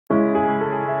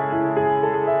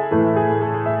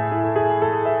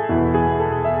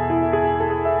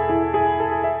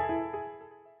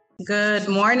Good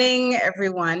morning,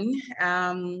 everyone.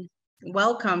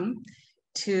 Welcome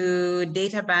to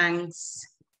Databank's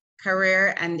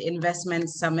Career and Investment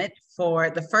Summit for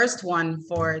the first one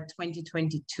for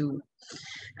 2022.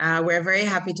 We're very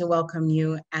happy to welcome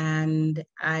you, and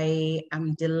I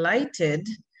am delighted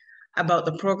about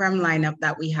the program lineup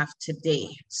that we have today.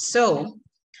 So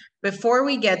before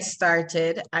we get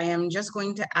started, I am just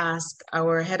going to ask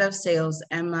our head of sales,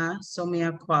 Emma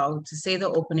Somia Kwao, to say the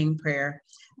opening prayer.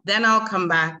 Then I'll come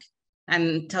back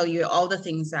and tell you all the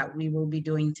things that we will be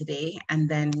doing today, and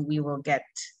then we will get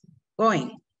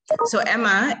going. So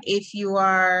Emma, if you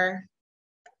are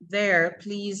there,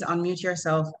 please unmute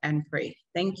yourself and pray.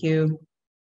 Thank you.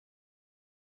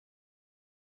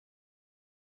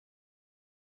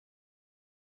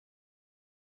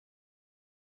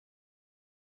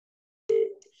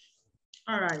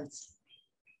 All right,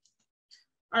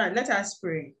 let us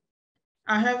pray.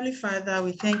 Our Heavenly Father,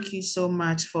 we thank you so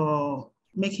much for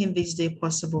making this day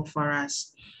possible for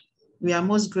us. We are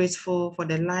most grateful for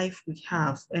the life we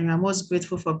have, and we are most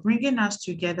grateful for bringing us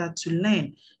together to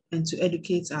learn and to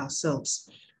educate ourselves.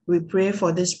 We pray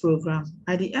for this program.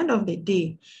 At the end of the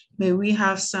day, may we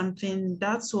have something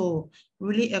that will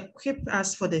really equip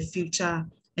us for the future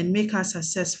and make us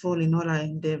successful in all our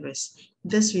endeavors.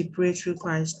 This we pray through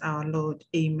Christ our Lord.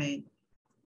 Amen.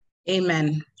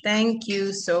 Amen. Thank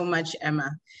you so much, Emma.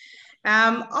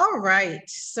 All right,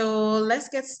 so let's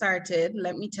get started.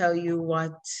 Let me tell you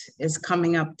what is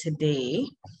coming up today.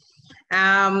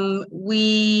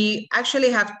 We actually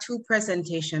have two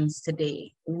presentations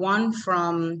today. One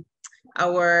from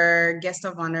our guest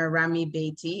of honor, Rami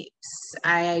Baitie.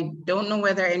 I don't know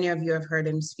whether any of you have heard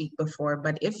him speak before,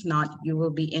 but if not, you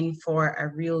will be in for a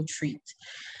real treat.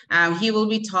 He will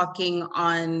be talking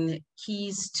on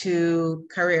keys to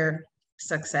career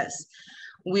success.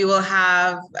 We will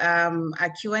have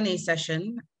a Q&A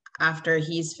session after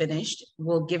he's finished.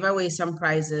 We'll give away some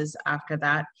prizes after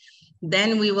that.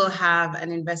 Then we will have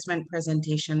an investment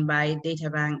presentation by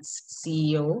Databank's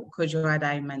CEO, Kojo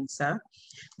Addae-Mensah.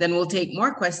 Then we'll take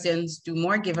more questions, do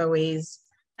more giveaways,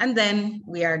 and then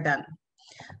we are done.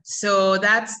 So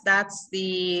that's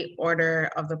the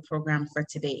order of the program for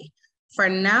today. For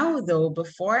now, though,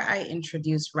 before I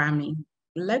introduce Rami,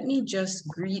 let me just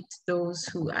greet those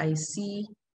who I see.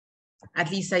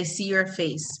 At least I see your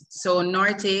face. So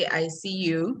Norte, I see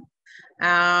you.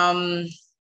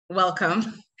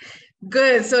 Welcome.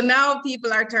 Good. So now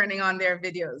people are turning on their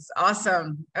videos.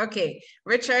 Awesome. Okay.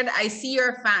 Richard, I see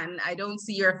your fan. I don't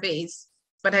see your face,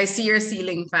 but I see your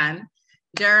ceiling fan.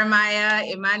 Jeremiah,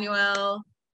 Emmanuel,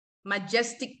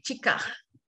 Majestic Chica,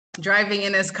 driving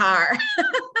in his car.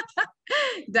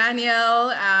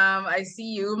 Daniel, I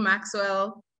see you.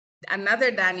 Maxwell,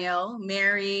 another Daniel,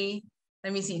 Mary,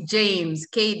 let me see, James,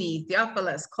 Katie,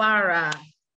 Theophilus, Clara,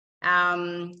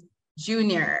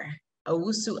 Junior,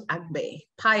 Owusu Agbe,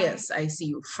 Pius, I see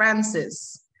you,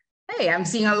 Francis. Hey, I'm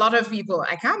seeing a lot of people.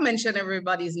 I can't mention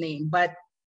everybody's name, but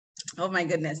oh my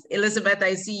goodness. Elizabeth,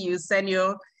 I see you,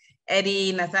 Senyo,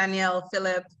 Eddie, Nathaniel,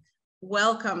 Philip.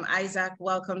 Welcome, Isaac,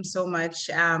 welcome so much.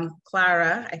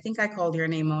 Clara, I think I called your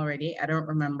name already, I don't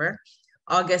remember.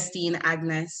 Augustine,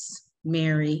 Agnes,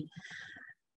 Mary.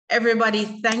 Everybody,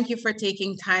 thank you for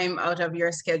taking time out of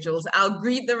your schedules. I'll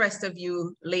greet the rest of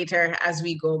you later as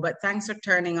we go, but thanks for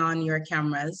turning on your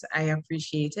cameras. I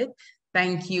appreciate it.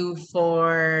 Thank you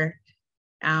for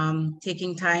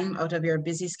taking time out of your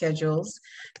busy schedules.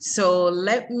 So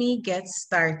let me get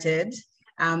started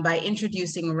by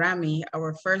introducing Rami,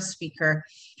 our first speaker.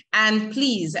 And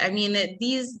please, I mean,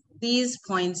 these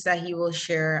points that he will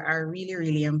share are really,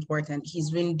 really important. He's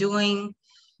been doing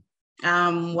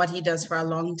what he does for a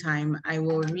long time. I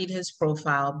will read his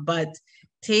profile, but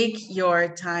take your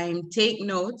time, take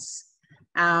notes,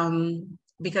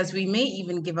 because we may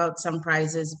even give out some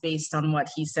prizes based on what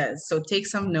he says. So take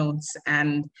some notes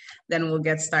and then we'll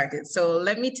get started. So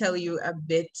let me tell you a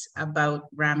bit about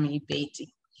Rami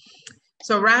Baitie.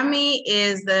 So Rami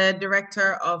is the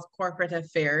Director of Corporate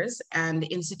Affairs and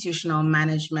Institutional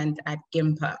Management at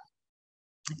GIMPA.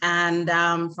 And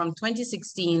from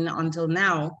 2016 until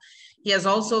now, he has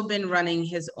also been running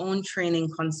his own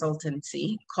training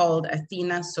consultancy called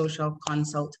Athena Social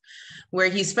Consult, where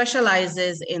he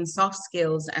specializes in soft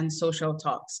skills and social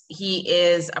talks. He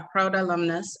is a proud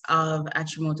alumnus of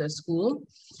Achimota School.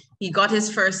 He got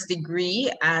his first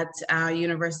degree at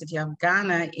University of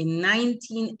Ghana in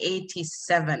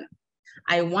 1987.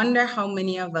 I wonder how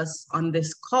many of us on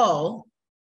this call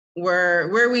were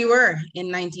where we were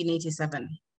in 1987.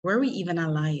 Were we even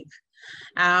alive?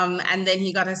 And then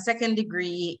he got a second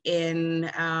degree in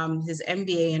his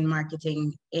MBA in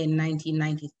marketing in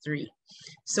 1993.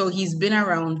 So he's been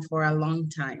around for a long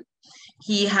time.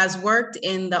 He has worked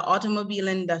in the automobile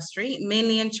industry,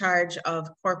 mainly in charge of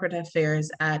corporate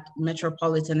affairs at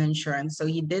Metropolitan Insurance. So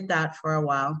he did that for a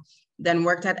while, then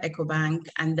worked at EcoBank,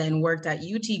 and then worked at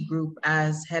UT Group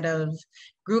as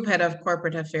group head of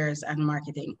corporate affairs and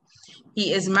marketing.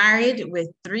 He is married with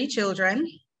 3 children,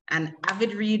 an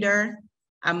avid reader,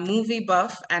 a movie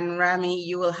buff, and Rami,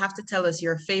 you will have to tell us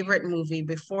your favorite movie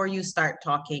before you start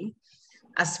talking.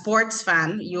 A sports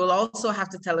fan, you will also have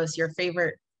to tell us your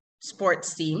favorite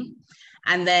sports team,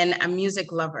 and then a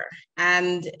music lover.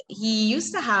 And he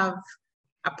used to have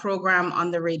a program on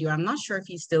the radio. I'm not sure if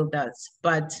he still does,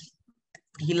 but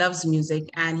he loves music.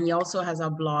 And he also has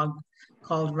a blog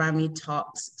called Rami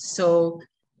Talks. So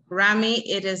Rami,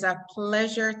 it is a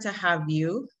pleasure to have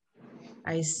you.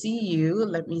 I see you.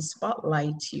 Let me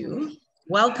spotlight you.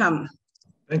 Welcome.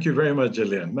 Thank you very much,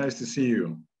 Jillian. Nice to see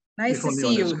you. Nice to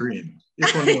see you. Screen.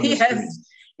 If only on the yes, screen.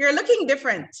 You're looking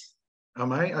different.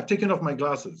 Am I? I've taken off my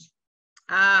glasses.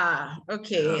 Ah,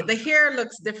 okay. Yeah. The hair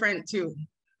looks different too.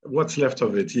 What's left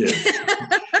of it, yes.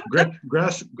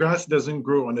 grass doesn't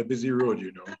grow on a busy road,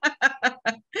 you know.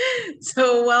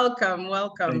 So welcome.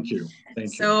 Thank you.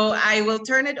 So I will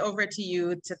turn it over to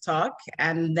you to talk,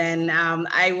 and then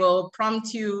I will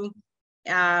prompt you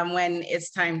when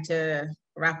it's time to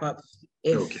wrap up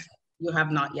if you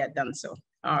have not yet done so.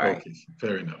 All right. Okay,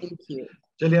 fair enough. Thank you.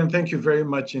 Jillian, thank you very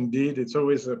much indeed. It's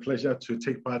always a pleasure to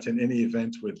take part in any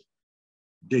event with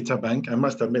Databank. I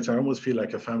must admit, I almost feel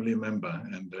like a family member,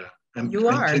 and I'm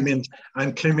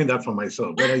claiming that for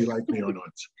myself, whether you like me or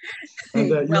not. And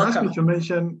you asked me to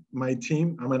mention my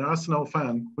team. I'm an Arsenal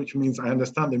fan, which means I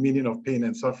understand the meaning of pain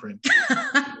and suffering.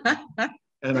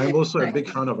 And I'm also a big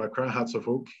fan of Accra Hearts of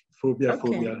Oak,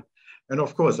 Phobia. And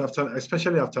of course,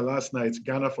 especially after last night,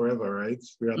 Ghana forever, right?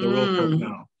 We're at the World Cup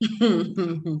now.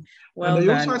 And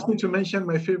you also asked me to mention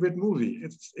my favorite movie.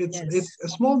 It's a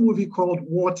small movie called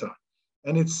Water,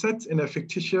 and it's set in a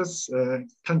fictitious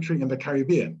country in the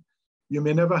Caribbean. You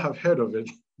may never have heard of it,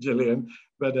 Jillian,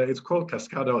 but it's called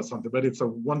Cascada or something, but it's a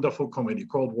wonderful comedy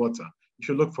called Water. You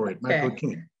should look for it, Michael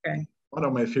King. One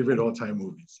of my favorite all-time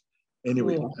movies.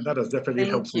 Anyway, and that has definitely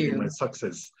helped me in my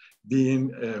success,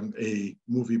 being a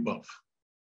movie buff.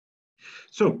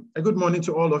 So a good morning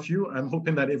to all of you. I'm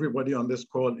hoping that everybody on this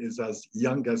call is as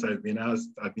young as I've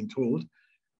been told.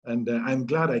 And I'm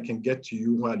glad I can get to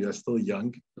you while you're still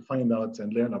young to find out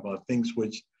and learn about things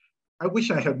which I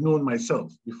wish I had known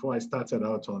myself before I started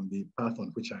out on the path on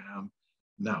which I am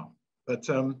now. But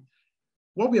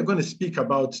what we are going to speak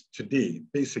about today,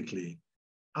 basically,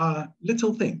 are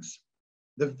little things.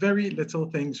 The very little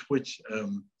things which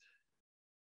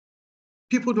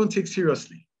people don't take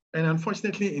seriously. And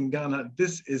unfortunately in Ghana,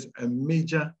 this is a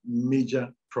major,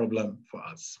 major problem for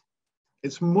us.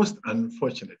 It's most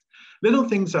unfortunate. Little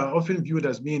things are often viewed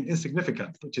as being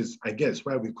insignificant, which is, I guess,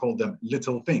 why we call them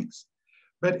little things.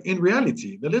 But in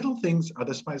reality, the little things are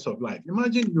the spice of life.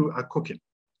 Imagine you are cooking,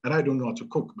 and I don't know how to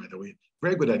cook, by the way.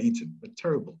 Very good at eating, but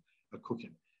terrible at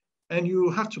cooking. And you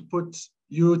have to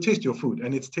you taste your food,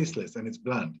 and it's tasteless, and it's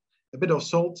bland. A bit of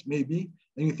salt, maybe,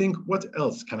 and you think, what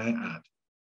else can I add?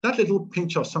 That little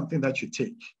pinch of something that you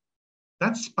take,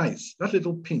 that spice, that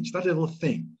little pinch, that little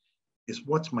thing is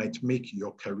what might make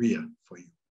your career for you.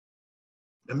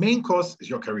 The main course is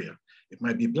your career. It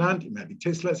might be bland, it might be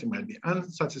tasteless, it might be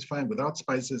unsatisfying without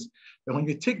spices. But when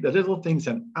you take the little things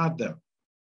and add them,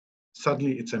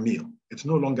 suddenly it's a meal. It's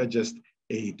no longer just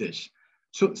a dish.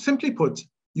 So simply put,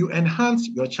 you enhance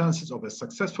your chances of a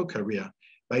successful career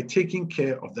by taking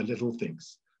care of the little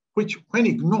things, which when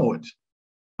ignored,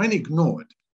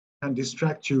 can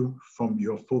distract you from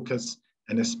your focus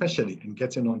and especially in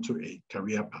getting onto a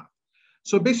career path.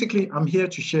 So basically, I'm here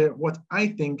to share what I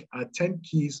think are 10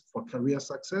 keys for career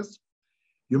success.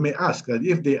 You may ask that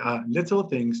if they are little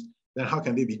things, then how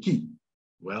can they be key?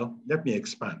 Well, let me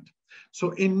expand.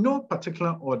 So in no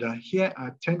particular order, here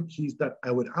are 10 keys that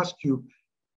I would ask you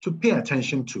to pay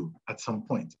attention to at some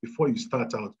point before you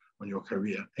start out on your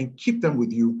career and keep them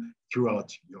with you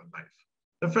throughout your life.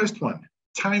 The first one,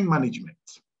 time management.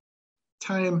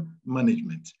 Time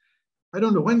management. I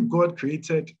don't know, when God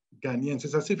created Ghanaians,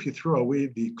 it's as if he threw away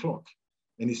the clock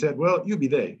and he said, well, you be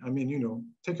there. I mean, you know,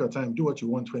 take your time, do what you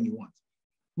want when you want.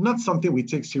 Not something we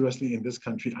take seriously in this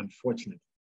country, unfortunately.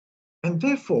 And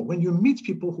therefore, when you meet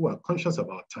people who are conscious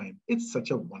about time, it's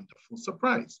such a wonderful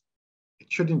surprise.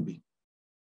 It shouldn't be.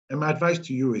 And my advice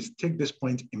to you is take this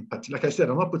point in particular. Like I said,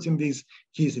 I'm not putting these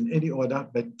keys in any order,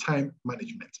 but time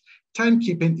management.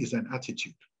 Timekeeping is an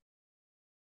attitude.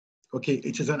 Okay,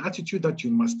 it is an attitude that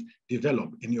you must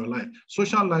develop in your life.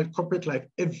 Social life, corporate life,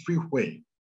 everywhere.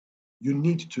 You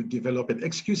need to develop it.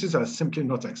 Excuses are simply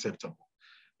not acceptable.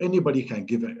 Anybody can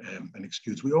give an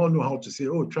excuse. We all know how to say,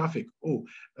 oh, traffic, oh,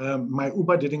 my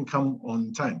Uber didn't come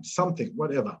on time, something,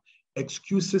 whatever.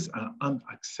 Excuses are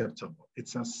unacceptable.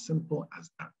 It's as simple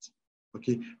as that.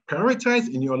 Okay,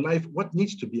 prioritize in your life what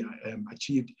needs to be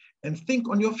achieved and think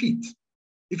on your feet.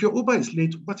 If your Uber is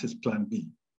late, what is plan B?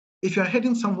 If you're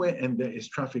heading somewhere and there is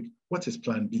traffic, what is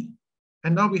plan B?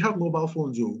 And now we have mobile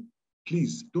phones, oh,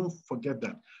 please don't forget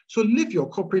that. So live your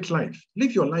corporate life,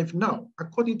 live your life now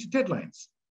according to deadlines.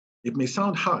 It may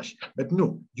sound harsh, but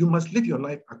no, you must live your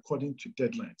life according to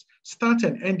deadlines. Start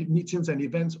and end meetings and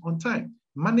events on time.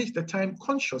 Manage the time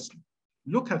consciously.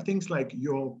 Look at things like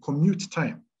your commute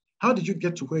time. How did you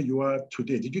get to where you are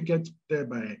today? Did you get there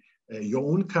by your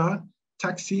own car,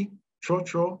 taxi,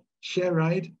 trotro, share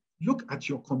ride? Look at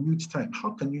your commute time.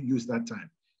 How can you use that time?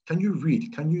 Can you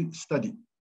read? Can you study?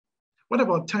 What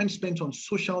about time spent on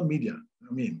social media?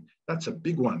 I mean, that's a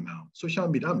big one now. Social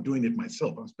media, I'm doing it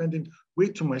myself. I'm spending way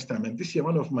too much time. And this year,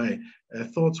 one of my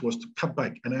thoughts was to cut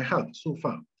back, and I have so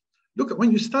far. Look at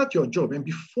when you start your job, and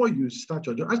before you start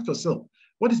your job, ask yourself,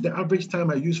 what is the average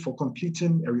time I use for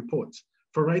completing a report,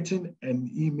 for writing an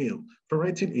email, for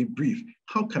writing a brief?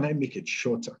 How can I make it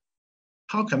shorter?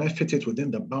 How can I fit it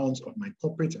within the bounds of my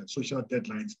corporate and social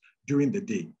deadlines during the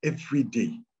day, every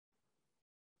day?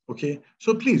 Okay,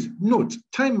 so please note,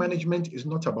 time management is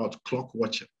not about clock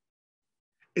watching.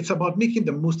 It's about making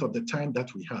the most of the time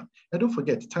that we have. And don't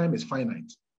forget, time is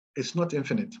finite. It's not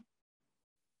infinite.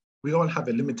 We all have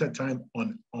a limited time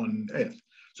on Earth.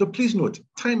 So please note,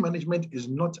 time management is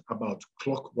not about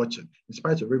clock watching, in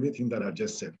spite of everything that I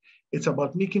just said. It's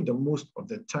about making the most of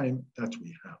the time that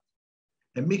we have.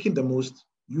 And making the most,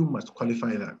 you must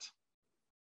qualify that.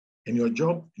 In your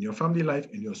job, in your family life,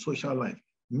 in your social life,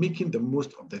 making the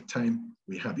most of the time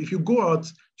we have. If you go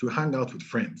out to hang out with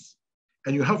friends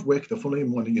and you have work the following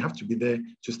morning, you have to be there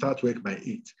to start work by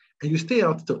 8, and you stay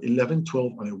out till 11,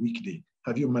 12 on a weekday,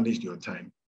 have you managed your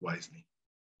time wisely?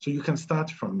 So you can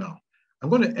start from now. I'm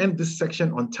going to end this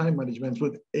section on time management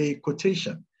with a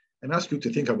quotation and ask you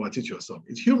to think about it yourself.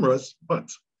 It's humorous, but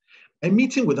a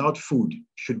meeting without food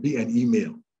should be an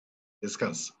email.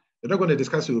 Discuss. You're not going to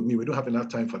discuss it with me. We don't have enough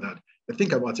time for that. But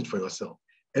think about it for yourself.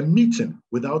 A meeting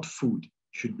without food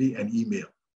should be an email.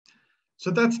 So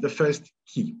that's the first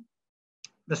key.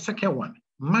 The second one,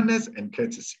 manners and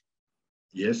courtesy.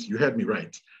 Yes, you heard me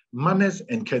right. Manners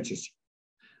and courtesy.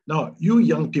 Now, you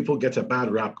young people get a bad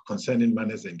rap concerning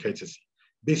manners and courtesy,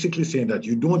 basically saying that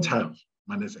you don't have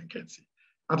manners and courtesy.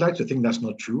 I'd like to think that's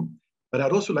not true, but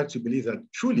I'd also like to believe that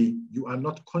truly you are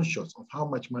not conscious of how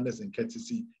much manners and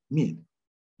courtesy mean.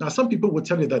 Now, some people will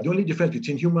tell you that the only difference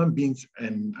between human beings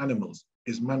and animals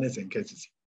is manners and courtesy.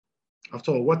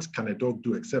 After all, what can a dog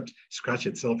do except scratch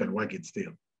itself and wag its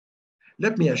tail?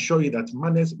 Let me assure you that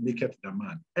manners maketh the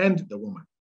man and the woman.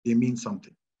 They mean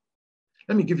something.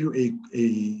 Let me give you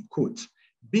a quote.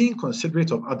 Being considerate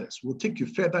of others will take you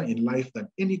further in life than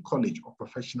any college or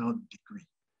professional degree.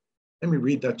 Let me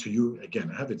read that to you again.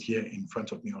 I have it here in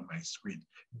front of me on my screen.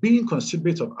 Being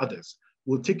considerate of others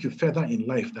will take you further in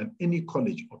life than any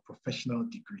college or professional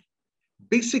degree.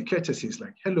 Basic courtesies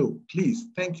like hello, please,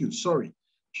 thank you, sorry,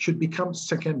 should become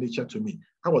second nature to me.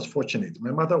 I was fortunate. My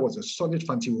mother was a solid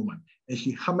fancy woman, and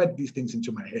she hammered these things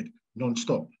into my head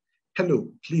non-stop. Hello,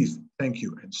 please, thank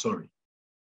you, and sorry.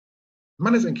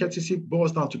 Manners and courtesy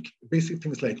boils down to basic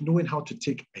things like knowing how to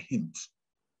take a hint.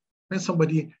 When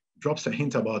somebody drops a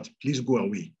hint about please go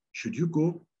away, should you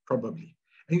go? Probably.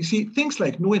 And you see, things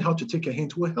like knowing how to take a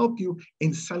hint will help you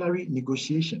in salary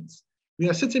negotiations. We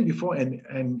are sitting before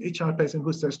an HR person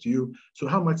who says to you, so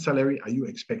how much salary are you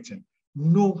expecting?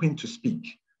 Know when to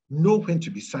speak, know when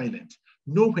to be silent,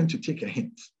 know when to take a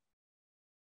hint.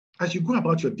 As you go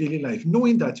about your daily life,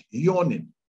 knowing that yawning,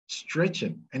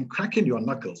 stretching, and cracking your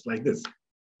knuckles like this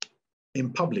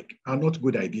in public are not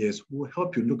good ideas will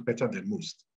help you look better than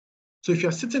most. So if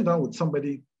you're sitting down with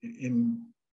somebody in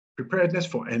preparedness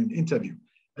for an interview,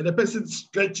 and the person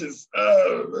stretches,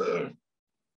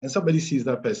 and somebody sees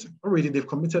that person, already they've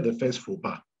committed the first faux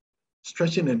pas,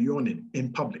 stretching and yawning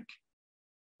in public.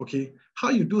 Okay, how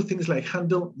you do things like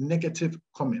handle negative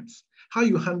comments, how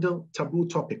you handle taboo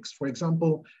topics. For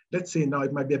example, let's say now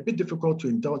it might be a bit difficult to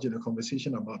indulge in a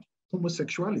conversation about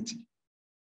homosexuality.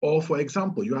 Or for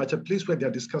example, you're at a place where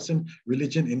they're discussing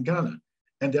religion in Ghana,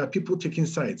 and there are people taking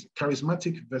sides,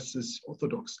 charismatic versus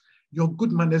orthodox. Your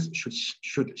good manners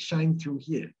should shine through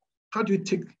here. How do you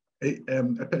take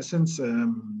a person's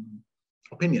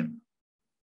opinion?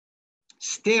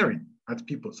 Staring at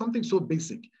people, something so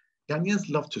basic. Ghanaians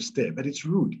love to stare, but it's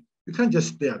rude. You can't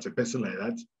just stare at a person like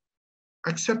that.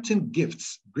 Accepting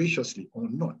gifts graciously or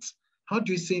not. How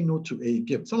do you say no to a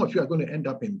gift? Some of you are going to end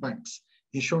up in banks,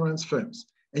 insurance firms,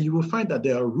 and you will find that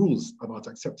there are rules about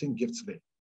accepting gifts there.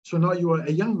 So now you are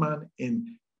a young man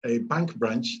in a bank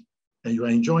branch and you are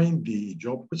enjoying the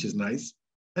job, which is nice.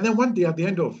 And then one day at the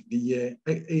end of the year,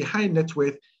 a high net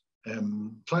worth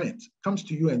client comes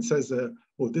to you and says,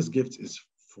 oh, this gift is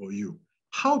for you.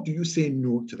 How do you say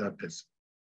no to that person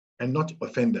and not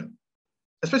offend them?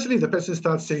 Especially if the person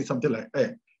starts saying something like,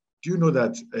 hey, do you know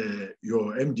that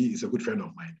your MD is a good friend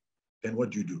of mine? Then what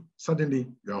do? Suddenly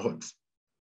you are hot.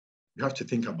 You have to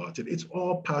think about it. It's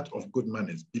all part of good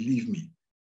manners, believe me.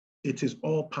 It is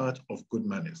all part of good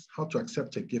manners, how to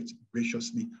accept a gift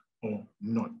graciously or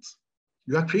not.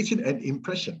 You are creating an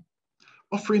impression,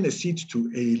 offering a seat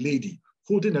to a lady,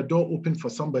 holding a door open for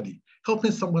somebody,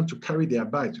 helping someone to carry their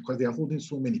bags because they are holding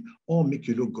so many, all make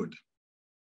you look good.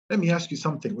 Let me ask you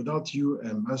something without you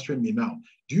answering me now.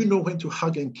 Do you know when to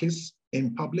hug and kiss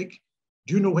in public?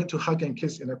 Do you know when to hug and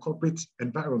kiss in a corporate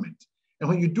environment? And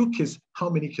when you do kiss, how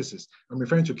many kisses? I'm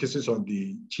referring to kisses on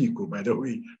the cheek, by the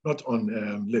way, not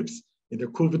on lips. In the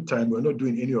COVID time, we're not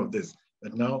doing any of this.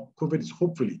 But now COVID is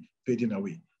hopefully fading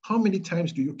away. How many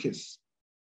times do you kiss?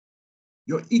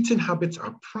 Your eating habits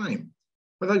are prime.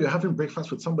 Whether you're having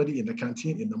breakfast with somebody in the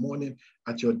canteen in the morning,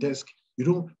 at your desk, you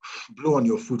don't blow on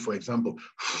your food, for example.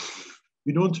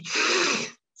 You don't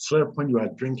slurp when you are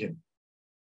drinking.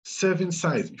 Serving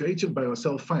size, if you're eating by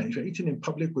yourself, fine. If you're eating in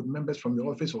public with members from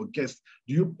your office or guests,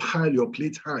 do you pile your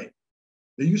plate high?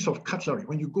 The use of cutlery,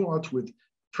 when you go out with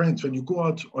friends, when you go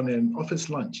out on an office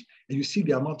lunch and you see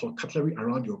the amount of cutlery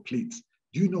around your plate,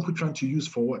 do you know which one to use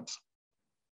for what?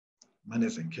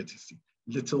 Manners and courtesy,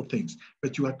 little things,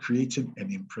 but you are creating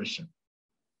an impression.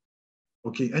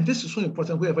 Okay, and this is so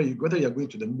important whether you're going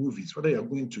to the movies, whether you're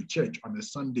going to church on a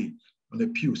Sunday, on a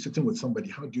pew, sitting with somebody,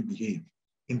 how do you behave?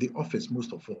 In the office,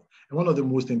 most of all. And one of the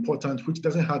most important, which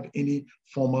doesn't have any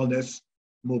formalness,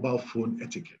 mobile phone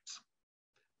etiquette.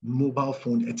 Mobile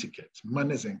phone etiquette,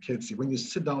 manners and courtesy. When you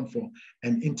sit down for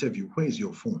an interview, where is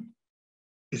your phone?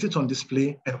 Is it on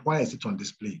display? And why is it on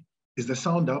display? Is the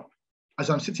sound up? As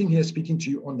I'm sitting here speaking to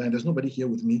you online, there's nobody here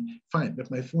with me, fine,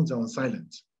 but my phones are on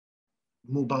silent.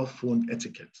 Mobile phone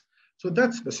etiquette. So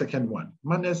that's the second one,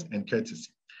 manners and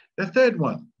courtesy. The third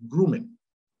one, grooming.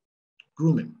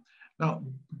 Grooming. Now,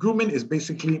 grooming is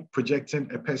basically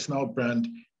projecting a personal brand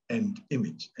and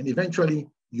image, and eventually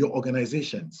your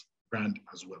organization's brand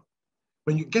as well.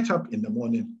 When you get up in the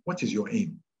morning, what is your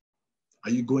aim? Are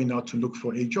you going out to look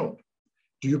for a job?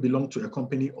 Do you belong to a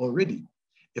company already?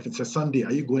 If it's a Sunday,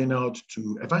 are you going out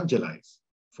to evangelize,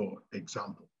 for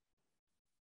example?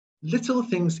 Little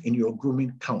things in your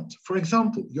grooming count. For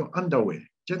example, your underwear.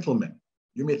 Gentlemen,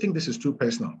 you may think this is too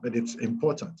personal, but it's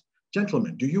important.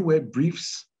 Gentlemen, do you wear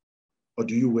briefs or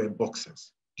do you wear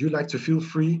boxers? Do you like to feel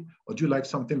free or do you like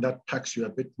something that packs you a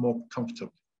bit more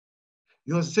comfortably?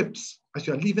 Your zips, as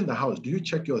you're leaving the house, do you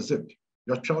check your zip?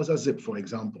 Your trouser zip, for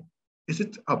example. Is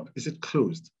it up? Is it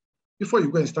closed? Before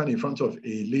you go and stand in front of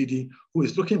a lady who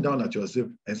is looking down at your zip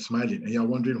and smiling and you're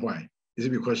wondering why. Is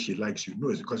it because she likes you? No,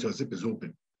 it's because your zip is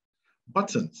open.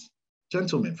 Buttons.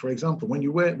 Gentlemen, for example, when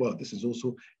you wear, well, this is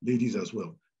also ladies as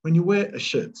well. When you wear a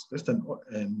shirt, just an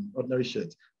ordinary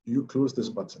shirt, do you close this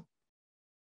button?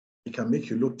 It can make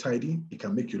you look tidy. It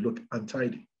can make you look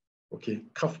untidy. Okay,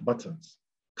 cuff buttons,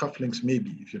 cuff links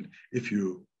maybe if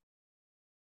you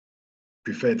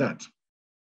prefer that.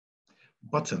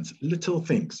 Buttons, little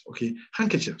things, okay,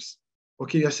 handkerchiefs.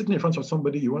 Okay, you're sitting in front of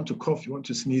somebody, you want to cough, you want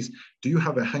to sneeze. Do you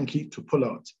have a hanky to pull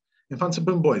out?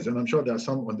 Infantile boys, and I'm sure there are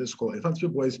some on this call, infantile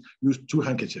boys use 2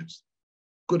 handkerchiefs.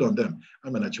 Good on them.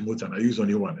 I'm an Achimotan, I use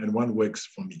only one, and one works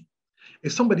for me.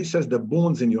 If somebody says the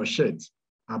bones in your shirt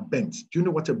are bent, do you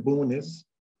know what a bone is?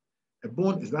 A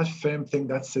bone is that firm thing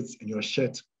that sits in your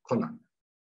shirt collar.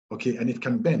 Okay, and it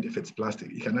can bend if it's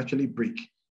plastic. It can actually break.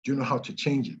 Do you know how to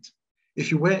change it? If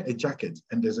you wear a jacket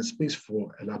and there's a space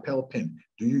for a lapel pin,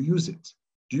 do you use it?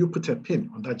 Do you put a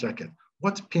pin on that jacket?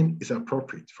 What pin is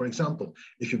appropriate? For example,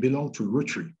 if you belong to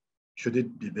Rotary, should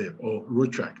it be there? Or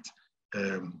Rotract,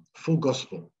 Full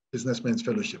Gospel, Businessmen's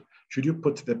Fellowship, should you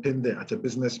put the pin there at a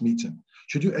business meeting?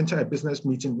 Should you enter a business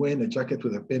meeting wearing a jacket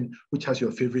with a pin which has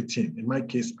your favorite team? In my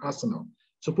case, Arsenal.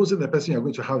 Supposing the person you're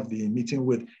going to have the meeting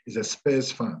with is a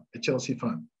Spurs fan, a Chelsea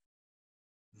fan.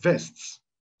 Vests,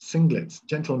 singlets,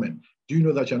 gentlemen, do you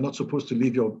know that you're not supposed to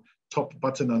leave your top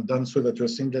button undone so that your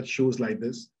singlet shows like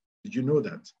this? Did you know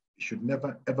that? It should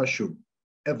never, ever show,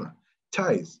 ever.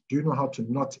 Ties, do you know how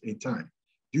to knot a tie?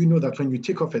 Do you know that when you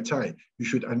take off a tie, you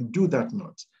should undo that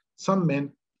knot? Some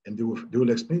men And they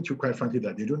will explain to you quite frankly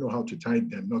that they don't know how to tie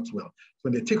their knots well.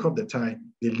 When they take off the tie,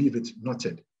 they leave it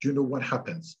knotted. Do you know what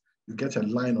happens? You get a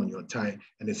line on your tie,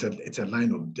 and it's a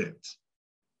line of dirt.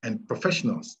 And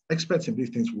professionals, experts in these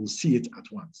things, will see it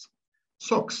at once.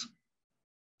 Socks.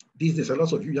 These days, a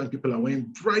lot of you young people are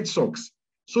wearing bright socks,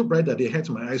 so bright that they hurt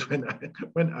my eyes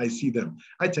when I see them.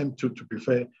 I tend to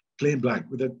prefer plain black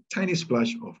with a tiny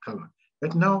splash of color.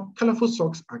 But now, colorful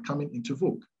socks are coming into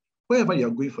vogue. Wherever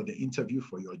you're going for the interview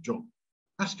for your job,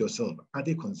 ask yourself, are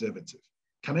they conservative?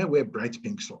 Can I wear bright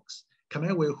pink socks? Can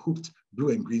I wear hooped blue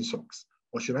and green socks?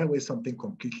 Or should I wear something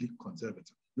completely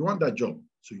conservative? You want that job,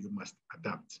 so you must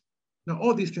adapt. Now,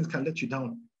 all these things can let you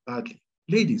down badly.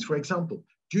 Ladies, for example,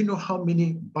 do you know how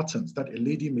many buttons that a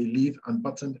lady may leave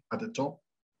unbuttoned at the top?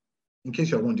 In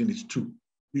case you're wondering, it's 2.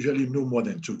 Usually no more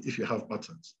than 2 if you have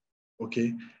buttons,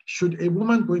 okay? Should a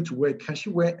woman going to work, can she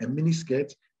wear a mini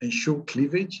skirt and show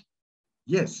cleavage?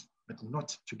 Yes, but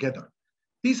not together.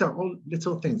 These are all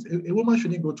little things. A woman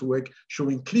shouldn't go to work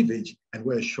showing cleavage and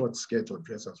wear a short skirt or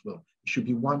dress as well. It should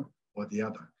be one or the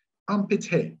other. Armpit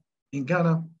hair. In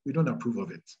Ghana, we don't approve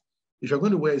of it. If you're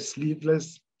going to wear a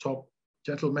sleeveless top,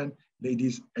 gentlemen,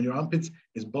 ladies, and your armpit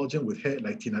is bulging with hair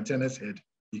like Tina Turner's head,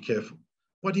 be careful.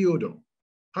 Body odor.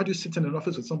 How do you sit in an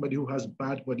office with somebody who has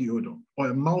bad body odor or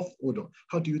a mouth odor?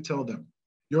 How do you tell them?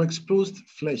 Your exposed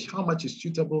flesh, how much is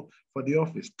suitable for the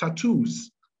office?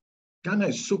 Tattoos. Ghana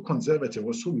is so conservative,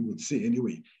 or so we would say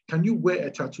anyway. Can you wear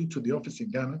a tattoo to the office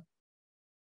in Ghana?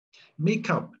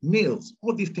 Makeup, nails,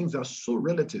 all these things are so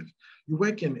relative. You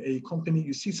work in a company,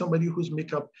 you see somebody whose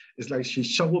makeup is like she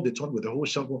shoveled it on with a whole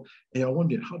shovel, and you're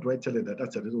wondering, how do I tell her that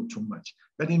that's a little too much?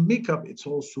 But in makeup, it's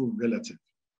also relative.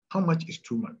 How much is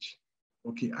too much?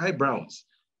 Okay, eyebrows.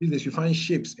 These days you find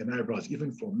shapes in eyebrows,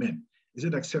 even for men. Is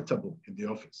it acceptable in the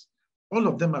office? All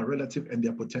of them are relative and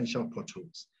they're potential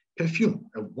potholes. Perfume,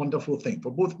 a wonderful thing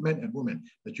for both men and women,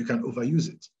 that you can overuse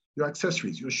it. Your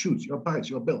accessories, your shoes, your bags,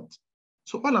 your belt.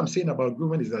 So all I'm saying about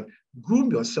grooming is that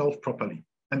groom yourself properly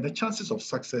and the chances of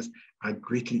success are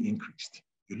greatly increased.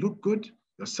 You look good,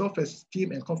 your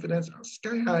self-esteem and confidence are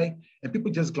sky high, and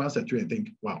people just glance at you and think,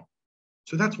 wow.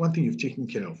 So that's one thing you've taken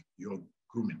care of, your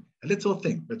grooming. A little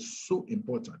thing, but so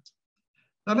important.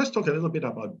 Now let's talk a little bit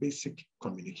about basic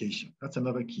communication. That's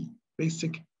another key,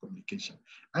 basic communication.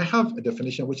 I have a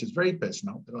definition which is very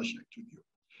personal that I'll share with you.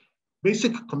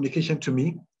 Basic communication to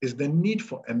me is the need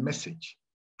for a message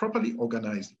properly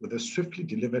organized with a swiftly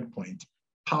delivered point,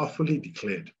 powerfully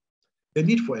declared. The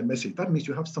need for a message, that means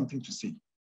you have something to say.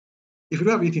 If you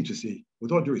don't have anything to say,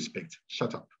 with all due respect,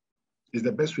 shut up. Is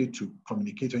the best way to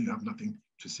communicate when you have nothing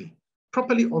to say.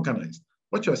 Properly organized,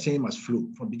 what you are saying must flow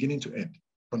from beginning to end,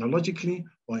 chronologically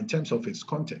or in terms of its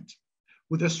content,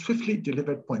 with a swiftly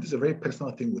delivered point. This is a very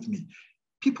personal thing with me.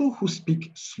 People who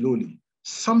speak slowly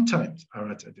sometimes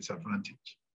are at a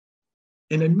disadvantage.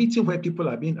 In a meeting where people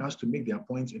are being asked to make their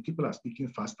points and people are speaking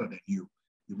faster than you,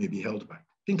 you may be held back.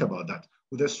 Think about that,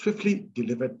 with a swiftly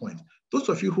delivered point. Those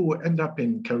of you who will end up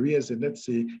in careers in, let's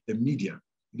say, the media,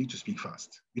 you need to speak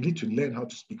fast. You need to learn how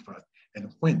to speak fast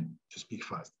and when to speak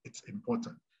fast. It's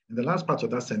important. And the last part of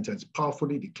that sentence,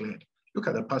 powerfully declared. Look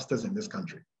at the pastors in this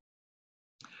country.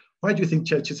 Why do you think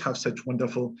churches have such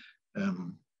wonderful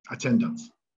attendance?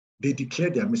 They declare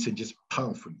their messages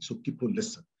powerfully, so people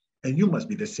listen. And you must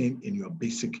be the same in your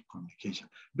basic communication.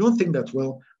 Don't think that,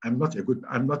 well, I'm not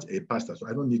a pastor, so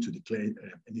I don't need to declare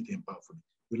anything powerfully.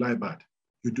 You lie bad.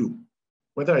 You do.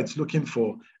 Whether it's looking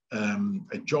for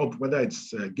a job, whether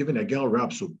it's giving a girl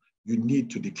rap soap, you need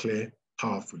to declare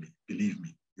powerfully. Believe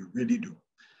me, you really do.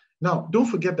 Now, don't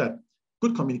forget that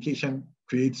good communication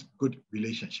creates good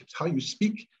relationships. How you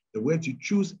speak, the words you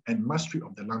choose, and mastery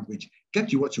of the language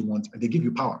get you what you want, and they give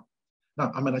you power.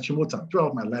 Now, I'm an Achimota.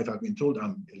 Throughout my life, I've been told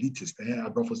I'm elitist. I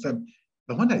go for them.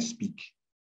 But when I speak,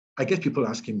 I get people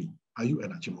asking me, are you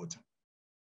an Achimota?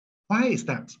 Why is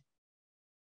that?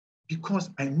 Because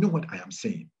I know what I am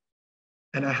saying.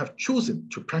 And I have chosen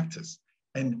to practice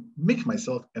and make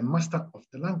myself a master of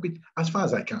the language as far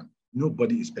as I can.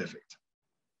 Nobody is perfect.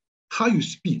 How you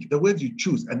speak, the words you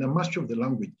choose, and the mastery of the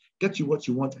language get you what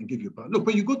you want and give you power. Look,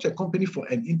 when you go to a company for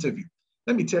an interview,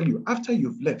 let me tell you, after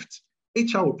you've left,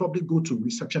 HR will probably go to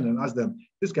reception and ask them,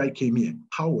 this guy came here,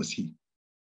 how was he?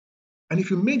 And if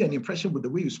you made an impression with the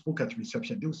way you spoke at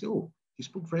reception, they will say, oh, he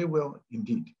spoke very well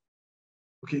indeed.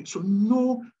 Okay, so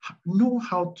know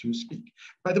how to speak.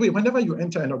 By the way, whenever you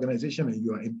enter an organization and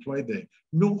you are employed there,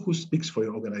 know who speaks for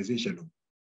your organization.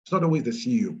 It's not always the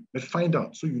CEO, but find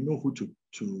out so you know who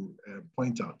to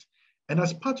point out. And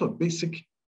as part of basic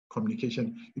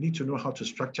communication, you need to know how to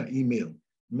structure email,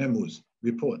 memos,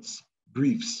 reports,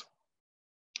 briefs.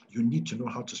 You need to know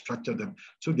how to structure them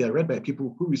so they are read by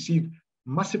people who receive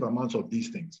massive amounts of these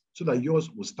things so that yours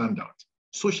will stand out.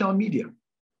 Social media.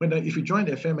 If you join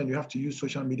a firm and you have to use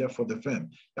social media for the firm,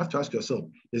 you have to ask yourself,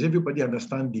 does everybody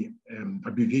understand the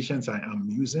abbreviations I am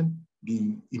using,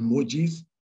 the emojis?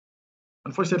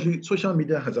 Unfortunately, social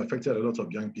media has affected a lot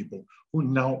of young people who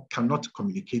now cannot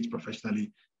communicate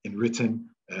professionally in written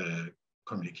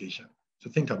communication. So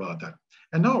think about that.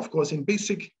 And now, of course, in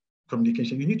basic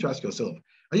communication, you need to ask yourself,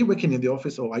 are you working in the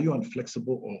office or are you on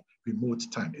flexible or remote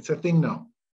time? It's a thing now.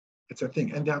 It's a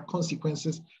thing. And there are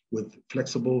consequences with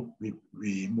flexible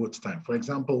remote time. For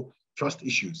example, trust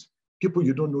issues. People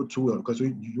you don't know too well because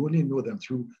you only know them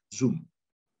through Zoom.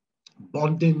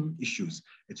 Bonding issues.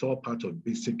 It's all part of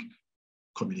basic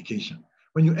communication.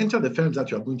 When you enter the firms that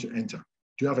you are going to enter,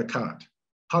 do you have a card?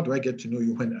 How do I get to know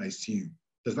you when I see you?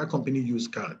 Does that company use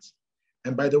cards?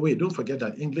 And by the way, don't forget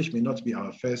that English may not be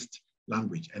our first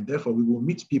language, and therefore we will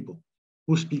meet people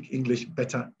who speak English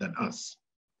better than us.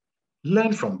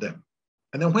 Learn from them.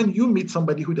 And then when you meet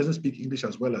somebody who doesn't speak English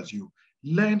as well as you,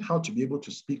 learn how to be able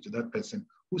to speak to that person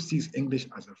who sees English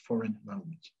as a foreign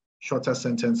language. Shorter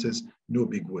sentences, no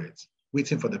big words.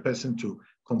 Waiting for the person to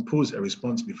compose a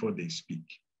response before they speak.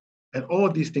 And all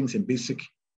these things in basic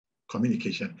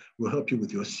communication will help you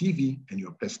with your CV and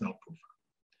your personal profile.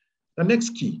 The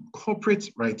next key, corporate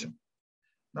writing.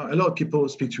 Now, a lot of people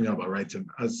speak to me about writing.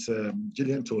 As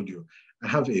Gillian told you, I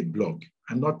have a blog.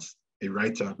 I'm not a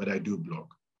writer, but I do blog.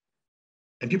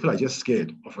 And people are just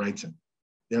scared of writing.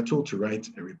 They are told to write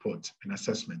a report, an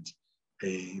assessment,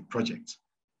 a project.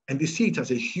 And they see it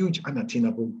as a huge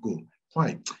unattainable goal.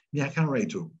 Why? Me, I can't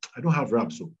write. I don't have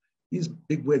rap. So these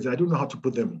big words, I don't know how to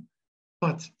put them on.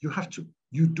 But you have to.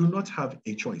 You do not have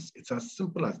a choice. It's as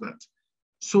simple as that.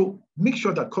 So make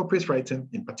sure that corporate writing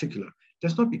in particular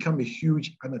does not become a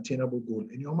huge unattainable goal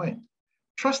in your mind.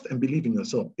 Trust and believe in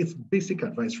yourself. It's basic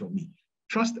advice from me.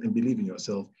 Trust and believe in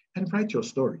yourself and write your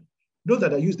story. Know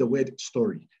that I use the word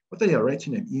story. Whether you're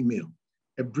writing an email,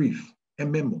 a brief, a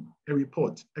memo, a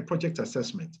report, a project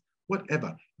assessment,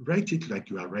 whatever, write it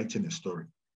like you are writing a story.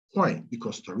 Why?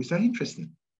 Because stories are interesting.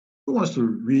 Who wants to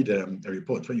read a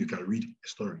report when you can read a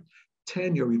story?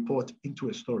 Turn your report into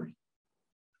a story.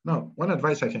 Now, one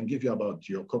advice I can give you about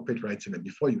your corporate writing and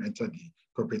before you enter the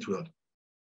corporate world,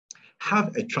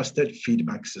 have a trusted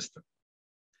feedback system.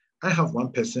 I have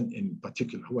one person in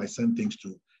particular who I send things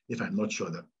to if I'm not sure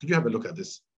that. Could you have a look at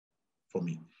this for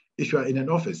me? If you are in an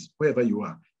office, wherever you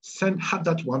are, have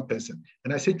that one person.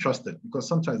 And I say trusted because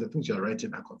sometimes the things you are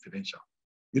writing are confidential.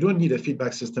 You don't need a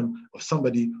feedback system of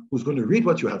somebody who's going to read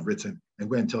what you have written and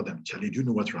go and tell them, Charlie, do you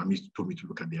know what Rami told me to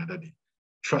look at the other day?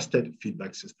 Trusted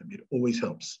feedback system. It always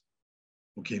helps.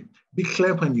 Okay. Be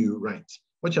clear when you write.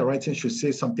 What you're writing should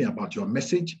say something about your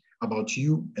message, about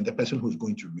you and the person who's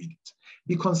going to read it.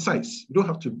 Be concise. You don't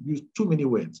have to use too many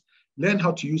words. Learn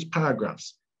how to use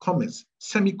paragraphs, commas,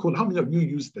 semicolon. How many of you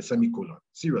use the semicolon?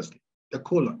 Seriously, the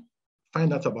colon.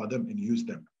 Find out about them and use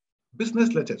them.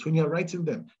 Business letters, when you're writing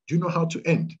them, do you know how to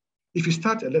end? If you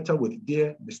start a letter with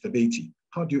Dear Mr. Baitie,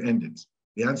 how do you end it?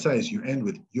 The answer is you end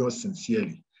with yours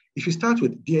sincerely. If you start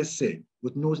with Dear Sir,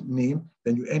 with no name,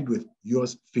 then you end with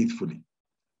yours faithfully.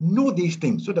 Know these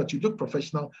things so that you look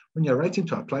professional when you're writing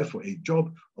to apply for a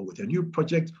job or with a new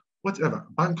project, whatever,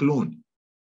 bank loan.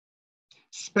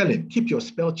 Spelling, keep your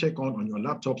spell check on your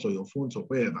laptops or your phones or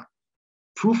wherever.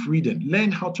 Proofreading,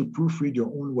 learn how to proofread your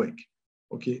own work.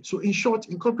 Okay, so in short,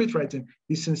 in corporate writing,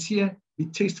 be sincere, be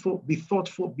tasteful, be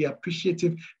thoughtful, be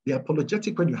appreciative, be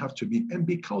apologetic when you have to be, and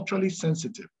be culturally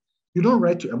sensitive. You don't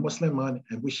write to a Muslim man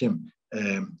and wish him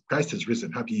Christ is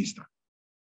risen, happy Easter.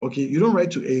 Okay, you don't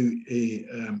write to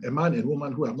a man and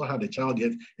woman who have not had a child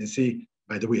yet and say,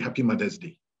 by the way, happy Mother's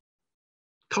Day.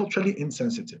 Culturally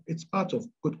insensitive. It's part of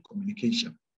good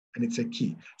communication and it's a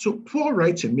key. So poor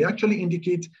writing may actually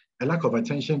indicate a lack of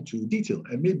attention to detail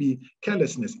and maybe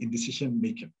carelessness in decision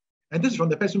making. And this is from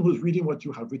the person who's reading what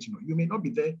you have written. You may not be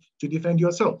there to defend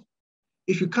yourself.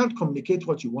 If you can't communicate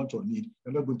what you want or need,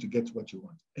 you're not going to get what you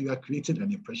want. And you are creating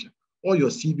an impression. All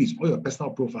your CVs, all your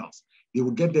personal profiles, they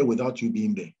will get there without you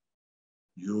being there.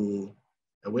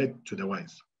 A word to the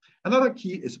wise. Another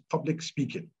key is public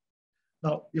speaking.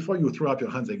 Now, before you throw up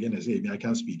your hands again and say, I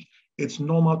can't speak, it's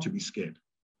normal to be scared.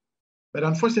 But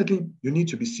unfortunately, you need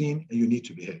to be seen and you need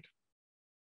to be heard.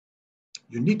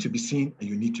 You need to be seen and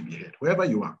you need to be heard. Wherever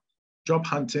you are, job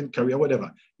hunting, career,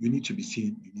 whatever, you need to be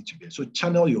seen, you need to be heard. So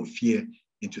channel your fear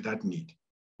into that need.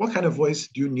 What kind of voice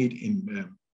do you need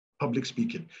in public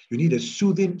speaking? You need a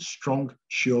soothing, strong,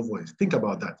 sure voice. Think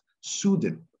about that.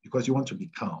 Soothing, because you want to be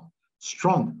calm.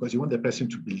 Strong, because you want the person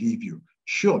to believe you.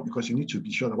 Sure, because you need to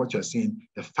be sure that what you're saying,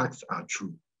 the facts are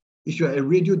true. If you're a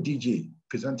radio DJ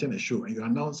presenting a show and you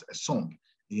announce a song,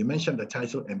 and you mention the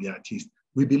title and the artist,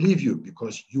 we believe you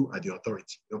because you are the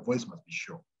authority. Your voice must be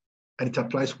sure. And it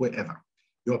applies wherever.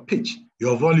 Your pitch,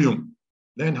 your volume,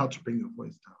 learn how to bring your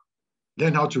voice down.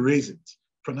 Learn how to raise it.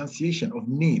 Pronunciation of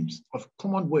names, of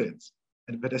common words,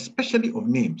 but especially of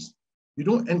names. You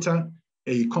don't enter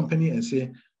a company and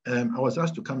say, I was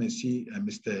asked to come and see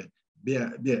Mr.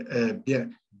 Baitie.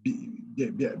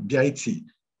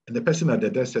 And the person at the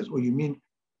desk says, oh, you mean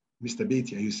Mr.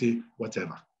 Baitie? And you say,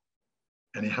 whatever.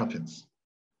 And it happens.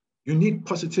 You need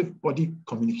positive body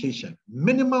communication,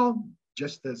 minimal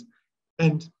gestures,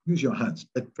 and use your hands,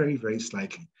 but very, very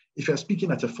slightly. If you're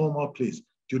speaking at a formal place,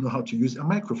 do you know how to use a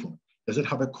microphone? Does it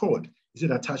have a cord? Is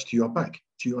it attached to your back,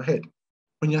 to your head?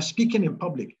 When you're speaking in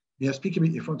public, you're speaking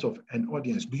in front of an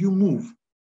audience, do you move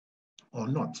or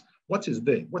not? What is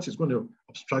there? What is going to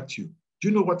obstruct you? Do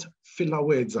you know what filler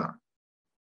words are?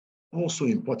 Also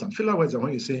important. Filler words are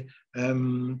when you say,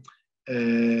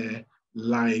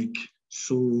 like,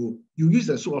 so you use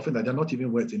them so often that they're not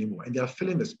even words anymore, and they are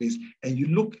filling the space, and you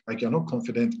look like you're not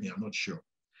confident and you're not sure.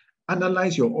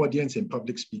 Analyze your audience in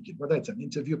public speaking, whether it's an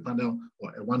interview panel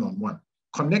or a one-on-one.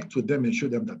 Connect with them and show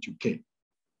them that you care.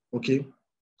 Okay?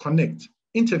 Connect.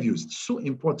 Interviews, so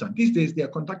important. These days, they are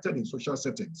conducted in social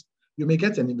settings. You may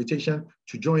get an invitation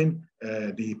to join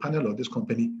the panel of this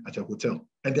company at a hotel,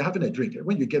 and they're having a drink.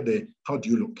 When you get there, how do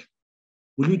you look?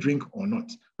 Will you drink or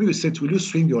not? When you sit, will you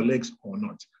swing your legs or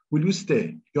not? Will you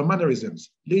stare? Your mannerisms,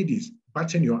 ladies,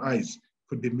 batting your eyes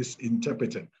could be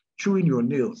misinterpreted. Chewing your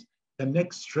nails, the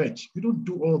neck stretch. You don't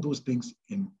do all those things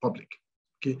in public,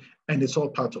 okay? And it's all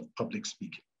part of public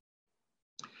speaking.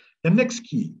 The next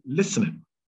key, listening.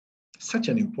 Such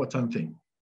an important thing.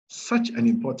 Such an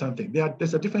important thing.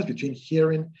 There's a difference between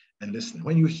hearing and listening.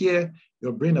 When you hear,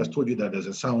 your brain has told you that there's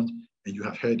a sound and you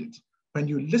have heard it. When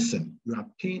you listen, you are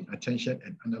paying attention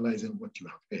and analyzing what you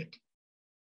have heard.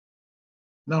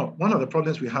 Now, one of the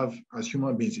problems we have as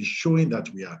human beings is showing that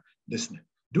we are listening.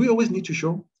 Do we always need to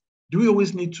show? Do we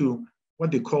always need to, what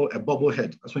they call a bubble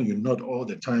head? That's when you nod all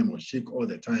the time or shake all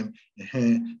the time.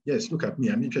 Yes, look at me,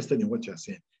 I'm interested in what you're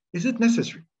saying. Is it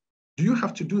necessary? Do you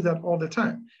have to do that all the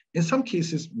time? In some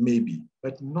cases, maybe,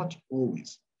 but not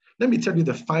always. Let me tell you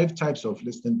the 5 types of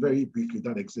listening very briefly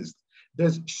that exist.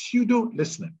 There's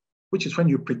pseudo-listening, which is when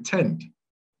you pretend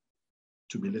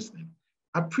to be listening.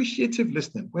 Appreciative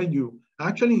listening, where you are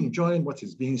actually enjoying what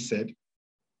is being said,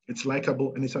 it's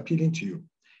likable and it's appealing to you.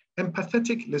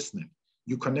 Empathetic listening,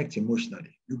 you connect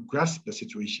emotionally, you grasp the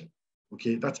situation,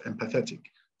 okay? That's empathetic.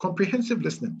 Comprehensive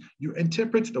listening, you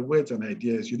interpret the words and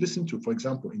ideas, you listen to, for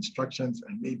example, instructions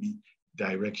and maybe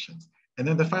directions. And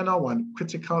then the final one,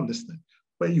 critical listening,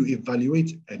 where you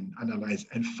evaluate and analyze,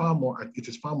 and it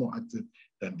is far more active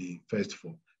than the first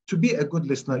 4. To be a good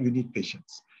listener, you need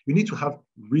patience. You need to have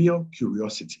real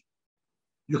curiosity.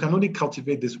 You can only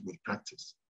cultivate this with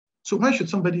practice. So why should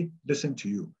somebody listen to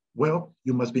you? Well,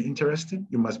 you must be interesting,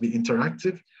 you must be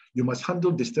interactive, you must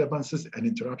handle disturbances and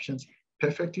interruptions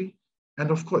perfectly. And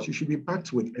of course, you should be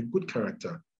backed with a good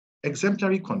character,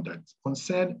 exemplary conduct,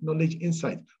 concern, knowledge,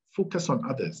 insight, focus on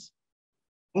others.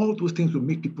 All those things will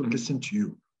make people listen to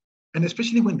you. And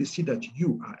especially when they see that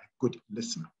you are a good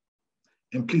listener.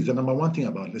 And please, the number 1 thing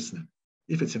about listening,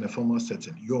 if it's in a formal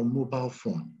setting, your mobile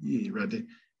phone.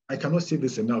 I cannot say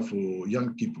this enough for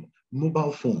young people.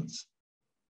 Mobile phones,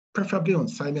 preferably on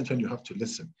silent when you have to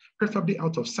listen, preferably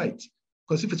out of sight.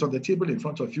 Because if it's on the table in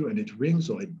front of you and it rings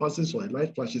or it buzzes or a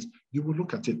light flashes, you will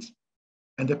look at it.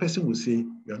 And the person will say,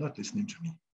 you're not listening to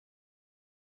me.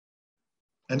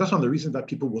 And that's one of the reasons that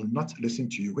people will not listen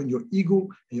to you, when your ego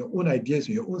and your own ideas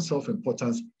and your own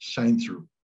self-importance shine through.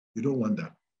 You don't want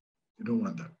that. You don't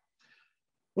want that.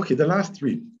 Okay, the last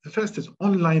 3. The first is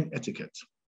online etiquette.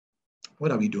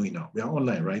 What are we doing now? We are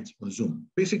online, right? On Zoom.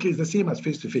 Basically, it's the same as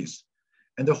face-to-face.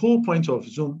 And the whole point of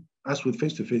Zoom, as with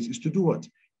face-to-face, is to do what?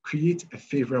 Create a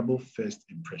favorable first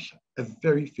impression, a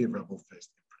very favorable first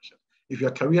impression. If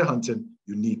you're career hunting,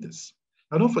 you need this.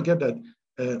 Now, don't forget that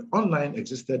online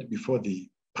existed before the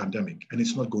pandemic, and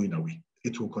it's not going away.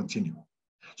 It will continue.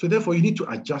 So therefore, you need to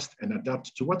adjust and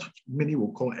adapt to what many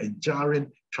will call a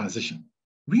jarring transition.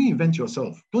 Reinvent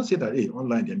yourself. Don't say that, hey,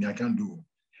 online, I can't do.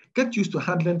 Get used to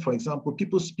handling, for example,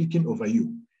 people speaking over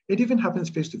you. It even happens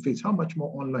face-to-face. How much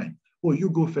more online? Oh, you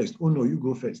go first. Oh, no, you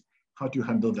go first. How do you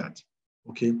handle that?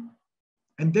 Okay.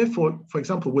 And therefore, for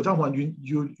example, with that one,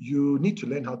 you need to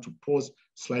learn how to pause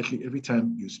slightly every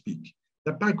time you speak.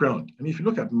 The background, and if you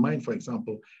look at mine, for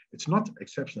example, it's not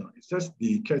exceptional. It's just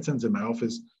the curtains in my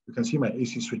office. You can see my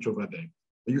AC switch over there.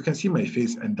 But you can see my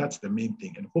face, and that's the main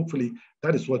thing. And hopefully,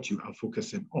 that is what you are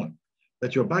focusing on.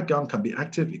 that your background can be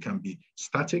active, it can be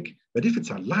static, but if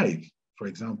it's alive, for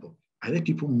example, are there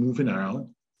people moving around?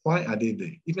 Why are they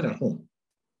there? Even at home,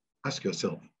 ask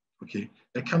yourself, okay?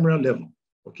 The camera level,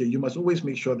 okay? You must always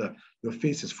make sure that your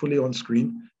face is fully on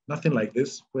screen, nothing like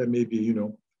this, where maybe, you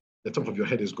know, the top of your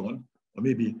head is gone, or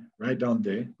maybe right down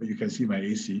there where you can see my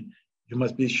AC. You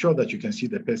must be sure that you can see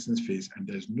the person's face and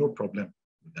there's no problem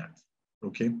with that,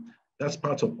 okay? That's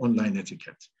part of online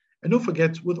etiquette. And don't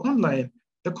forget, with online,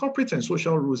 the corporate and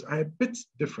social rules are a bit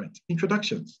different.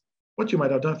 Introductions. What you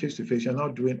might have done face-to-face, you're now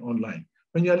doing online.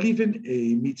 When you're leaving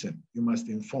a meeting, you must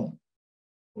inform.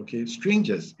 Okay,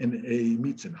 strangers in a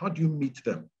meeting, how do you meet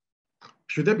them?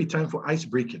 Should there be time for ice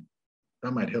breaking?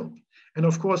 That might help. And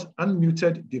of course,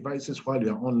 unmuted devices while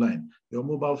you're online, your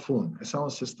mobile phone, a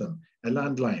sound system, a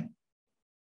landline.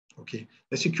 Okay,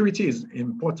 the security is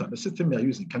important. The system you're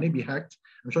using, can it be hacked?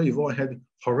 I'm sure you've all heard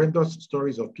horrendous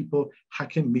stories of people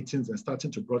hacking meetings and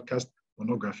starting to broadcast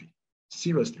pornography.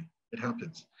 Seriously, it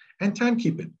happens. And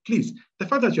timekeeping, please. The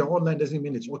fact that you're online doesn't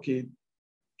mean it's okay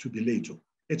to be late.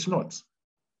 It's not.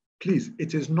 Please,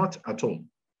 it is not at all.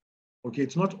 Okay,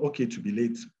 it's not okay to be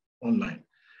late online.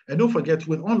 And don't forget,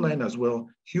 with online as well,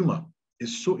 humor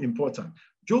is so important.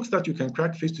 Jokes that you can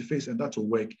crack face-to-face and that will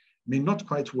work may not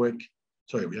quite work.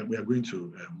 Sorry, we are going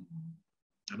to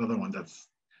another one that's,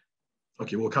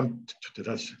 okay, we'll come to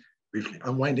that briefly.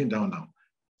 I'm winding down now.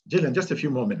 Jillian, just a few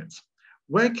more minutes.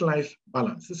 Work-life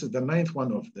balance. This is the 9th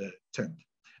one of the 10th.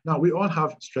 Now, we all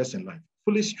have stress in life.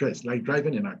 Fully stressed, like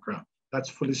driving in Accra. That's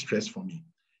fully stress for me.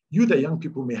 You, the young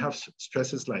people, may have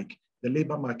stresses like the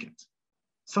labor market,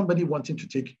 somebody wanting to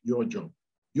take your job,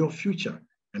 your future,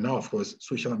 and now, of course,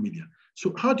 social media.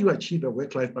 So how do you achieve a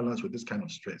work-life balance with this kind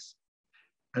of stress?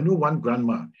 I know one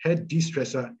grandma, her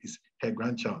de-stressor is her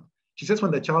grandchild. She says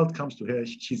when the child comes to her,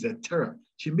 she's a terror.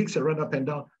 She makes her run up and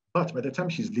down, but by the time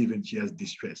she's leaving, she has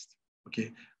distressed,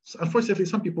 okay? So unfortunately,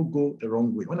 some people go the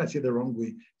wrong way. When I say the wrong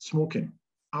way, smoking,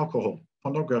 alcohol,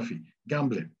 pornography,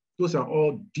 gambling, those are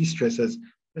all de-stressors,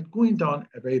 but going down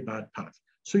a very bad path.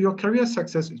 So your career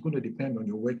success is going to depend on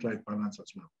your work-life balance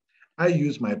as well. I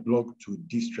use my blog to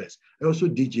de-stress. I also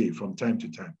DJ from time to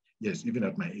time. Yes, even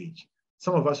at my age.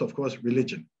 Some of us, of course,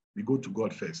 religion. We go to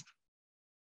God first.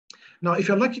 Now, if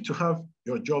you're lucky to have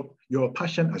your job, your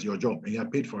passion as your job, and you're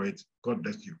paid for it, God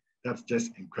bless you. That's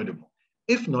just incredible.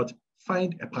 If not,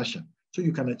 find a passion so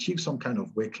you can achieve some kind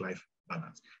of work-life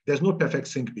balance. There's no perfect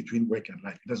sync between work and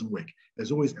life. It doesn't work.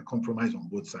 There's always a compromise on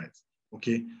both sides.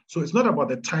 Okay, so it's not about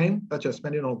the time that you're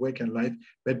spending on work and life,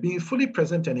 but being fully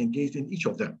present and engaged in each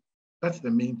of them. That's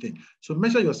the main thing. So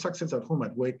measure your success at home,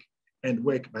 at work, and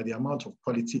work by the amount of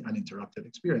quality uninterrupted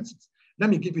experiences. Let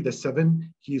me give you the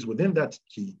 7 keys within that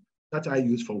key that I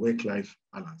use for work-life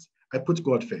balance. I put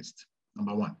God first,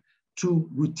 number 1. 2,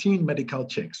 routine medical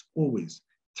checks, always.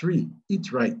 3,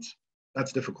 eat right.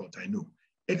 That's difficult, I know.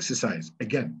 Exercise,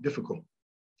 again, difficult.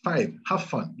 5, have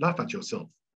fun, laugh at yourself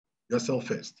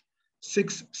first.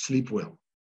 6, sleep well.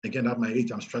 Again, at my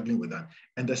age, I'm struggling with that.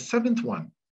 And the 7th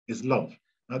one is love.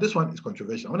 Now, this one is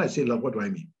controversial. When I say love, what do I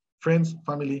mean? Friends,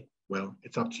 family, well,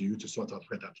 it's up to you to sort out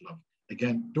where that love.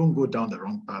 Again, don't go down the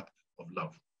wrong path of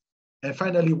love. And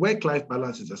finally, work-life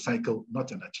balance is a cycle,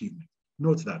 not an achievement.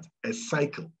 Note that, a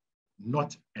cycle,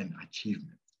 not an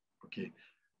achievement, okay?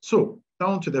 So,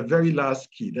 down to the very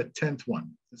last key, the 10th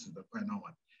one. This is the final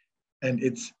one. And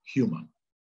it's humor.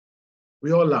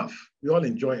 We all laugh. We all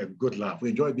enjoy a good laugh. We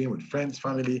enjoy being with friends,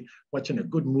 family, watching a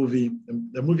good movie.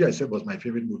 The movie I said was my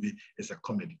favorite movie is a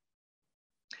comedy.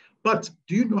 But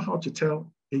do you know how to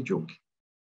tell a joke?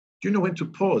 Do you know when to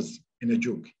pause in a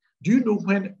joke? Do you know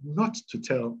when not to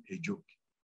tell a joke?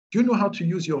 Do you know how to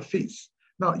use your face?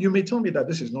 Now, you may tell me that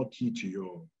this is not key to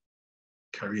your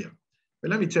career. But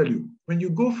let me tell you, when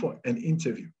you go for an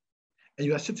interview and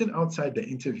you are sitting outside the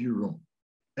interview room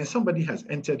and somebody has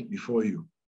entered before you,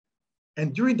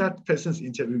 and during that person's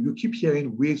interview, you keep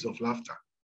hearing waves of laughter,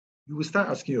 you will start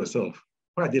asking yourself,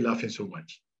 why are they laughing so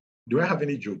much? Do I have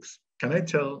any jokes? Can I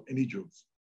tell any jokes?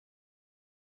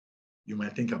 You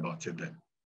might think about it then.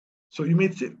 So you may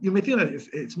think that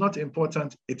it's not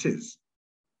important. It is.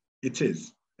 It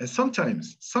is. And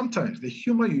sometimes the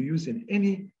humor you use in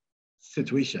any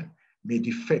situation may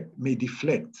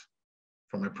deflect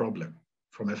from a problem,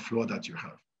 from a flaw that you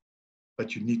have.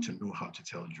 But you need to know how to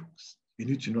tell jokes. You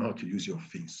need to know how to use your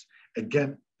face.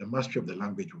 Again, the mastery of the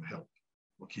language will help.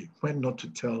 Okay, when not to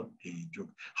tell a joke,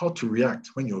 how to react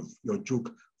when your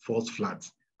joke falls flat.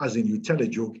 As in, you tell a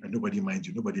joke and nobody minds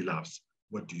you, nobody laughs.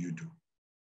 What do you do?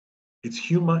 It's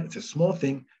humor, it's a small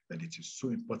thing, but it is so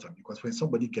important because when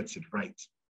somebody gets it right,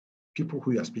 people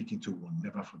who you are speaking to will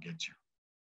never forget you.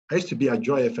 I used to be at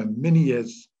Joy FM many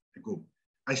years ago,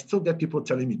 I still get people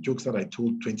telling me jokes that I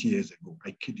told 20 years ago.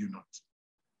 I kid you not.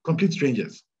 Complete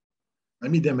strangers. I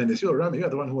meet them and they say, oh, Rami, you're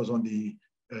the one who was on the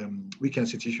Weekend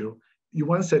City show. You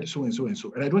once said so and so and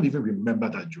so, and I don't even remember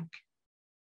that joke.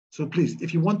 So please,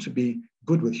 if you want to be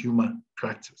good with humor,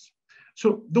 practice.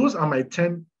 So those are my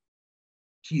 10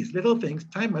 keys, little things: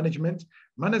 time management,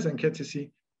 manners and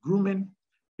courtesy, grooming,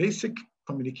 basic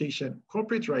communication,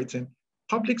 corporate writing,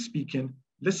 public speaking,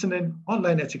 listening,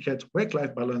 online etiquette,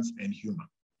 work-life balance, and humor.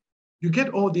 You get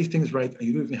all these things right, and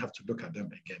you don't even have to look at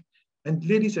them again. And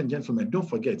ladies and gentlemen, don't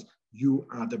forget, you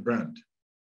are the brand.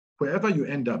 Wherever you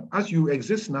end up, as you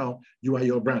exist now, you are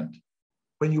your brand.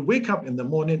 When you wake up in the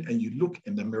morning and you look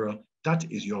in the mirror,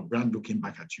 that is your brand looking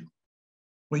back at you.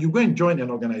 When you go and join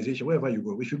an organization, wherever you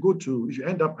go, if you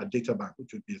end up at Databank,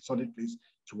 which would be a solid place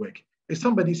to work, if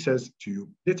somebody says to you,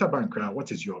 Databank,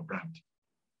 what is your brand?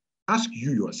 Ask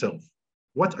you yourself,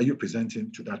 what are you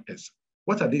presenting to that person?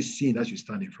 What are they seeing as you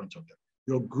stand in front of them?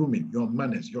 Your grooming, your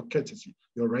manners, your courtesy,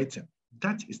 your writing,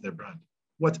 that is the brand.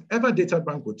 Whatever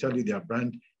Databank will tell you their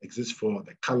brand exists for,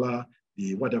 the color,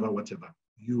 the whatever,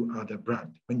 you are the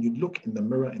brand. When you look in the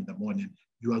mirror in the morning,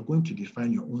 you are going to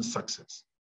define your own success.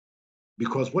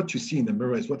 Because what you see in the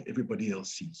mirror is what everybody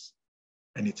else sees.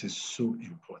 And it is so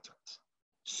important.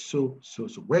 So.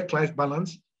 Work-life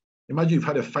balance. Imagine you've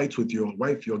had a fight with your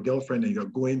wife, your girlfriend, and you're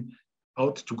going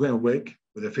out to go and work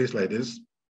with a face like this.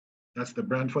 That's the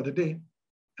brand for the day.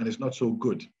 And it's not so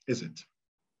good, is it?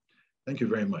 Thank you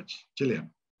very much. Gillian.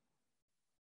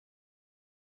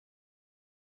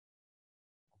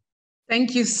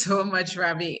 Thank you so much,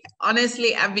 Rami.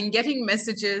 Honestly, I've been getting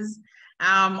messages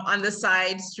on the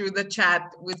sides through the chat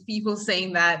with people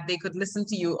saying that they could listen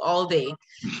to you all day.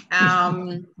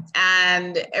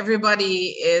 And everybody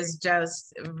is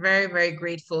just very, very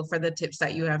grateful for the tips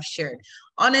that you have shared.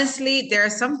 Honestly, there are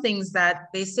some things that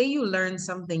they say you learn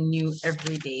something new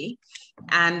every day.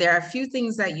 And there are a few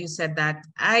things that you said that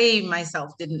I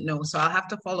myself didn't know. So I'll have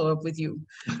to follow up with you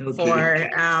for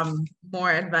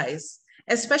more advice.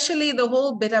 Especially the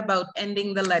whole bit about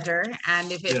ending the letter,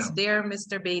 and if it's Dear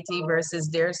Mr. Baitie versus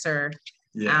Dear Sir,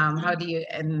 how do you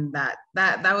end that?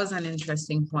 That was an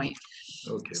interesting point.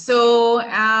 Okay. So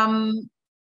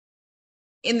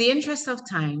in the interest of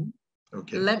time,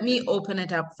 let me open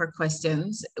it up for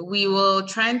questions. We will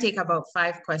try and take about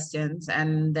 5 questions,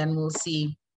 and then we'll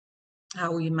see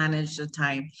how we manage the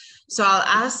time. So I'll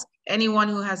ask anyone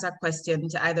who has a question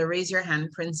to either raise your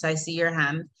hand, Prince, I see your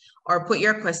hand, or put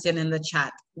your question in the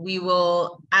chat. We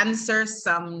will answer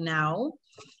some now,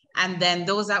 and then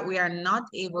those that we are not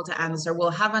able to answer,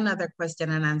 we'll have another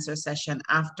question and answer session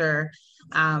after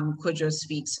Kojo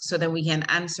speaks, so that we can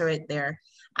answer it there.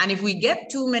 And if we get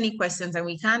too many questions and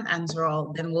we can't answer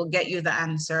all, then we'll get you the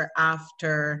answer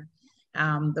after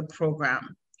the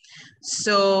program.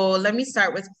 So let me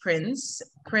start with Prince.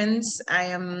 Prince, I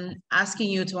am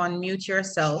asking you to unmute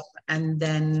yourself and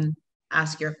then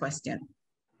ask your question.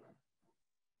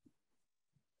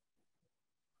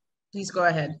 Please go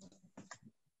ahead.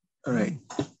 All right.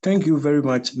 Thank you very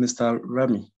much, Mr.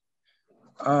 Rami.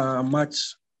 I'm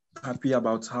much happy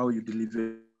about how you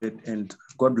delivered it, and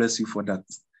God bless you for that.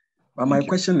 But my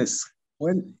question is,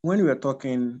 when we were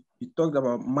talking, you talked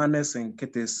about manners and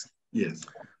courtesy. Yes.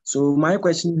 So my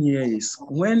question here is,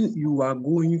 when you are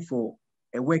going for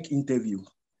a work interview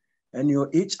and your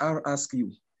HR asks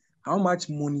you, how much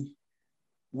money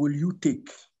will you take?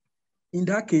 In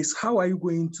that case, how are you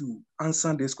going to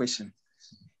answer this question?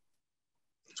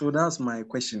 So that's my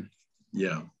question.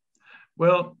 Yeah.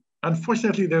 Well,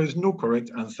 unfortunately, there is no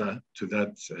correct answer to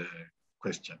that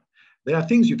question. There are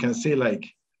things you can say like,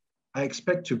 I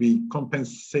expect to be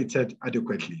compensated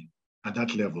adequately at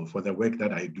that level for the work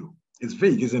that I do. It's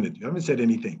vague, isn't it? You haven't said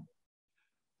anything.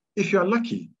 If you're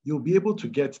lucky, you'll be able to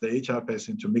get the HR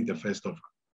person to make the first offer.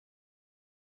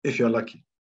 If you're lucky,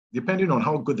 depending on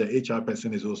how good the HR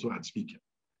person is also at speaking.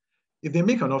 If they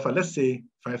make an offer, let's say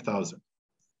 5,000,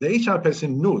 the HR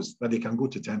person knows that they can go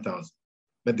to 10,000,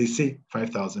 but they say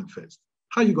 5,000 first.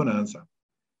 How are you going to answer?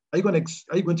 Are you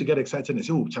going to get excited and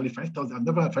say, oh, Charlie, 5,000, I've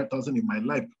never had 5,000 in my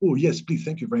life. Oh, yes, please,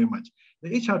 thank you very much. The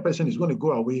HR person is going to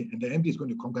go away and the MD is going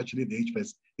to congratulate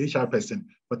the HR person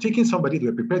for taking somebody they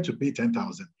were prepared to pay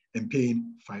 10,000 and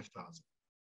paying 5,000.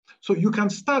 So you can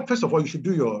start, first of all, you should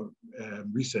do your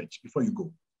research before you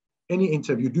go. Any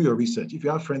interview, do your research. If you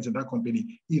have friends in that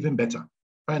company, even better.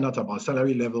 Find out about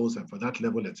salary levels and for that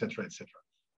level, et cetera, et cetera.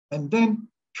 And then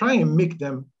try and make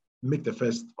them make the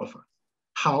first offer.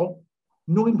 How?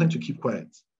 Knowing when to keep quiet.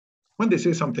 When they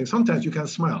say something, sometimes you can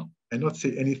smile and not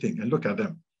say anything and look at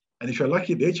them. And if you're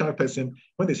lucky, the HR person,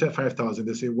 when they say 5,000,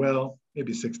 they say, well,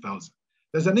 maybe 6,000.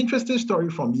 There's an interesting story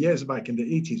from years back in the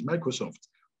 80s, Microsoft,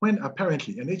 when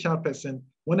apparently an HR person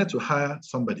wanted to hire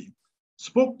somebody,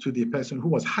 spoke to the person who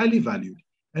was highly valued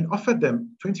and offered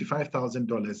them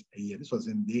 $25,000 a year. This was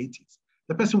in the 80s.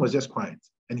 The person was just quiet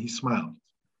and he smiled.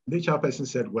 The HR person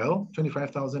said, well,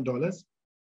 $25,000?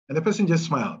 And the person just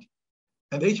smiled.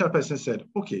 And the HR person said,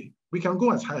 okay, we can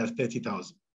go as high as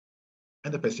 30,000.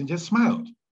 And the person just smiled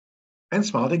and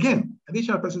smiled again. And the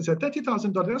HR person said,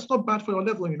 $30,000, that's not bad for your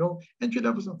level, you know, entry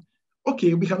level.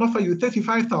 Okay, we can offer you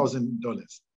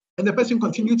 $35,000. And the person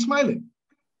continued smiling.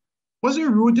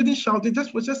 Wasn't rude, didn't shout, it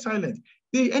just was just silent.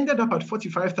 They ended up at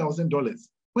 $45,000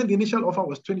 when the initial offer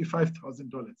was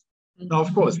 $25,000. Now,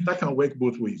 of course, that can work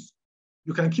both ways.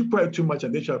 You can keep quiet too much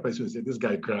and the HR person will say, this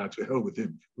guy cried, to hell with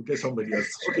him. We'll get somebody else.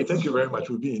 Okay, thank you very much.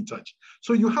 We'll be in touch.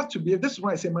 So you have to be, this is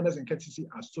why I say manners and courtesy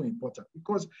are so important,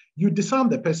 because you disarm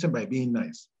the person by being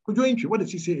nice. Kojo Addae-Mensah, what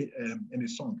does he say in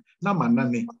his song?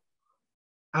 Namanane.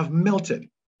 I've melted.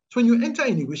 So when you enter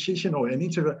a negotiation or an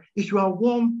interview, if you are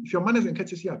warm, if your manners and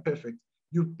courtesy are perfect,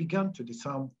 you've begun to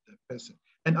disarm the person.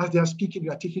 And as they are speaking,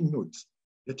 you are taking notes.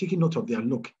 You're taking note of their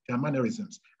look, their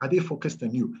mannerisms. Are they focused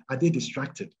on you? Are they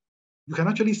distracted? You can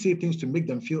actually say things to make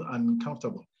them feel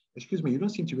uncomfortable. Excuse me, you don't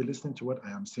seem to be listening to what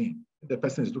I am saying. If the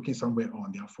person is looking somewhere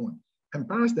on their phone,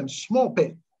 embarrass them, small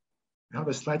pay. You have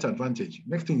a slight advantage.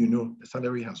 Next thing you know, the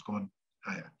salary has gone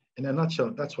higher. In a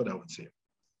nutshell, that's what I would say.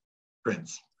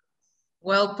 Prince.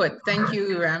 Well put. Thank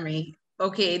you, Rami.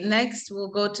 Okay, next we'll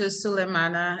go to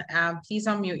Suleimana. Please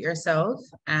unmute yourself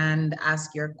and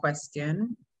ask your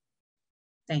question.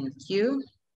 Thank you.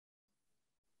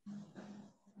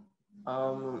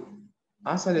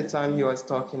 As at the time he was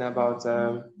talking about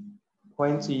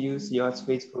when to use yours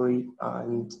faithfully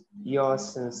and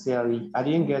yours sincerely, I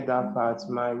didn't get that part.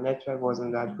 My network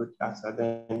wasn't that good as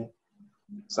then.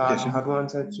 So yes, I had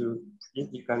wanted to,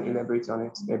 if you can elaborate on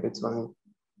it a bit for me.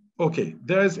 Okay,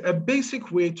 there's a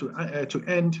basic way to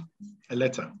end a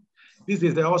letter. These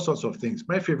days, there are all sorts of things.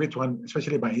 My favorite one,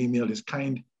 especially by email, is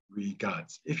kind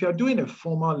regards. If you're doing a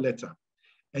formal letter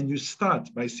and you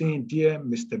start by saying, dear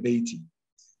Mr. Baitie,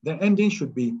 the ending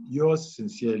should be yours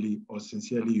sincerely or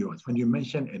sincerely yours when you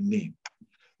mention a name.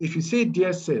 If you say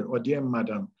dear sir or dear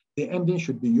madam, the ending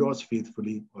should be yours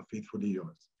faithfully or faithfully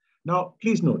yours. Now,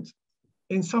 please note,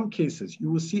 in some cases, you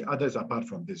will see others apart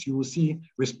from this. You will see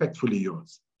respectfully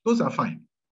yours. Those are fine.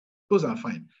 Those are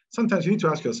fine. Sometimes you need to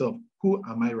ask yourself, who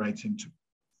am I writing to?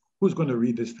 Who's going to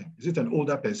read this thing? Is it an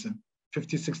older person,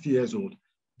 50, 60 years old?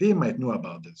 They might know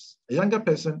about this. A younger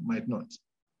person might not.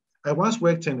 I once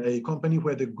worked in a company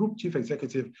where the group chief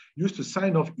executive used to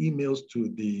sign off emails to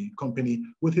the company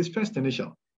with his first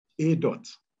initial, A dot.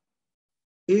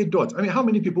 A dot. I mean, how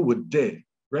many people would dare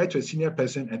write to a senior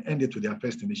person and end it to their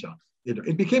first initial? A dot.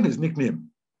 It became his nickname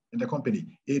in the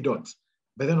company, A dot.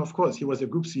 But then, of course, he was a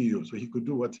group CEO, so he could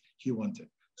do what he wanted.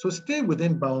 So stay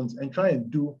within bounds and try and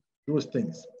do those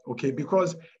things, okay?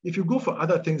 Because if you go for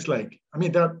other things like, I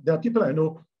mean, there are people I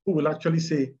know who will actually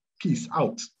say, peace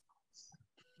out.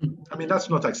 I mean, that's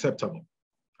not acceptable.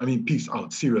 I mean, peace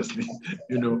out, seriously,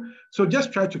 you know? So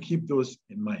just try to keep those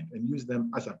in mind and use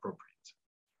them as appropriate.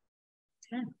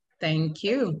 Okay. Thank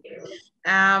you.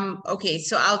 Okay,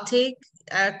 so I'll take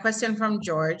a question from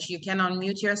George. You can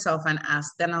unmute yourself and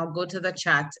ask, then I'll go to the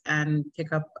chat and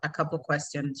pick up a couple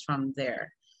questions from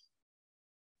there.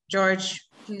 George,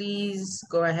 please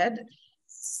go ahead.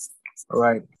 All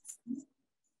right.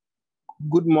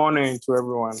 Good morning to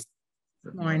everyone.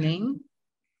 Good morning.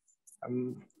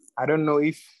 I don't know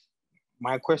if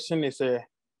my question is a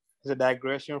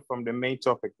digression from the main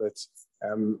topic, but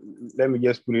let me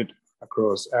just put it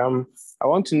across. I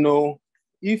want to know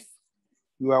if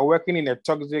you are working in a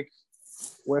toxic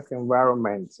work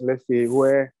environment, let's say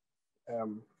where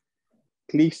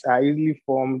cliques are easily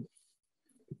formed,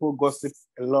 people gossip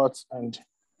a lot, and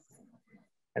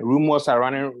rumors are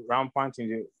running rampant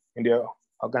in the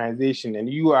organization, and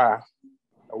you are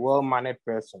a well-mannered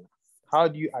person. How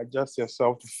do you adjust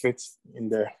yourself to fit in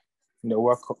the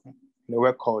work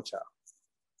culture?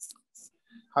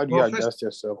 How do you adjust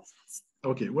yourself?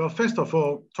 Okay, well, first of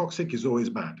all, toxic is always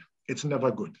bad. It's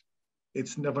never good.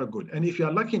 It's never good. And if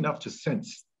you're lucky enough to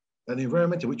sense that the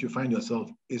environment in which you find yourself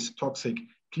is toxic,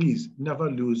 please never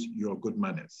lose your good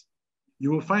manners.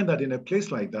 You will find that in a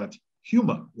place like that,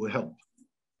 humor will help.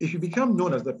 If you become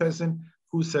known as the person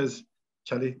who says,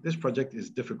 Charlie, this project is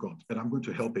difficult, but I'm going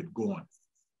to help it go on.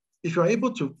 If you're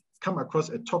able to come across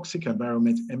a toxic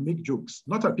environment and make jokes,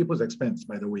 not at people's expense,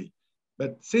 by the way,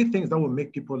 but say things that will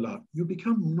make people laugh, you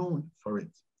become known for it.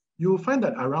 You will find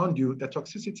that around you, the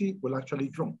toxicity will actually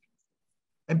drop.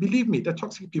 And believe me, the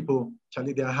toxic people,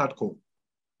 Charlie, they are hardcore.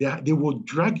 They will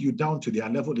drag you down to their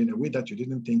level in a way that you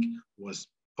didn't think was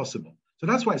possible. So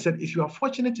that's why I said, if you are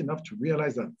fortunate enough to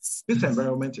realize that this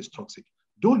environment is toxic,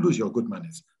 don't lose your good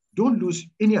manners. Don't lose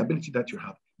any ability that you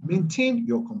have. Maintain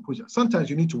your composure. Sometimes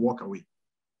you need to walk away.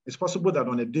 It's possible that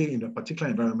on a day in a particular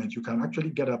environment, you can actually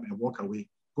get up and walk away,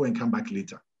 go and come back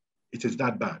later. It is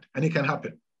that bad, and it can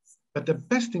happen. But the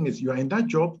best thing is you are in that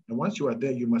job, and once you are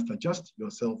there, you must adjust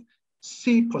yourself,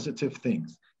 say positive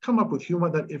things, come up with humor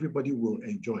that everybody will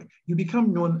enjoy. You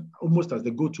become known almost as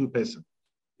the go-to person.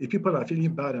 If people are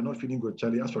feeling bad and not feeling good,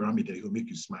 Charlie, ask for Rami there, he'll make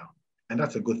you smile. And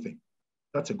that's a good thing.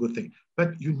 That's a good thing.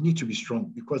 But you need to be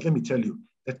strong, because let me tell you,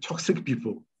 the toxic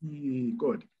people,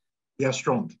 God, they are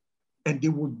strong. And they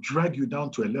will drag you down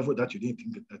to a level that you didn't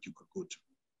think that you could go to.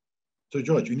 So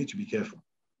George, you need to be careful.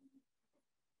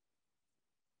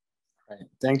 Right.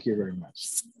 Thank you very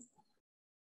much.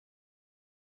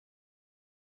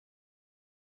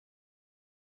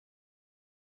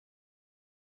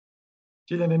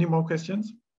 Gillian, any more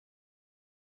questions?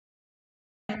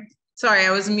 Sorry,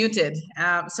 I was muted.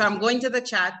 So I'm going to the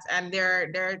chat, and there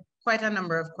are quite a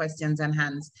number of questions and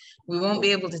hands. We won't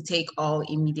be able to take all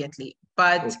immediately,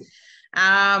 but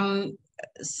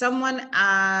someone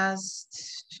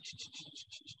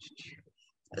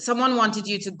wanted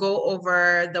you to go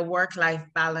over the work-life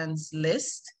balance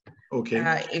list.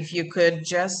 Okay. If you could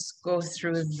just go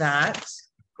through that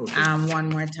one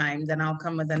more time, then I'll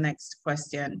come with the next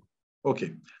question.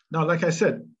 Okay. Now, like I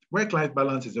said, work-life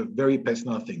balance is a very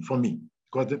personal thing for me,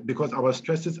 because our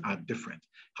stresses are different.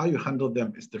 How you handle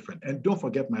them is different. And don't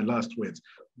forget my last words.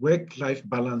 Work-life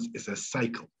balance is a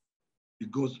cycle. It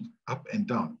goes up and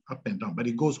down, but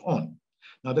it goes on.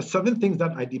 Now, the 7 things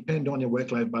that I depend on in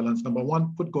work-life balance: number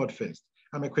 1, put God first.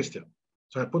 I'm a Christian,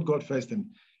 so I put God first in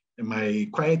my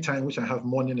quiet time, which I have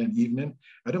morning and evening.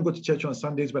 I don't go to church on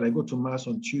Sundays, but I go to Mass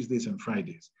on Tuesdays and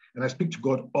Fridays. And I speak to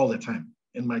God all the time,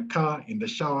 in my car, in the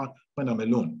shower, when I'm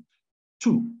alone.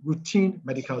 2, routine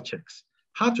medical checks.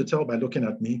 Hard to tell by looking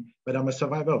at me, but I'm a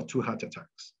survivor of 2 heart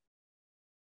attacks.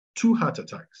 2 heart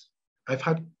attacks. I've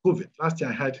had COVID. Last year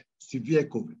I had severe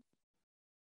COVID.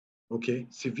 Okay,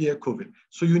 severe COVID.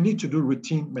 So you need to do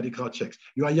routine medical checks.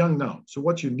 You are young now, so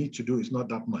what you need to do is not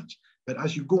that much. But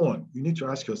as you go on, you need to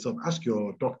ask yourself, ask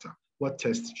your doctor, what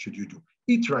tests should you do?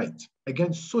 Eat right.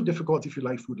 Again, so difficult if you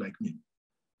like food like me.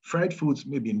 Fried foods,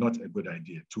 maybe not a good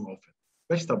idea too often.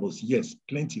 Vegetables, yes,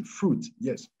 plenty. Fruit,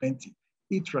 yes, plenty.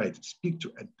 Eat right. Speak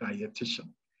to a dietitian.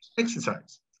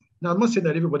 Exercise. Now, I'm not saying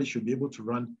that everybody should be able to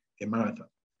run a marathon,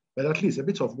 but at least a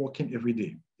bit of walking every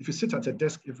day. If you sit at a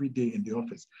desk every day in the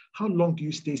office, how long do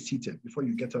you stay seated before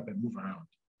you get up and move around?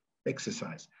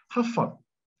 Exercise. Have fun.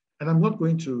 And I'm not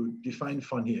going to define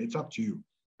fun here. It's up to you.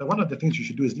 But one of the things you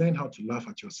should do is learn how to laugh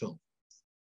at yourself.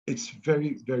 It's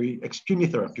very, very extremely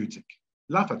therapeutic.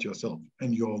 Laugh at yourself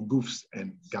and your goofs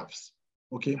and gaffes.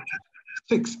 Okay?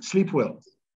 6, sleep well.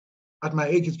 At my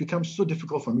age, it's become so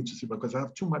difficult for me to sleep because I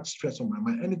have too much stress on my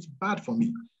mind, and it's bad for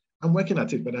me. I'm working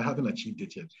at it, but I haven't achieved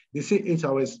it yet. They say 8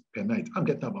 hours per night. I'm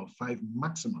getting about 5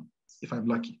 maximum, if I'm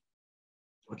lucky.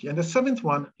 Okay, and the 7th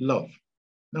one, love.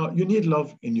 Now, you need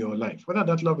love in your life. Whether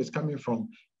that love is coming from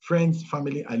friends,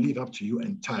 family, I leave up to you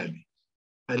entirely.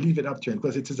 I leave it up to you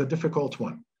because it is a difficult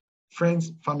one.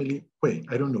 Friends, family, wait,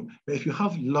 I don't know. But if you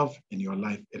have love in your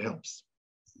life, it helps.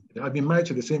 I've been married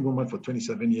to the same woman for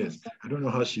 27 years. I don't know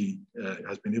how she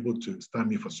has been able to stand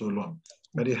me for so long,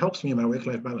 but it helps me in my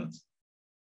work-life balance.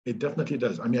 It definitely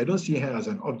does. I mean, I don't see her as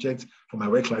an object for my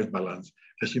work-life balance,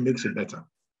 but she makes it better.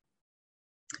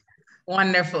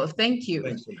 Wonderful, thank you.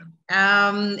 Thanks,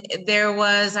 William. There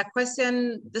was a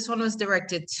question, this one was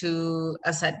directed to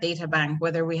us at Databank,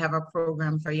 whether we have a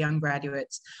program for young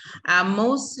graduates.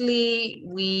 Mostly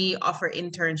we offer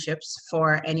internships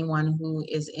for anyone who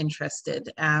is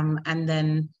interested. And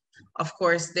then, of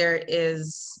course, there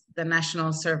is the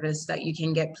national service that you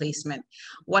can get placement.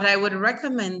 What I would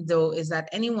recommend, though, is that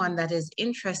anyone that is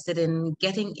interested in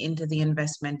getting into the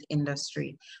investment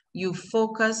industry, you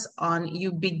focus on,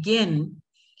 you begin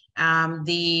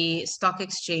the stock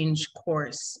exchange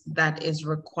course that is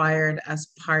required as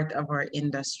part of our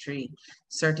industry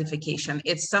certification.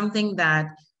 It's something that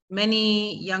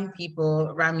many young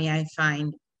people, Rami, I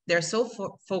find, they're so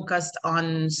focused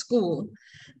on school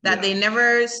that they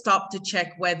never stop to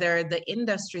check whether the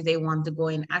industry they want to go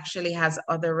in actually has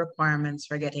other requirements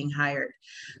for getting hired.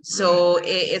 So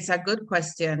it's a good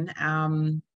question.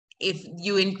 If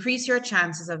you increase your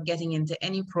chances of getting into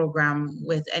any program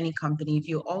with any company, if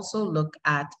you also look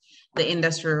at the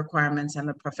industry requirements and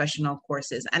the professional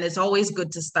courses, and it's always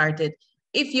good to start it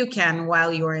if you can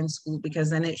while you're in school, because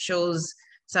then it shows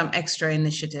some extra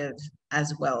initiative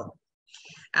as well.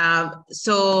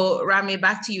 So Rami,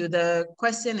 back to you. The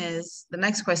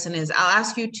next question is, I'll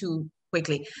ask you two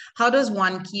quickly. How does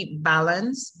one keep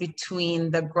balance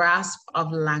between the grasp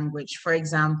of language? For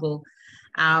example,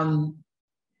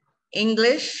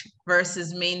 English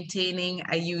versus maintaining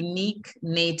a unique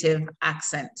native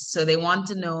accent. So they want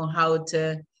to know how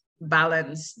to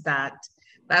balance that.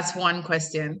 That's one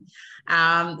question.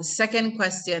 The second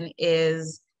question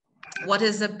is, what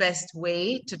is the best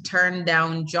way to turn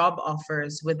down job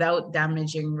offers without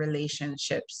damaging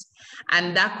relationships?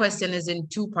 And that question is in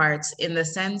two parts, in the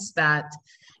sense that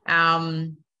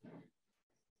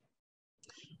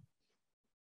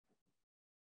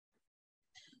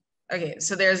okay,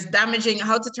 so there's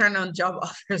how to turn down job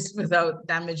offers without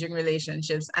damaging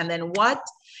relationships. And then what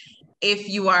if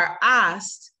you are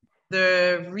asked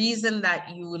the reason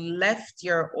that you left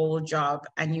your old job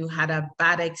and you had a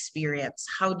bad experience?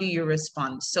 How do you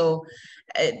respond? So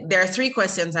there are three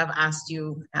questions I've asked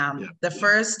you. The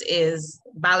first is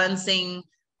balancing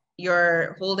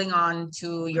your holding on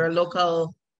to your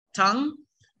local tongue,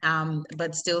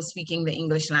 but still speaking the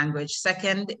English language.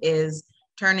 Second is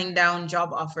turning down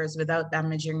job offers without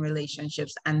damaging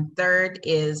relationships. And third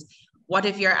is, what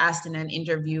if you're asked in an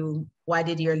interview, why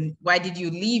did you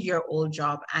leave your old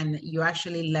job and you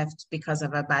actually left because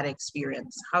of a bad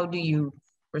experience? How do you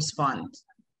respond?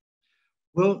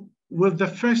 Well, with the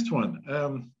first one,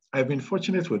 I've been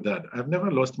fortunate with that. I've never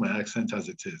lost my accent as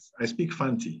it is. I speak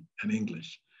Fanti and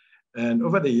English. And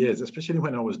over the years, especially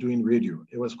when I was doing radio,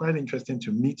 it was quite interesting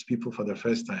to meet people for the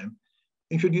first time,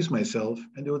 introduce myself,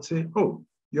 and they would say, "Oh,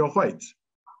 you're white."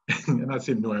 And I'd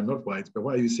say, "No, I'm not white, but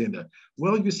why are you saying that?"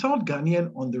 "Well, you sound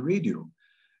Ghanaian on the radio."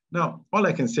 Now, all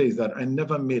I can say is that I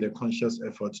never made a conscious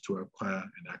effort to acquire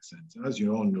an accent. As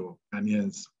you all know,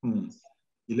 Ghanaians,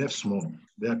 you left small.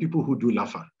 There are people who do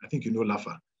Lafa. I think you know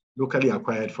Lafa, locally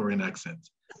acquired foreign accent.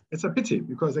 It's a pity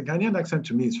because the Ghanaian accent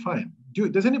to me is fine.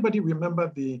 Does anybody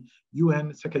remember the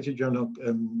UN Secretary General,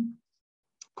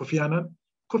 Kofi Annan?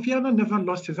 Kofi Annan never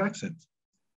lost his accent.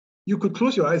 You could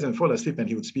close your eyes and fall asleep and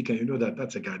he would speak and you know that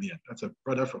that's a Ghanaian, that's a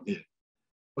brother from here.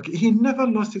 Okay, he never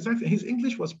lost his accent. His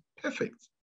English was perfect.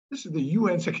 This is the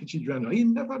UN Secretary General. He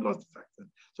never lost his accent.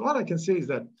 So all I can say is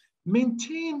that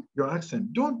maintain your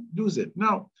accent. Don't lose it.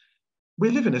 Now, we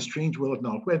live in a strange world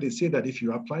now where they say that if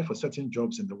you apply for certain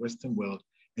jobs in the Western world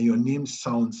and your name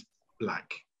sounds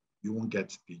black, you won't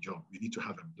get the job. You need to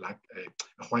have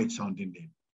a white sounding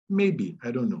name. Maybe, I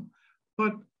don't know.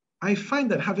 But I find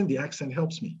that having the accent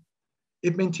helps me.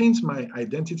 It maintains my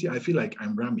identity. I feel like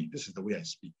I'm Rami. This is the way I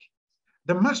speak.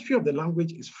 The mastery of the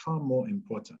language is far more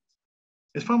important.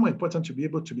 It's far more important to be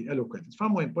able to be eloquent. It's far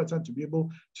more important to be able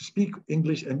to speak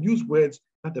English and use words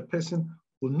that the person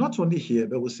will not only hear,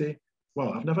 but will say,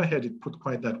 "Wow, I've never heard it put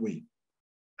quite that way."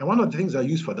 And one of the things I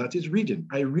use for that is reading.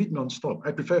 I read nonstop.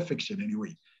 I prefer fiction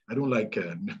anyway. I don't like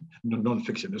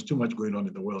non-fiction. There's too much going on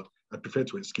in the world. I prefer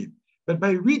to escape. But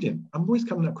by reading, I'm always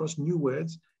coming across new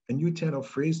words, a new turn of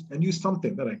phrase, and use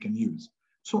something that I can use.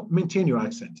 So maintain your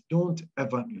accent. Don't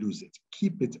ever lose it.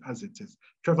 Keep it as it is.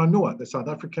 Trevor Noah, the South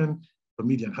African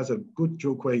comedian, has a good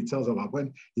joke where he tells about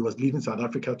when he was leaving South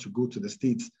Africa to go to the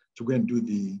States to go and do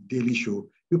the Daily Show.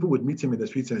 People would meet him in the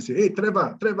streets and say, "Hey,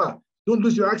 Trevor, don't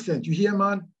lose your accent. You hear,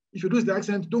 man? If you lose the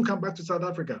accent, don't come back to South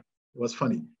Africa." It was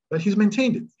funny, but he's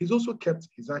maintained it. He's also kept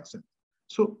his accent.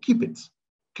 So keep it.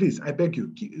 Please, I beg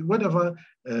you, whatever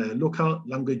local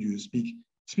language you speak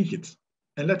it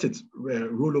and let it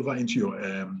roll over into your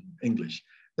English.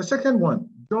 The second one,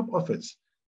 job offers.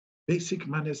 Basic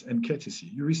manners and courtesy.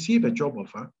 You receive a job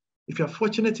offer. If you're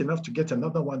fortunate enough to get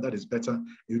another one that is better,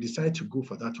 you decide to go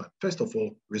for that one. First of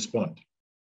all, respond.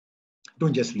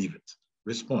 Don't just leave it.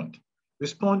 Respond.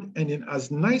 Respond, and in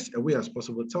as nice a way as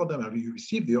possible, tell them that you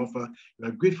received the offer, you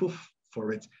are grateful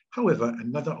for it. However,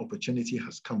 another opportunity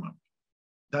has come up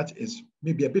that is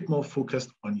maybe a bit more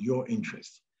focused on your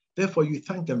interests. Therefore, you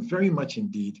thank them very much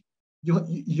indeed.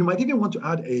 You might even want to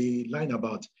add a line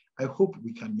about, "I hope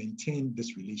we can maintain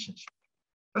this relationship."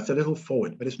 That's a little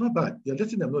forward, but it's not bad. You're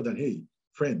letting them know that, "Hey,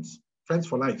 friends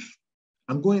for life.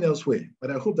 I'm going elsewhere,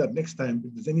 but I hope that next time,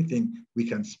 if there's anything, we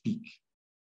can speak."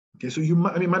 Okay, so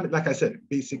like I said,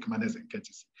 basic manners and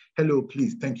courtesy. "Hello,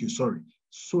 please, thank you, sorry."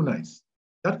 So nice.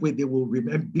 That way they will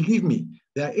remember. Believe me,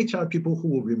 there are HR people who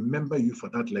will remember you for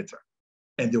that letter,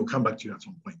 and they will come back to you at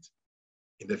some point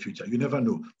in the future. You never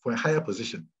know. For a higher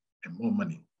position and more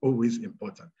money, always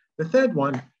important. The third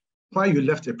one, why you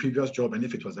left a previous job and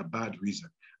if it was a bad reason.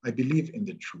 I believe in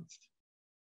the truth.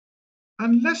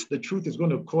 Unless the truth is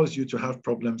going to cause you to have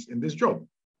problems in this job.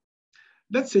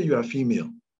 Let's say you are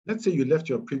female. Let's say you left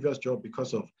your previous job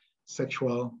because of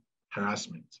sexual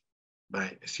harassment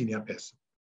by a senior person.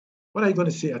 What are you going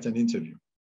to say at an interview?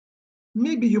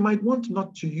 Maybe you might want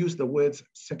not to use the words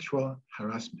sexual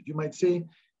harassment. You might say,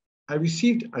 I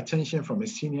received attention from a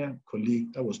senior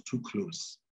colleague that was too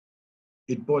close.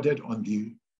 It bordered on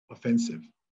the offensive,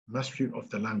 mastery of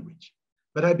the language.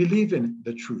 But I believe in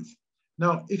the truth.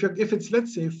 Now, if it's,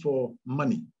 let's say, for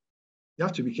money, you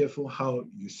have to be careful how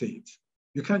you say it.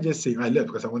 You can't just say, I left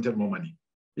because I wanted more money.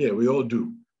 Yeah, we all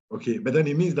do. Okay, but then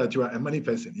it means that you are a money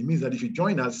person. It means that if you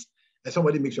join us and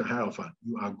somebody makes you a higher offer,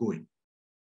 you are going.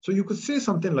 So you could say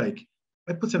something like,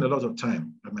 I put in a lot of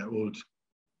time at my old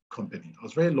company. I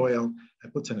was very loyal. I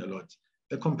put in a lot.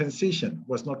 The compensation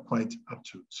was not quite up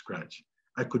to scratch.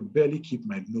 I could barely keep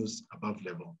my nose above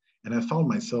level. And I found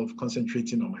myself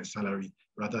concentrating on my salary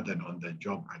rather than on the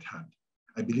job at hand.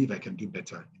 I believe I can do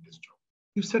better in this job.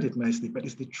 You said it nicely, but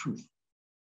it's the truth.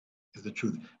 It's the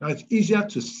truth. Now, it's easier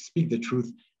to speak the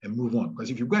truth and move on. Because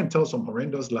if you go and tell some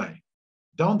horrendous lie,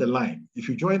 down the line, if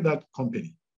you join that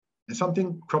company and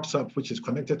something crops up which is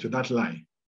connected to that lie,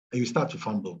 and you start to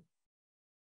fumble,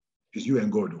 it's you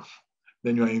and God,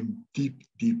 then you are in deep,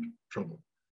 deep trouble.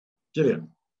 Gillian.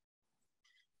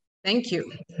 Thank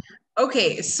you.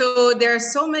 Okay, so there are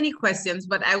so many questions,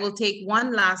 but I will take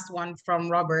one last one from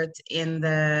Robert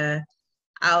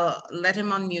I'll let him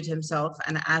unmute himself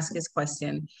and ask his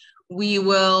question. We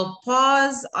will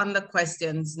pause on the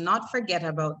questions, not forget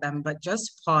about them, but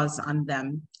just pause on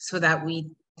them so that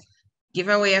we give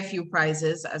away a few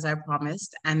prizes as I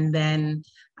promised, and then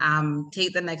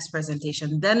take the next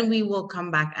presentation. Then we will come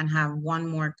back and have one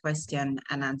more question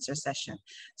and answer session.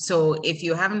 So if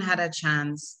you haven't had a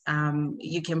chance,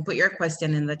 you can put your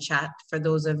question in the chat for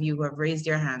those of you who have raised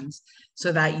your hands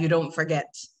so that you don't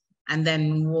forget. And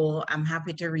then I'm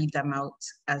happy to read them out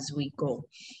as we go.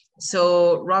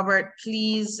 So Robert,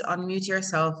 please unmute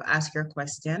yourself, ask your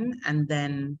question, and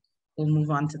then we'll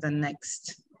move on to the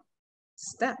next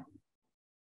step.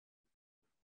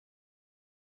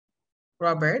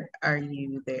 Robert, are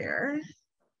you there?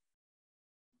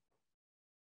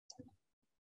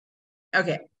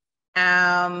 Okay.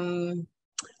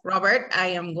 Robert, I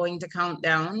am going to count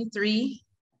down 3,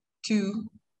 2,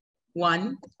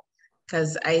 1,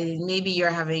 because maybe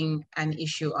you're having an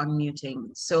issue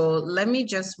unmuting. So let me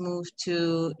just move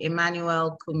to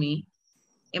Emmanuel Kumi.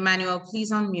 Emmanuel,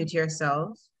 please unmute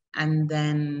yourself and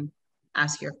then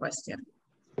ask your question.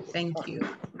 Thank you.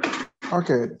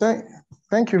 Okay,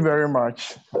 thank you very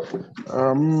much.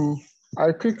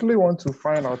 I quickly want to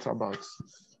find out about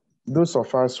those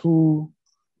of us who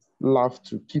love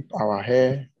to keep our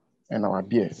hair and our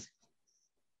beard.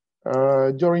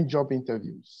 During job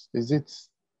interviews, is it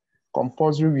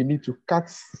compulsory we need to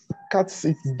cut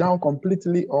it down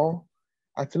completely, or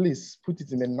at least put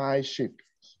it in a nice shape?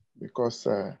 Because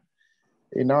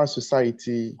in our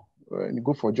society, when you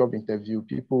go for a job interview,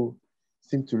 people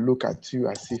seem to look at you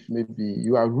as if maybe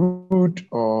you are rude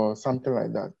or something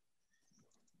like that.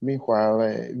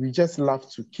 Meanwhile, we just love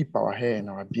to keep our hair and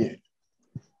our beard.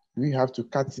 We have to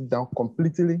cut it down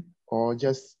completely or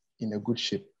just in a good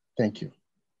shape? Thank you.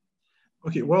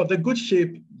 Okay, well, the good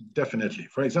shape, definitely.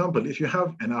 For example, if you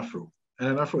have an afro, and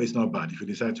an afro is not bad if you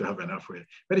decide to have an afro,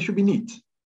 but it should be neat.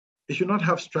 It should not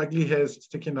have straggly hairs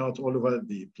sticking out all over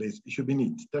the place. It should be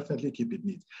neat. Definitely keep it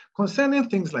neat. Concerning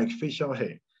things like facial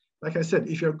hair, like I said,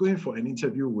 if you're going for an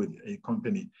interview with a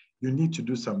company, you need to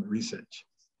do some research.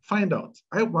 Find out.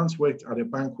 I once worked at a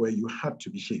bank where you had to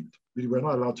be shaved. We were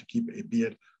not allowed to keep a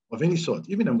beard of any sort.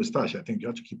 Even a mustache, I think you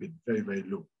have to keep it very, very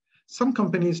low. Some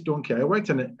companies don't care. I worked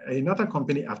in another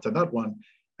company after that one,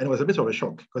 and it was a bit of a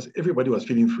shock because everybody was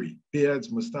feeling free.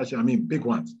 Beards, mustache, I mean, big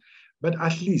ones, but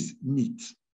at least neat.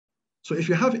 So if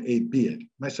you have a beard,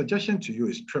 my suggestion to you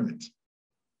is trim it.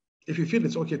 If you feel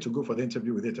it's okay to go for the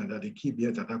interview with it and that they keep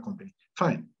beards at that company,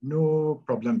 fine, no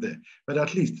problem there. But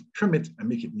at least trim it and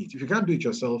make it neat. If you can't do it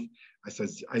yourself,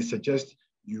 I suggest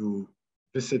you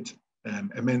visit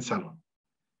a men's salon.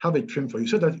 Have it trimmed for you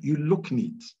so that you look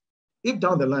neat. If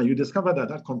down the line you discover that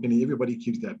that company, everybody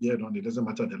keeps their beard on, it doesn't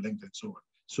matter the length and so on,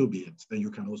 so be it, then you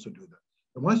can also do that.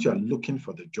 But once you are looking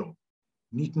for the job,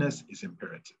 neatness is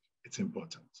imperative. It's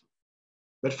important.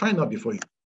 But find out before you.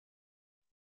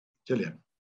 Gillian.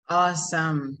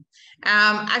 Awesome.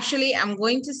 Actually, I'm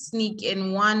going to sneak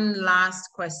in one last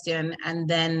question and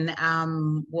then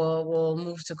we'll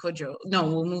move to Kojo. No,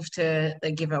 we'll move to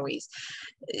the giveaways.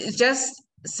 Just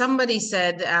somebody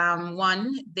said,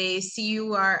 one, they see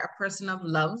you are a person of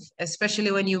love,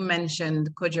 especially when you mentioned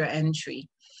Kojo entry.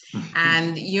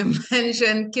 And you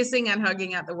mentioned kissing and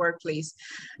hugging at the workplace.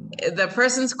 The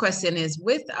person's question is,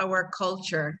 with our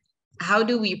culture, how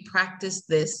do we practice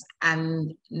this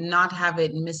and not have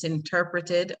it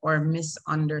misinterpreted or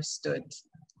misunderstood?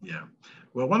 Yeah,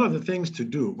 Well, one of the things to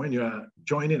do when you are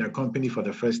joining a company for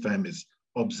the first time is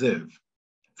observe.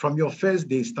 From your first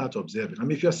day, start observing. I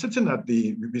mean, if you're sitting at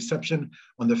the reception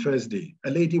on the first day,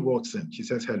 a lady walks in, she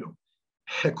says hello.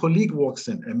 Her colleague walks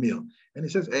in, a male, and he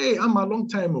says, hey, I'm a long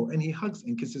time old, and he hugs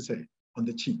and kisses her on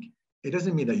the cheek. It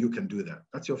doesn't mean that you can do that.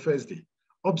 That's your first day.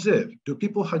 Observe, do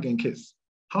people hug and kiss?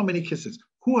 How many kisses?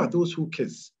 Who are those who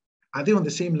kiss? Are they on the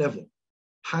same level?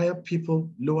 Higher people,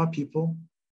 lower people?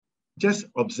 Just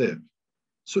observe.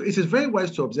 So it is very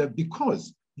wise to observe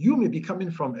because you may be coming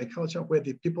from a culture where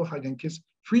the people hug and kiss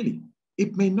freely.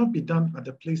 It may not be done at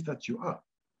the place that you are.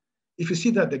 If you see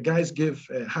that the guys give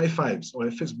high fives or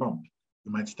a fist bump,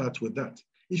 you might start with that.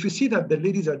 If you see that the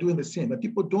ladies are doing the same, that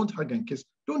people don't hug and kiss,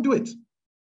 don't do it.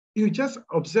 You just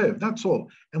observe, that's all.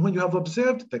 And when you have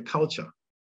observed the culture,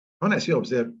 when I say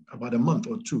observe, about a month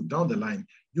or two down the line,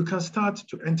 you can start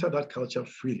to enter that culture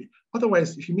freely.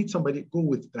 Otherwise, if you meet somebody, go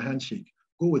with the handshake,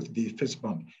 go with the fist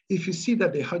bump. If you see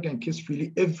that they hug and kiss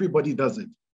freely, everybody does it,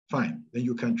 fine, then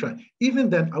you can try. Even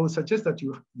then, I would suggest that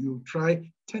you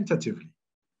try tentatively.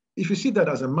 If you see that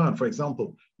as a man, for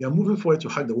example, you're moving forward to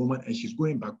hug the woman and she's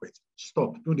going backwards,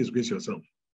 stop, don't disgrace yourself.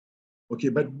 Okay,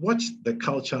 but watch the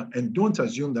culture and don't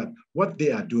assume that what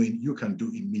they are doing, you can do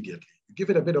immediately. You give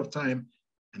it a bit of time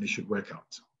and it should work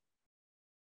out.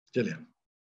 Gillian.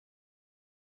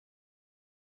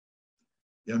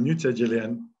 You're muted,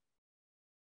 Gillian.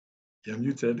 You're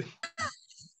muted.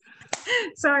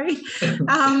 Sorry.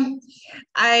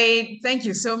 I thank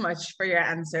you so much for your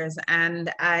answers.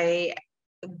 And I,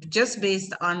 just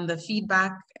based on the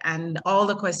feedback and all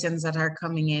the questions that are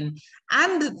coming in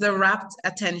and the rapt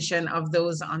attention of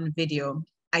those on video,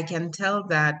 I can tell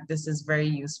that this is very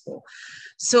useful.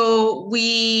 So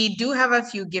we do have a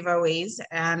few giveaways,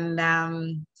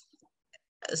 and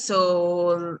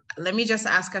so let me just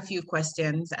ask a few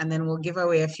questions and then we'll give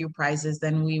away a few prizes,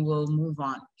 then we will move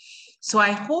on. So I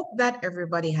hope that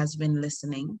everybody has been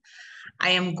listening.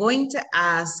 I am going to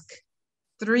ask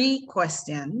 3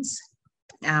 questions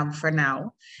for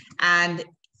now. And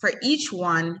for each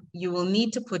one, you will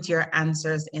need to put your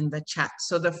answers in the chat.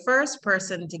 So the first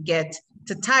person to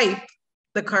type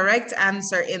the correct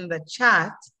answer in the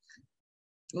chat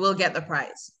will get the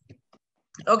prize.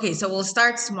 Okay, so we'll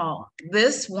start small.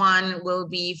 This one will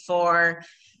be for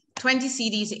 20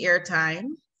 CDs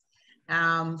airtime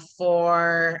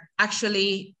for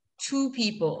actually 2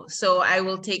 people. So I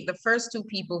will take the first 2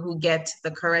 people who get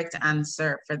the correct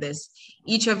answer for this.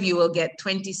 Each of you will get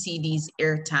 20 CDs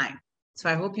airtime. So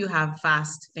I hope you have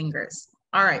fast fingers.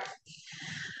 All right.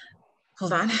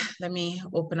 Hold on. Let me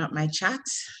open up my chat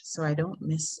so I don't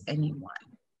miss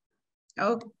anyone.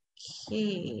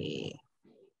 Okay.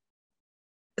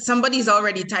 Somebody's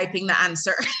already typing the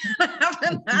answer. I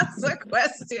haven't asked the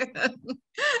question.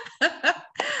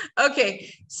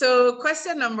 Okay, so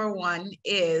question number 1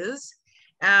 is,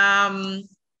 okay.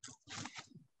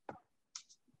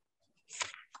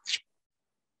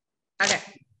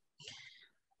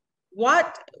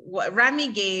 What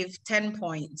Rami gave 10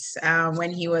 points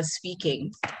when he was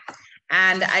speaking.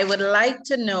 And I would like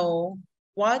to know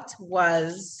what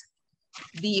was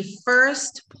the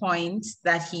first point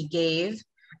that he gave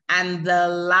and the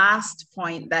last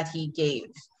point that he gave.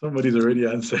 Somebody's already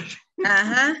answered.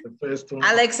 Uh-huh. The first one.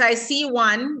 Alex, I see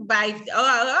one by,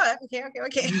 okay.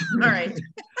 All right.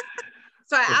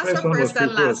 So I asked the first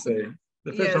and last. The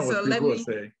first one was people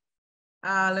say.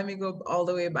 Let me go all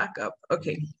the way back up.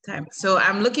 Okay, time. So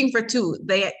I'm looking for 2.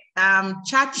 They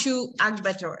Kojo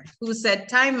Addae-Mensah, who said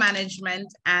time management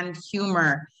and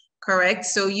humor. Correct.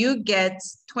 So you get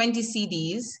 20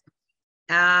 CDs.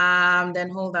 Then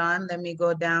hold on. Let me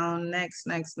go down. Next.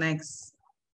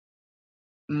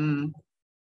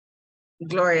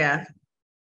 Gloria.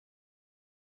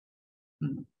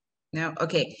 No.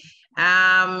 Okay.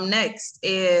 Next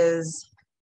is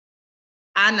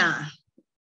Anna.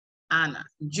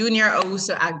 Junior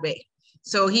Owusu Agbe.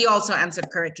 So he also answered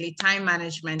correctly, time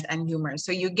management and humor.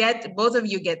 So you get, both of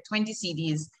you get 20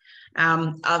 CDs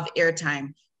of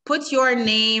airtime. Put your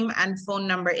name and phone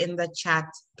number in the chat,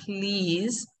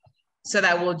 please, so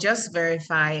that we'll just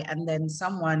verify and then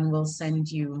someone will send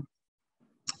you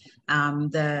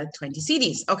the 20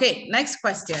 CDs. Okay, next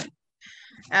question.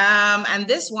 And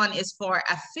this one is for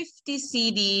a 50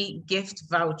 CD gift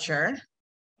voucher.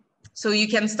 So you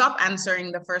can stop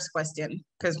answering the first question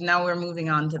because now we're moving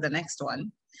on to the next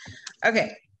one.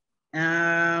 Okay.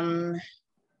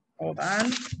 Hold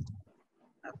on.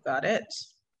 I've got it.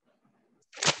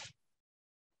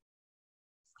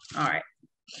 All right.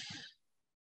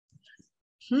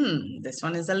 This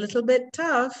one is a little bit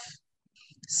tough.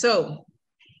 So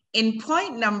in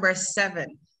point number 7,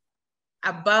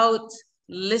 about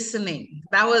listening.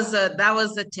 That was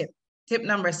the tip. Tip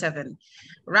number 7.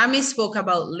 Rami spoke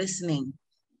about listening,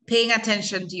 paying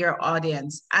attention to your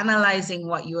audience, analyzing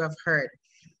what you have heard.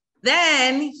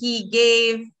 Then he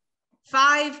gave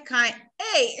 5 kinds.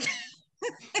 Hey,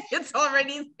 it's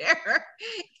already there.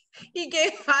 He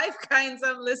gave 5 kinds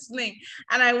of listening,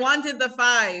 and I wanted the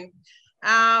 5.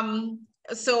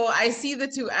 So I see the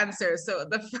 2 answers. So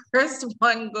the first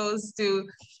one goes to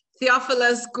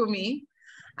Theophilus Kumi.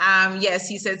 Yes,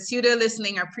 he said pseudo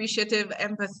listening, appreciative,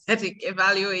 empathetic,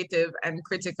 evaluative, and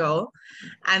critical.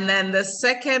 And then the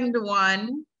second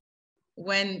one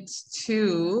went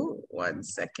to, one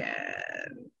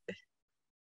second.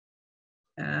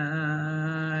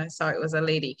 Sorry, it was a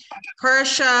lady,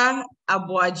 Persia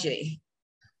Abwaje.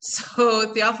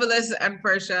 So Theophilus and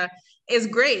Persia is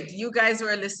great. You guys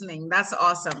were listening. That's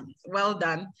awesome. Well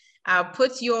done.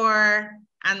 Put your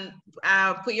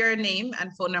name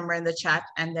and phone number in the chat,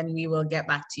 and then we will get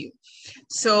back to you.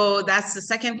 So that's the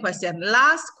second question.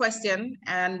 Last question,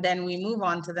 and then we move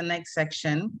on to the next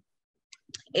section,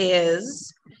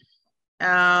 is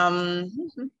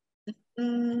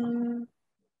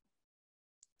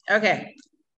okay.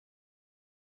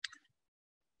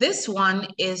 This one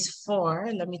is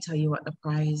for, let me tell you what the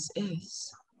prize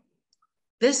is.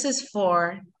 This is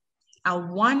for a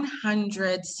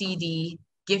 100 CD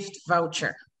gift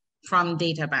voucher from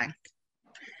Databank.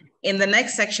 In the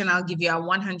next section, I'll give you a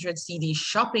 100 CD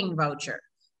shopping voucher,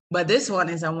 but this one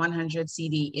is a 100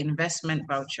 CD investment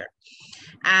voucher.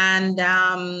 And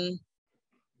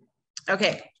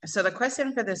okay, so the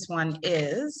question for this one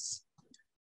is,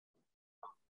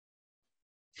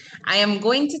 I am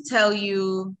going to tell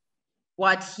you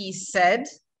what he said,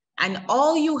 and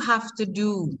all you have to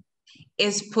do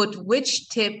is put which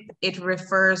tip it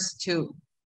refers to.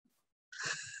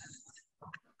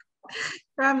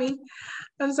 Rami,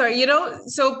 I'm sorry, you know,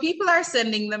 so people are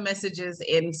sending the messages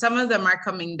in. Some of them are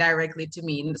coming directly to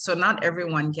me, so not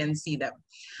everyone can see them.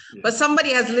 Yeah. But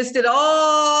somebody has listed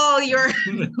all your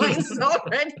points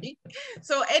already.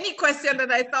 So any question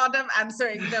that I thought of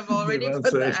answering, they've already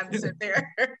put the answer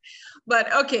there.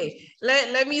 But okay,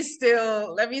 let me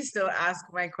still ask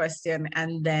my question,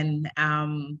 and then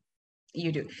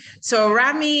you do. So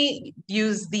Rami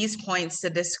used these points to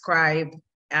describe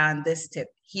this tip.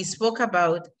 He spoke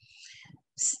about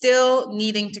still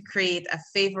needing to create a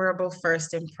favorable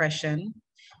first impression,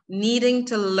 needing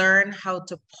to learn how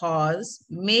to pause,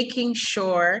 making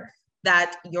sure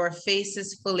that your face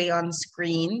is fully on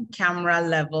screen, camera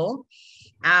level,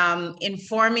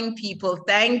 informing people,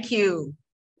 thank you,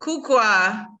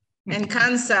 Kukwa and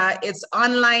Kansa, it's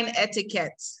online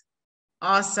etiquette.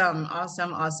 Awesome,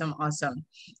 awesome, awesome, awesome.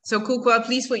 So Kukwa,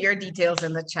 please put your details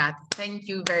in the chat. Thank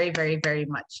you very, very, very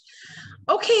much.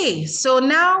 Okay, so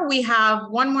now we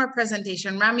have one more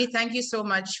presentation. Rami, thank you so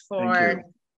much for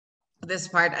this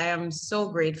part. I am so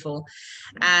grateful.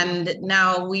 And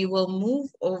now we will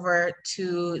move over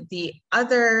to the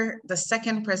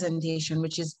second presentation,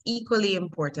 which is equally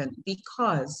important,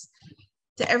 because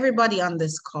to everybody on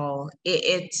this call,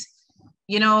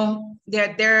 you know,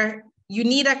 you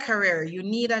need a career, you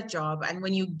need a job. And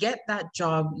when you get that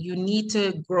job, you need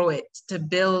to grow it, to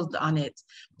build on it,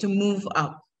 to move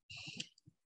up.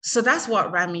 So that's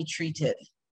what Rami treated.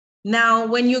 Now,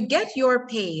 when you get your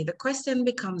pay, the question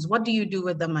becomes, what do you do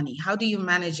with the money? How do you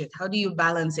manage it? How do you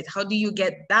balance it? How do you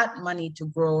get that money to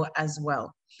grow as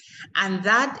well? And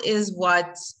that is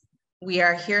what we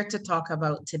are here to talk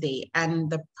about today. And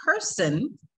the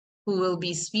person who will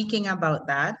be speaking about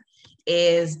that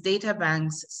is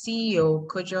Databank's CEO,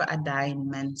 Kojo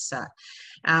Addae-Mensah.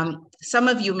 Some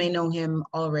of you may know him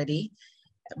already,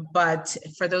 but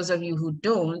for those of you who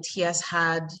don't, he has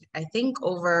had, I think,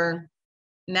 over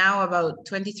now about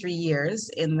 23 years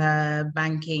in the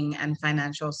banking and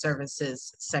financial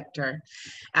services sector.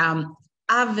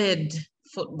 Avid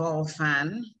football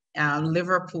fan,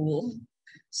 Liverpool,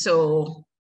 so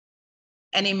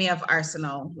enemy of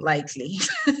Arsenal, likely.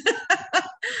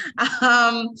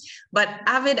 But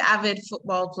avid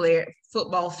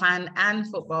football fan and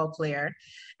football player.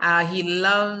 He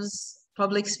loves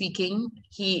public speaking.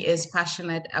 He is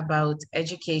passionate about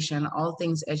education, all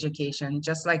things education,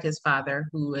 just like his father,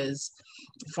 who is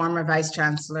former vice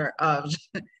chancellor of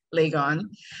Legon.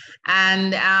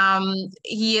 And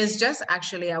he is just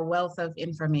actually a wealth of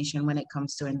information when it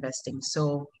comes to investing.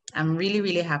 So I'm really,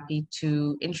 really happy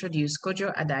to introduce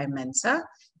Kojo Addae-Mensah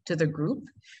to the group.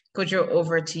 Kojo,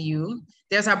 over to you.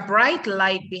 There's a bright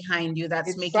light behind you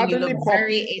that's making you look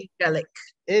very angelic.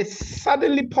 It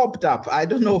suddenly popped up. I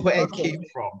don't know where it came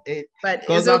from. But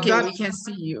it's okay, we can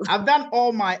see you. I've done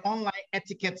all my online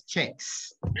etiquette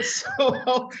checks.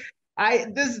 So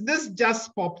This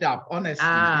just popped up, honestly.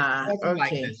 It wasn't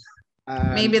like this.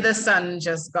 Maybe the sun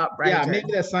just got brighter. Yeah,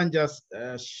 maybe the sun just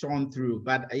shone through.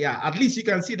 But yeah, at least you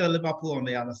can see the Liverpool on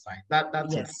the other side.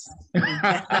 That's yes.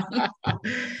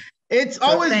 It's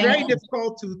always very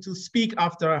difficult to speak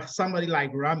after somebody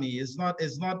like Rami. It's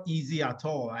not easy at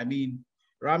all. I mean,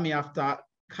 Rami, after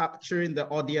capturing the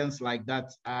audience like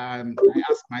that, I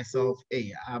ask myself,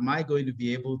 hey, am I going to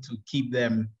be able to keep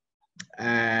them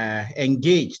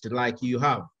engaged like you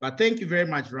have? But thank you very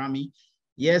much, Rami.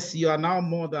 Yes, you are now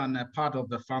more than a part of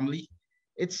the family.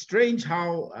 It's strange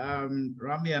how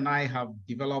Rami and I have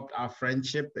developed our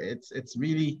friendship. It's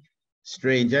really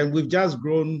strange, and we've just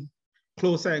grown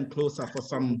closer and closer for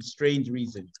some strange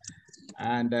reason.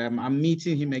 And I'm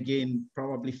meeting him again,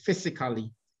 probably physically,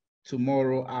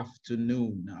 tomorrow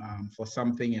afternoon for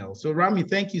something else. So Rami,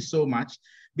 thank you so much.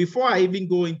 Before I even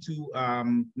go into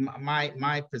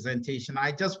my presentation,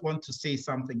 I just want to say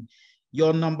something.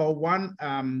 Your number one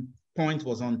point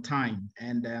was on time,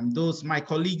 and my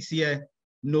colleagues here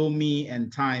know me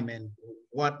and time and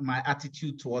what my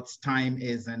attitude towards time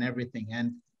is and everything.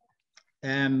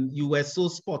 And you were so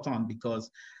spot on, because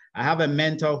I have a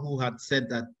mentor who had said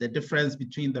that the difference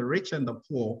between the rich and the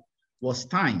poor was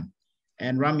time.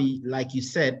 And Rami, like you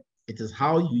said, it is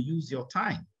how you use your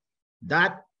time.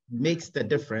 That makes the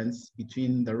difference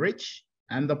between the rich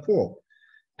and the poor.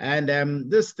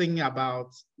 And this thing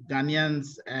about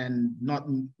Ghanaians and not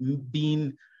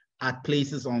being at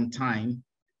places on time,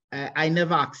 I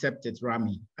never accept it,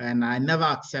 Rami, and I never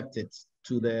accept it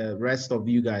to the rest of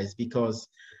you guys, because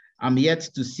I'm yet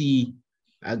to see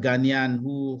a Ghanaian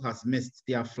who has missed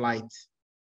their flight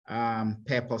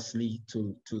purposely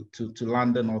to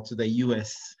London or to the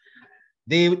US.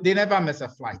 They never miss a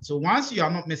flight. So once you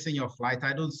are not missing your flight,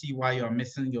 I don't see why you're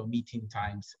missing your meeting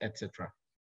times, etc.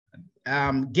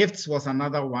 Gifts was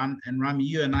another one. And Rami,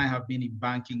 you and I have been in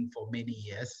banking for many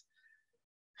years.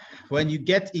 When you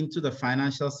get into the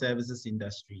financial services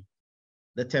industry,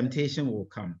 the temptation will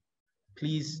come.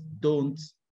 Please don't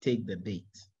take the bait.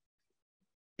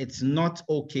 It's not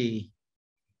okay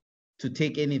to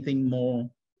take anything more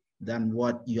than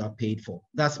what you are paid for.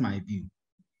 That's my view.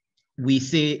 We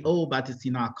say, oh, but it's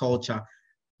in our culture.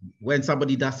 When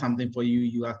somebody does something for you,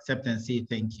 you accept and say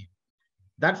thank you.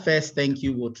 That first thank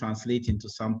you will translate into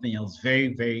something else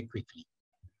very, very quickly.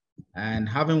 And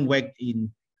having worked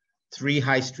in 3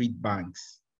 high street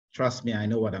banks, trust me, I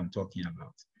know what I'm talking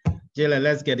about. Jayla,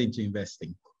 let's get into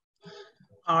investing.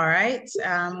 All right,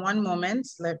 one moment.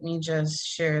 Let me just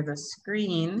share the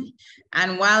screen.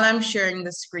 And while I'm sharing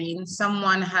the screen,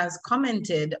 someone has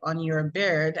commented on your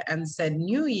beard and said,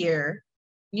 "New year,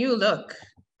 new look."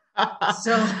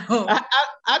 So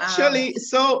actually,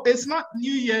 so it's not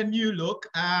new year, new look.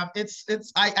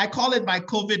 I call it my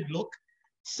COVID look.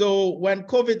 So when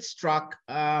COVID struck,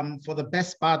 for the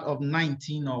best part of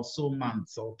 19 or so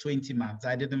months or 20 months,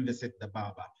 I didn't visit the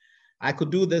barber. I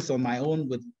could do this on my own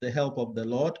with the help of the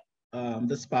Lord.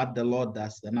 This part the Lord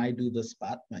does, and I do this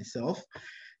part myself.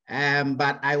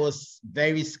 But I was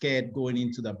very scared going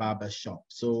into the barber shop.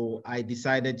 So I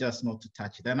decided just not to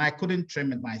touch it. And I couldn't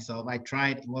trim it myself. I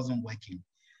tried, it wasn't working.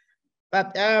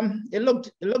 But it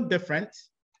looked different.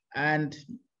 And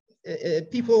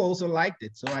people also liked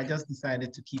it. So I just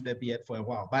decided to keep the beard for a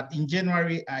while. But in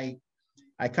January,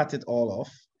 I cut it all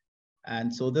off.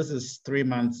 And so this is 3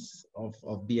 months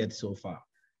of beard so far.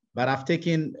 But I've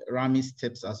taken Rami's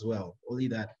tips as well, only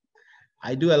that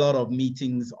I do a lot of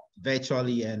meetings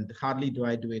virtually and hardly do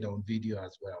I do it on video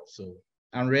as well. So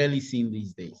I'm rarely seen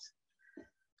these days.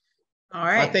 All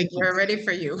right, we're ready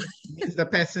for you. The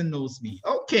person knows me.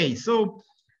 Okay, so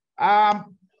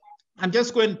I'm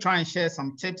just going to try and share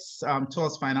some tips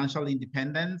towards financial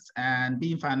independence. And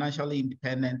being financially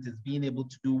independent is being able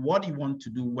to do what you want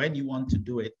to do when you want to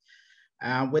do it.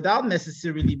 Without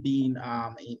necessarily being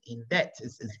in debt.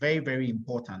 It's very, very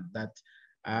important that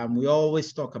we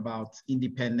always talk about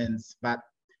independence, but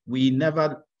we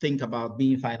never think about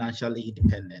being financially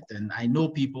independent. And I know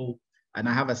people, and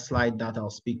I have a slide that I'll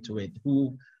speak to it,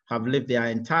 who have lived their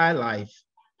entire life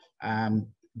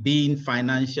being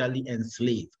financially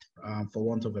enslaved, for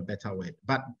want of a better word.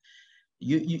 But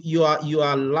you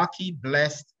are lucky,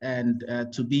 blessed, and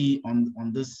to be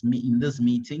in this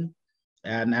meeting.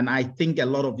 And I think a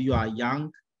lot of you are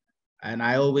young. And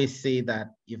I always say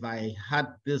that if I had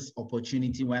this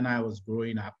opportunity when I was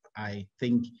growing up, I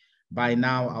think by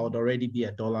now I would already be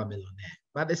a dollar millionaire.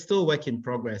 But it's still work in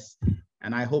progress.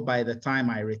 And I hope by the time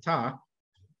I retire,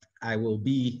 I will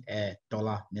be a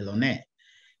dollar millionaire.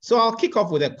 So I'll kick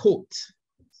off with a quote.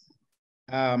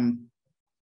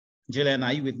 Jillian,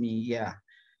 are you with me? Yeah.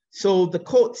 So the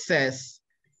quote says,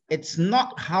 it's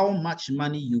not how much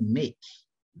money you make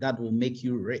that will make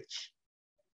you rich.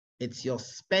 It's your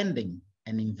spending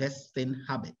and investing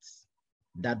habits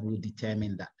that will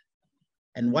determine that.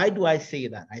 And why do I say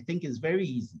that? I think it's very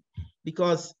easy.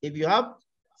 Because if you have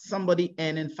somebody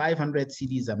earning 500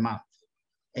 cedis a month,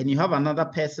 and you have another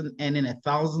person earning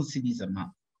 1,000 cedis a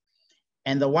month,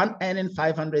 and the one earning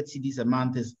 500 cedis a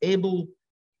month is able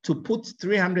to put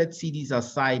 300 cedis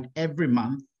aside every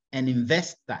month and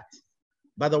invest that.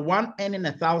 But the one earning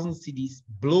 1,000 cedis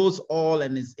blows all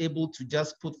and is able to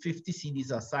just put 50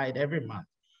 cedis aside every month.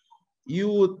 You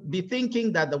would be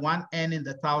thinking that the one earning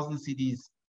the 1,000 cedis,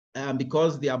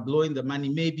 because they are blowing the money,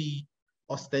 maybe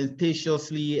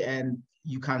ostentatiously, and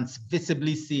you can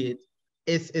visibly see it,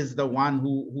 is the one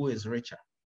who is richer.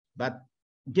 But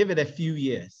give it a few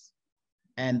years,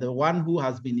 and the one who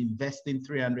has been investing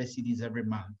 300 cedis every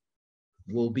month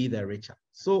will be the richer.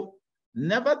 So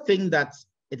never think that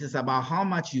it is about how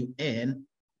much you earn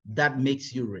that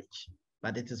makes you rich,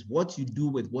 but it is what you do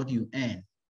with what you earn.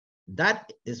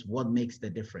 That is what makes the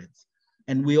difference.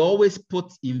 And we always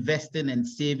put investing and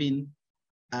saving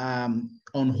on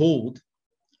hold.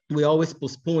 We always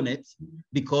postpone it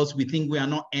because we think we are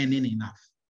not earning enough.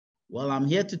 Well, I'm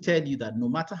here to tell you that no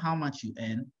matter how much you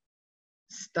earn,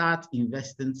 start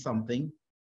investing something,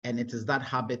 and it is that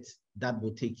habit that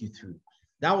will take you through.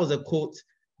 That was a quote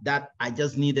that I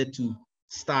just needed to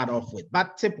start off with.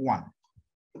 But tip one,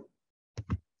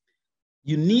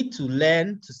 you need to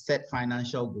learn to set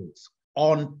financial goals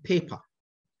on paper.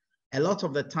 A lot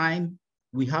of the time,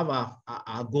 we have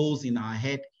our goals in our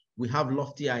head. We have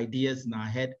lofty ideas in our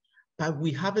head, but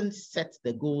we haven't set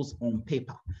the goals on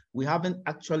paper. We haven't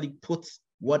actually put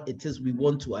what it is we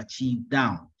want to achieve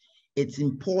down. It's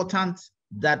important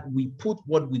that we put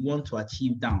what we want to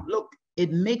achieve down. Look,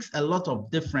 it makes a lot of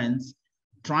difference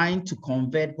trying to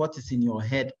convert what is in your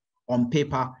head on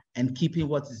paper and keeping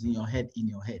what is in your head.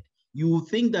 You will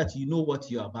think that you know what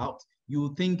you're about. You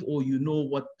will think, oh, you know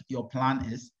what your plan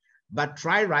is, but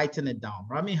try writing it down.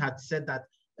 Rami had said that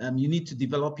you need to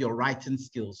develop your writing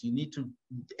skills. You need to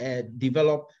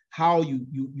develop how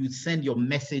you send your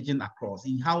messaging across,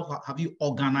 and how have you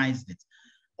organized it.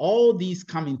 All these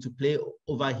come into play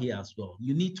over here as well.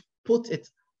 You need to put it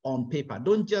on paper.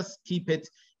 Don't just keep it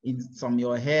in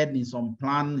your head, in some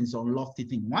plan, in some lofty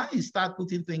thing. Once you start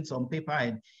putting things on paper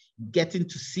and getting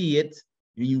to see it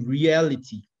in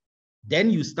reality, then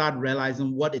you start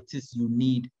realizing what it is you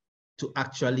need to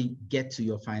actually get to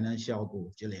your financial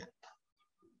goal, Gillian.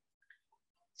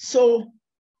 So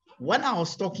when I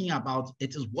was talking about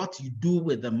it is what you do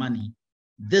with the money,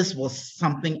 this was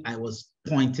something I was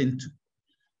pointing to.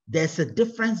 There's a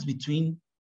difference between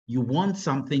you want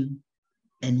something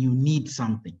and you need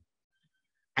something.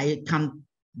 I can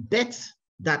bet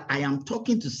that I am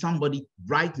talking to somebody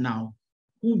right now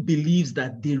who believes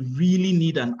that they really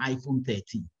need an iPhone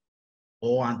 13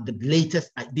 or the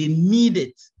latest, they need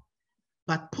it.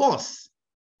 But pause,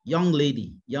 young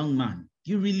lady, young man,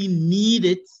 do you really need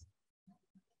it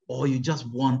or you just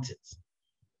want it?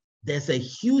 There's a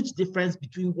huge difference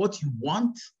between what you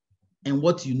want and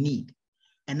what you need.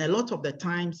 And a lot of the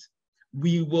times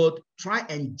we would try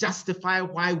and justify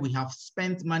why we have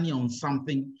spent money on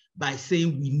something by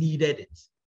saying we needed it,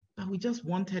 but we just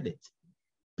wanted it.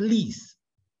 Please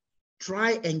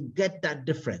try and get that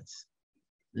difference.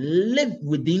 Live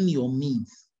within your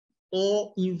means.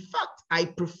 Or in fact, I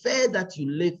prefer that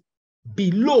you live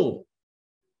below.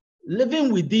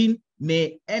 Living within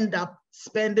may end up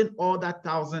spending all that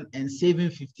 1,000 and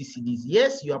saving 50 cedis.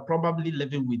 Yes, you are probably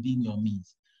living within your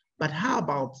means. But how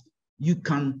about you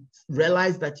can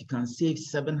realize that you can save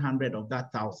 700 of that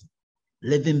 1,000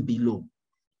 living below,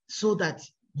 so that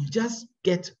you just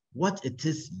get what it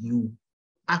is you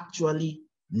actually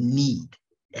need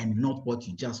and not what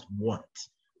you just want.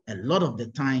 A lot of the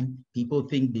time, people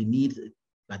think they need it,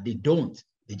 but they don't.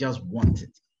 They just want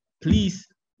it. Please,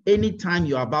 anytime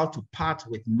you're about to part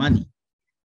with money,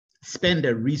 spend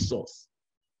a resource,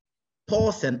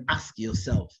 pause and ask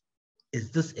yourself, is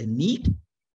this a need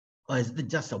or is it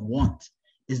just a want?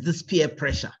 Is this peer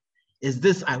pressure? Is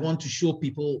this, I want to show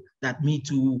people that me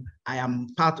too, I am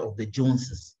part of the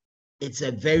Joneses? It's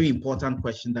a very important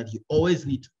question that you always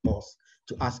need to pause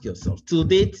to ask yourself. To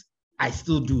date, I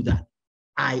still do that.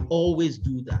 I always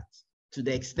do that, to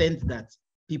the extent that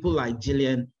people like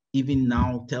Gillian even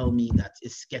now tell me that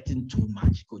it's getting too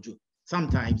much, Kojo.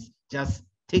 Sometimes just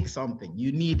take something,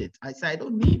 you need it. I say, I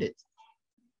don't need it.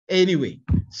 Anyway,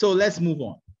 so let's move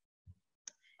on.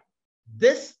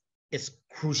 This is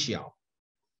crucial.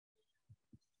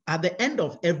 At the end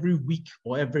of every week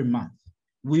or every month,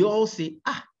 we all say,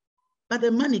 but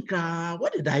the money,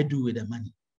 what did I do with the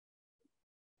money?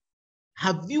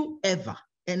 Have you ever,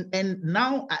 and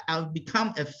now I've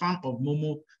become a fan of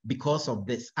Momo because of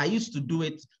this. I used to do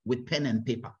it with pen and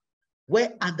paper,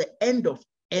 where at the end of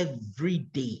every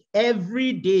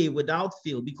day without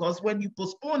fail, because when you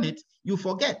postpone it, you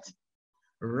forget.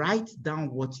 Write down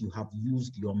what you have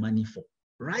used your money for.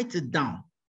 Write it down.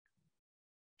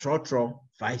 Trotro,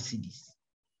 5 cedis.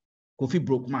 Coffee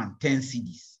broke man, 10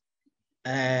 cedis.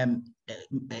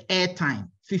 Airtime,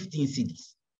 15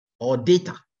 cedis. Or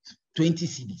data, 20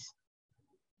 cedis.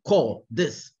 Call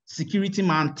this. Security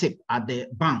man tip at the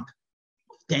bank,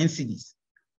 10 cedis.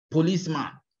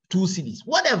 Policeman, 2 cedis.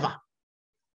 Whatever.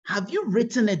 Have you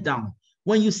written it down?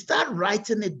 When you start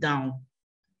writing it down,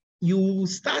 you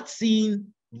start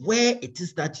seeing where it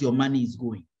is that your money is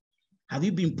going. Have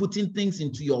you been putting things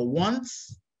into your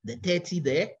wants, the 30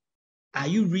 there? Are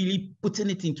you really putting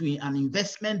it into an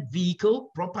investment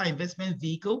vehicle, proper investment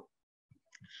vehicle?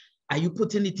 Are you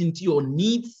putting it into your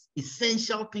needs,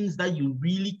 essential things that you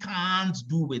really can't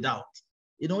do without?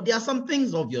 You know, there are some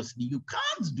things, obviously, you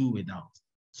can't do without.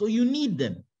 So you need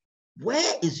them.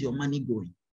 Where is your money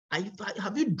going?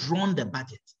 Have you drawn the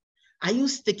budget? Are you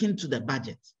sticking to the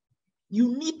budget?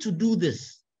 You need to do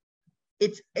this.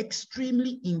 It's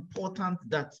extremely important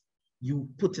that you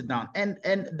put it down. And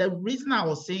the reason I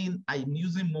was saying I'm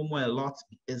using Momo a lot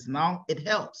is now it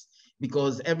helps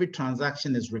because every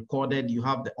transaction is recorded. You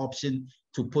have the option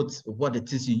to put what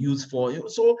it is you use for you.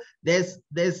 So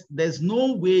there's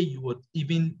no way you would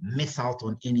even miss out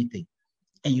on anything.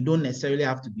 And you don't necessarily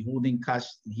have to be holding cash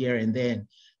here and there and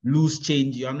lose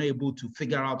change. You're not able to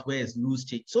figure out where is loose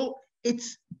change. So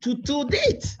it's to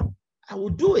date, I will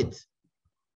do it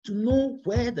to know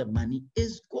where the money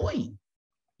is going.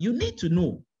 You need to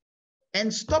know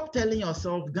and stop telling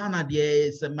yourself Ghana there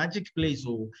is a magic place.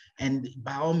 And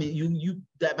by all means,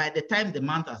 by the time the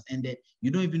month has ended,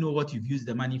 you don't even know what you've used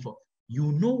the money for.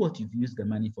 You know what you've used the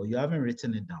money for. You haven't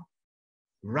written it down.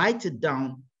 Write it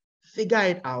down, figure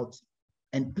it out,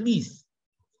 and please,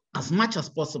 as much as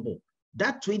possible,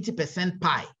 that 20%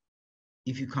 pie,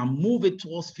 if you can move it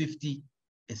towards 50,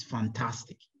 is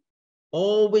fantastic.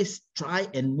 Always try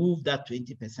and move that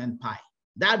 20% pie.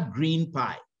 That green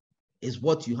pie is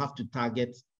what you have to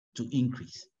target to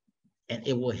increase. And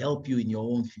it will help you in your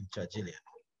own future, Gillian.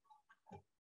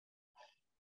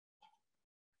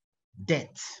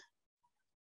 Debt.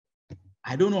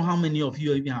 I don't know how many of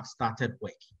you even have started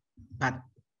work, but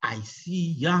I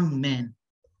see young men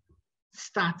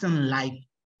starting life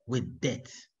with debt.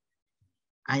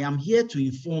 I am here to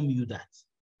inform you that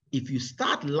if you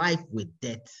start life with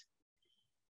debt,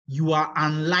 you are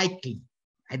unlikely,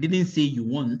 I didn't say you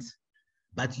won't,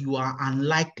 but you are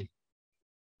unlikely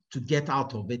to get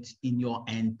out of it in your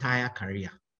entire career.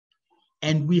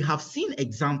 And we have seen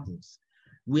examples.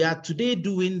 We are today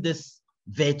doing this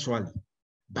virtually,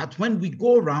 but when we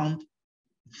go around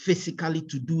physically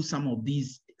to do some of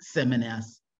these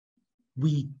seminars,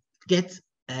 we get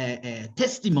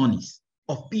testimonies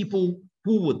of people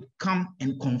who would come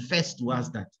and confess to us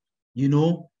that, you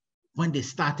know, when they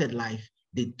started life,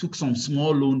 they took some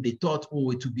small loan, they thought,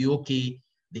 oh, it would be okay,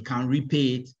 they can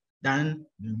repay it. Then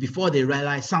before they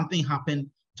realized something happened,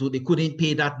 so they couldn't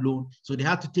pay that loan. So they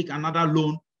had to take another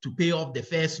loan to pay off the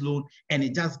first loan, and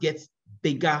it just gets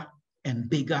bigger and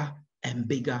bigger and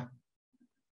bigger.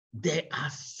 There are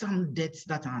some debts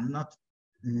that are not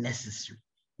necessary.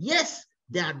 Yes,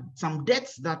 there are some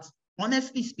debts that,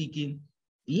 honestly speaking,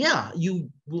 yeah, you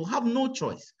will have no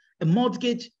choice. A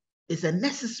mortgage is a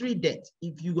necessary debt.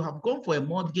 If you have gone for a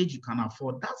mortgage, you can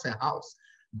afford, that's a house.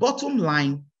 Bottom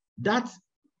line, that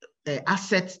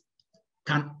asset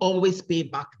can always pay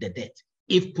back the debt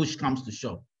if push comes to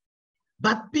shove.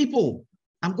 But people,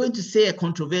 I'm going to say a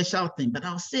controversial thing, but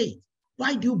I'll say it.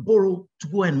 Why do you borrow to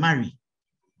go and marry?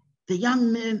 The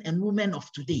young men and women of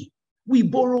today, we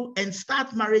borrow and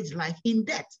start marriage life in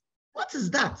debt. What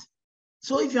is that?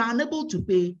 So if you're unable to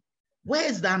pay, where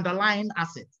is the underlying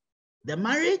asset? The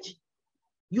marriage?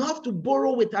 You have to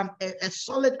borrow with a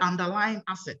solid underlying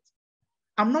asset.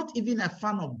 I'm not even a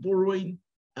fan of borrowing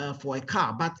for a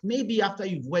car, but maybe after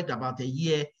you've worked about a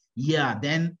year,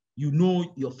 then you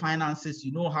know your finances,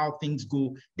 you know how things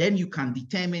go, then you can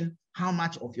determine how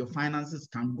much of your finances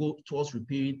can go towards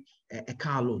repaying a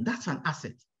car loan. That's an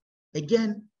asset.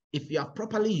 Again, if you are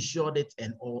properly insured it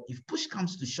or if push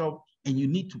comes to shove and you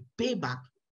need to pay back,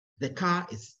 the car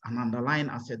is an underlying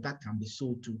asset that can be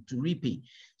sold to repay.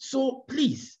 So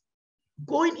please,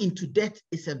 going into debt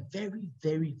is a very,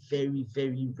 very, very,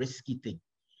 very risky thing.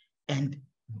 And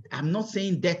I'm not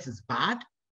saying debt is bad,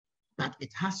 but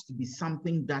it has to be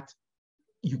something that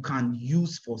you can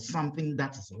use for something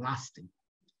that is lasting.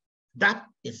 That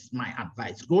is my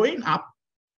advice. Growing up,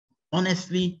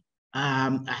 honestly,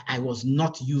 I was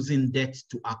not using debt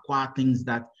to acquire things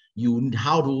that you need,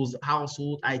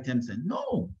 household items, and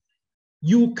no,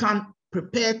 you can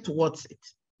prepare towards it.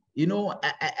 You know,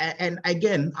 and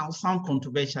again, I'll sound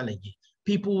controversial again.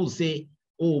 People will say,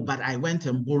 oh, but I went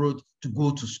and borrowed to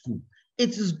go to school.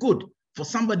 It is good for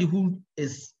somebody who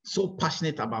is so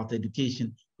passionate about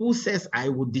education, who says, I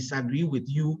would disagree with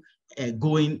you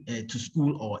going to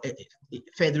school or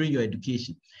furthering your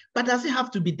education. But does it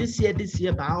have to be this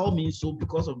year, by all means, so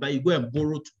because of that, you go and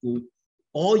borrow to go,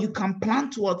 or you can plan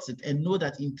towards it and know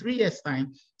that in 3 years'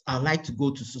 time, I'd like to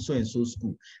go to so and so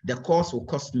school. The course will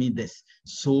cost me this.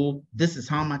 So this is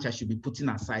how much I should be putting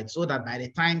aside so that by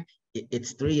the time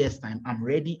it's 3 years' time, I'm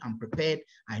ready, I'm prepared,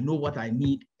 I know what I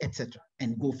need, etc.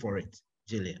 And go for it,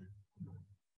 Jillian.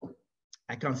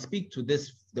 I can speak to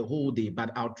this the whole day,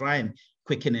 but I'll try and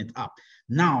quicken it up.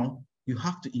 Now, you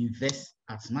have to invest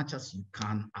as much as you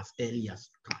can, as early as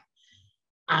you can.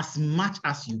 As much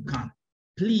as you can.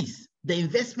 Please, the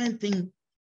investment thing,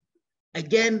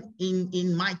 again,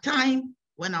 in my time,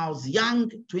 when I was young,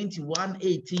 21,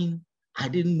 18, I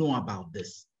didn't know about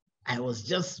this. I was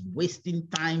just wasting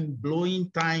time,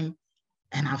 blowing time.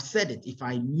 And I've said it, if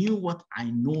I knew what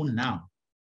I know now,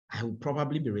 I would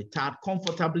probably be retired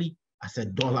comfortably as a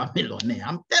dollar millionaire.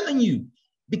 I'm telling you,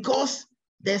 because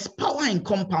there's power in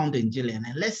compounding, Jillian.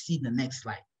 And let's see the next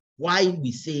slide. Why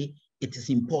we say it is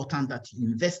important that you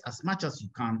invest as much as you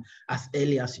can, as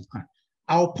early as you can.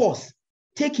 I'll pause.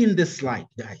 Take in the slide,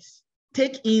 guys.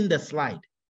 Take in the slide.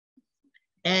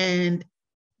 And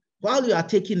while you are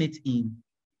taking it in,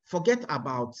 forget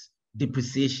about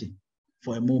depreciation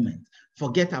for a moment.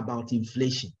 Forget about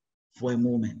inflation for a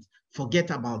moment. Forget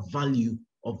about value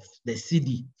of the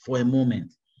cedi for a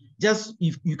moment. Just,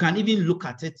 if you can even look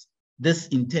at it, this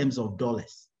in terms of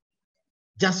dollars.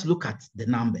 Just look at the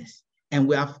numbers. And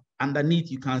we have underneath,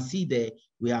 you can see there,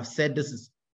 we have said this is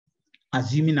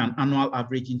assuming an annual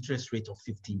average interest rate of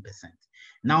 15%.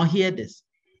 Now hear this.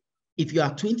 If you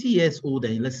are 20 years old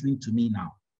and you're listening to me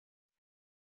now,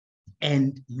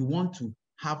 and you want to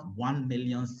have 1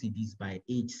 million cedis by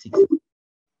age 60,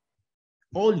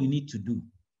 all you need to do,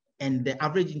 and the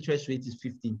average interest rate is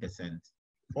 15%,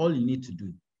 all you need to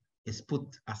do is put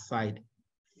aside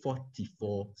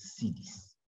 44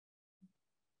 cedis.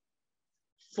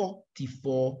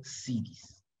 44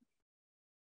 cedis.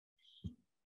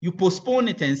 You postpone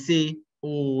it and say,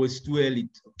 oh, it's too early,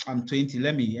 I'm 20,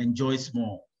 let me enjoy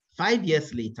small. 5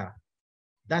 years later,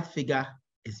 that figure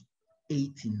is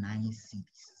 89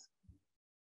 cedis.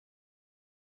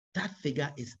 That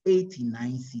figure is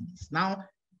 89 cedis. Now,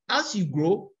 as you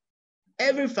grow,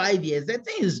 every 5 years, the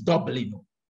thing is doubling.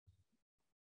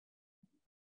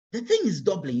 The thing is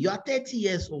doubling. You are 30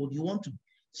 years old, you want to,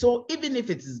 so even if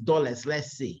it is dollars,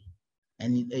 let's say,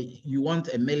 and you want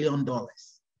 $1 million,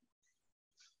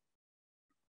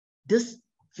 this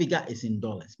figure is in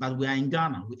dollars, but we are in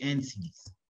Ghana, we earn cedis.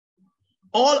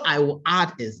 All I will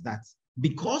add is that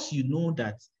because you know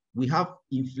that we have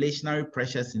inflationary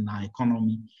pressures in our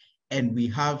economy and we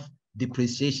have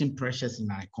depreciation pressures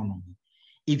in our economy,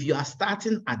 if you are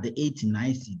starting at the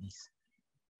 89 cedis,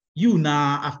 you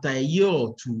now, after a year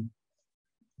or two,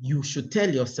 you should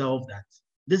tell yourself that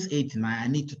this 89, I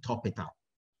need to top it up.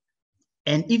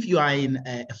 And if you are in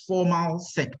a formal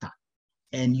sector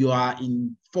and you are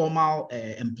in formal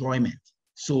employment,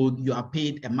 so you are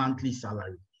paid a monthly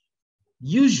salary,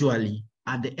 usually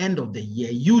at the end of the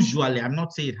year, usually, I'm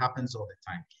not saying it happens all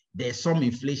the time, there's some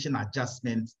inflation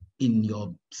adjustment in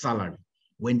your salary.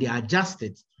 When they adjust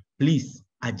it, please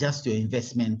adjust your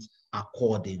investment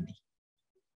accordingly.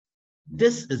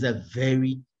 This is a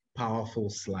very powerful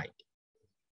slide.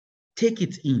 Take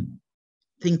it in,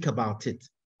 think about it.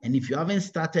 And if you haven't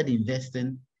started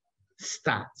investing,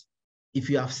 start. If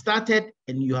you have started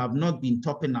and you have not been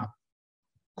topping up,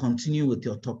 continue with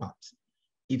your top ups.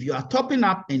 If you are topping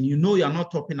up and you know you're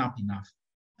not topping up enough,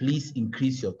 please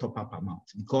increase your top up amount,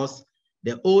 because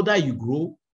the older you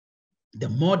grow, the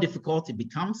more difficult it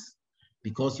becomes,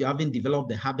 because you haven't developed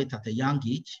the habit at a young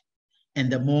age,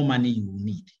 and the more money you will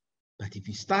need. But if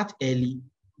you start early,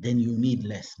 then you need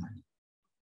less money.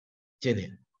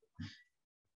 Jillian.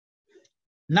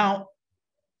 Now,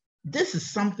 this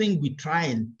is something we try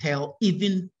and tell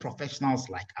even professionals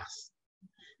like us,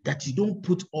 that you don't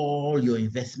put all your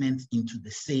investments into the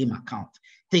same account,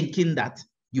 thinking that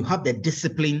you have the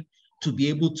discipline to be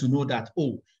able to know that,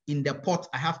 oh, in the pot,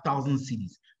 I have 1,000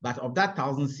 cedis, but of that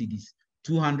 1,000 cedis,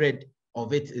 200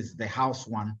 of it is the house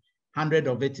one, 100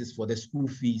 of it is for the school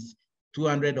fees,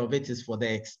 200 of it is for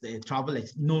the travel.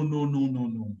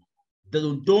 No.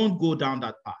 Don't go down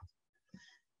that path.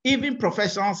 Even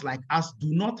professionals like us do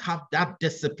not have that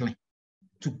discipline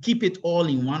to keep it all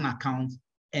in one account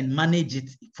and manage it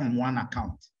from one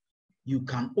account. You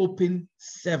can open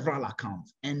several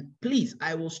accounts. And please,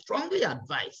 I will strongly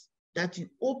advise that you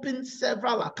open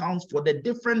several accounts for the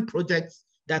different projects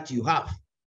that you have.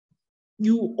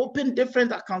 You open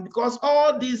different accounts because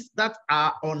all these that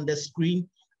are on the screen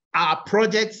are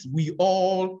projects we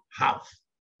all have.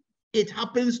 It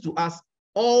happens to us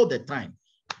all the time.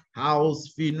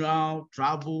 House, funeral,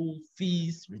 travel,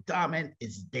 fees, retirement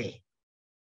is there.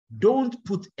 Don't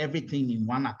put everything in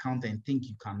one account and think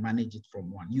you can manage it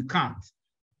from one. You can't.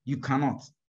 You cannot.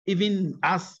 Even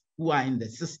us who are in the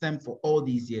system for all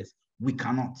these years, we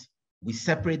cannot. We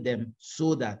separate them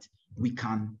so that we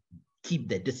can keep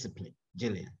the discipline.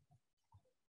 Jillian.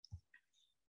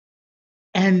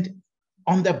 And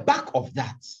on the back of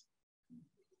that,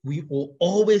 we will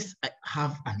always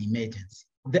have an emergency.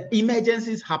 The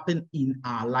emergencies happen in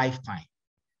our lifetime.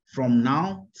 From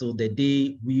now till the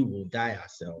day we will die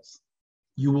ourselves,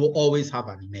 you will always have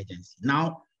an emergency.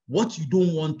 Now, what you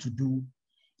don't want to do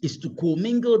is to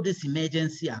commingle this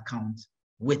emergency account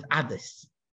with others,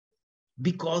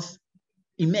 because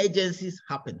emergencies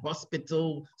happen.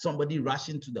 Hospital, somebody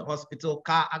rushing to the hospital,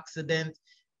 car accident,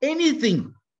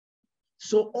 anything.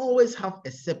 So always have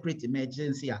a separate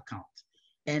emergency account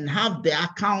and have the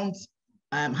account,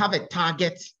 have a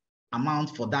target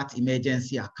amount for that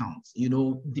emergency account, you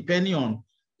know, depending on,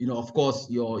 you know, of course,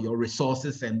 your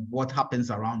resources and what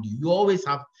happens around you. You always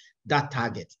have that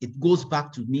target. It goes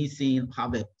back to me saying,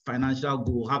 have a financial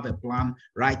goal, have a plan,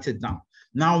 write it down.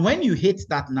 Now, when you hit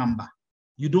that number,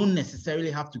 you don't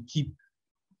necessarily have to keep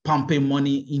pumping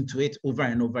money into it over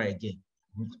and over again.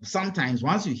 Sometimes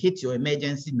once you hit your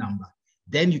emergency number,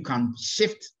 then you can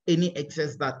shift any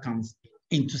excess that comes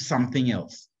into something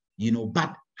else, you know,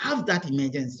 but have that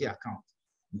emergency account,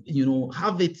 you know,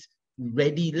 have it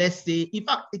ready. Let's say, in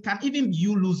fact, it can even be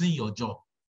you losing your job.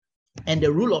 And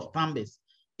the rule of thumb is,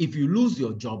 if you lose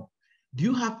your job, do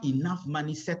you have enough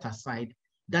money set aside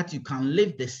that you can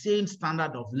live the same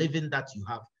standard of living that you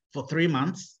have for 3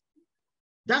 months?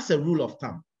 That's a rule of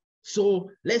thumb. So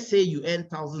let's say you earn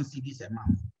 1,000 cedis a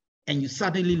month and you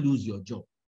suddenly lose your job.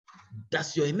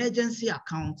 Does your emergency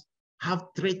account have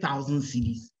 3,000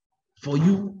 cedis for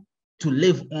you to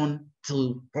live on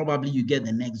till probably you get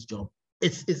the next job?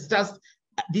 It's just,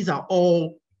 these are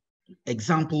all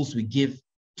examples we give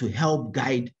to help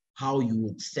guide how you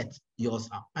would set yours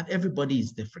up. But everybody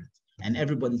is different and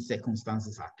everybody's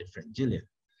circumstances are different. Jillian.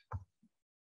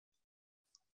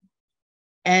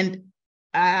 And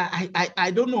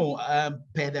I don't know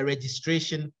per the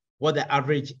registration what the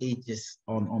average age is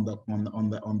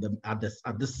at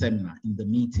this seminar in the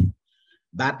meeting,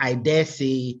 but I dare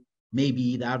say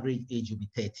maybe the average age will be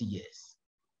 30 years.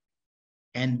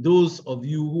 And those of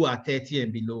you who are 30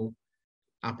 and below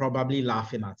are probably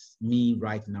laughing at me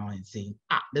right now and saying,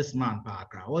 this man,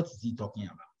 Parker, what is he talking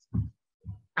about?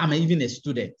 I'm even a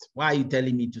student. Why are you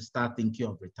telling me to start thinking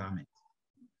of retirement?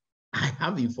 I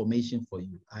have information for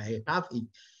you. I have it.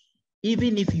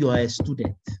 Even if you are a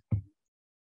student,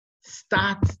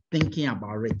 start thinking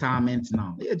about retirement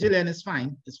now. Yeah, Jillian, it's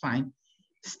fine. It's fine.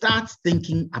 Start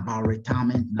thinking about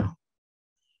retirement now.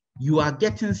 You are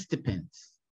getting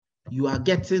stipends. You are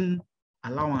getting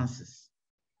allowances.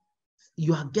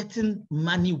 You are getting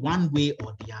money one way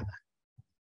or the other.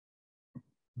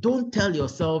 Don't tell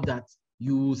yourself that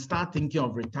you start thinking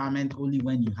of retirement only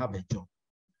when you have a job.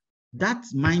 That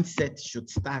mindset should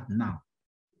start now,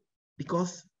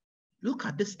 because look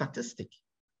at this statistic.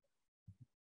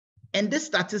 And this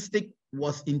statistic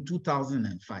was in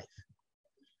 2005.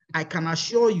 I can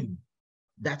assure you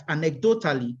that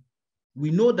anecdotally, we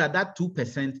know that that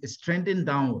 2% is trending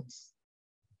downwards.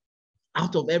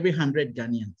 Out of every 100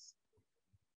 Ghanaians,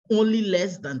 only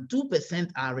less than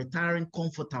 2% are retiring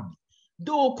comfortably.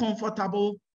 Though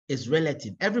comfortable is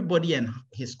relative, everybody and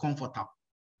his comfortable.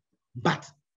 But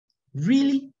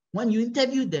really, when you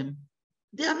interview them,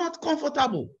 they are not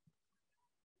comfortable.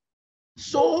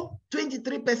 So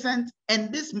 23%,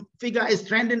 and this figure is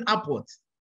trending upwards,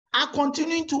 are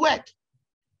continuing to work.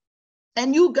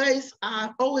 And you guys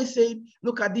are always saying,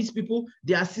 look at these people,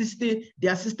 they are 60, they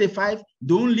are 65,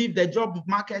 don't leave the job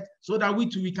market so that we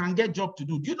too, we can get job to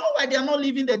do. Do you know why they are not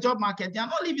leaving the job market? They are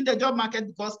not leaving the job market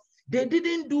because they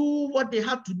didn't do what they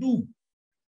had to do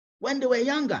when they were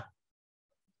younger.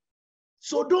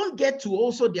 So don't get to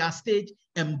also their stage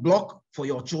and block for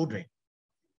your children.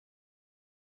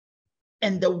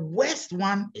 And the worst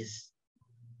one is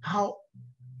how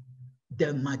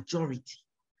the majority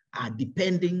are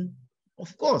depending,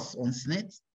 of course, on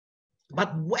SNET,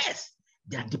 but worse,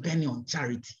 they are depending on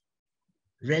charity,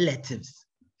 relatives,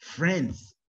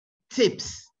 friends,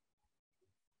 tips.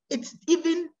 It's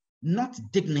even not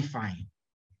dignifying.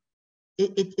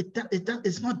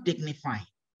 It's not dignifying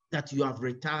that you have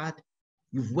retired,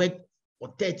 you've worked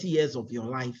for 30 years of your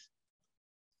life,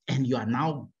 and you are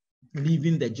now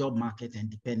leaving the job market and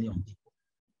depending on people.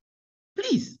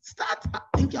 Please start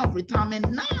thinking of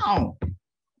retirement now.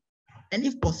 And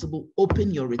if possible,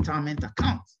 open your retirement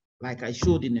account, like I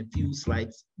showed in a few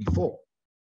slides before.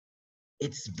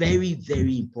 It's very,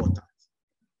 very important.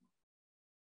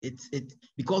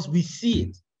 Because we see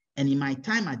it. And in my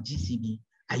time at GCB,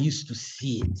 I used to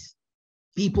see it.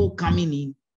 People coming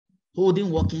in, holding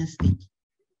walking stick.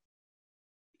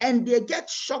 And they get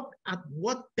shocked at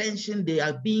what pension they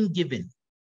are being given.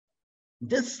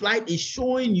 This slide is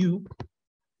showing you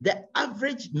the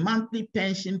average monthly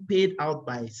pension paid out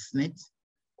by SSNIT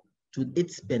to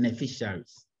its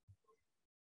beneficiaries.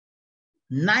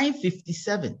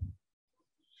 957.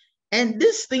 And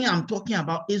this thing I'm talking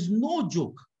about is no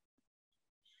joke.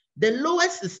 The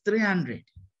lowest is 300.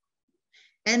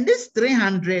 And this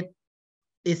 300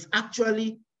 is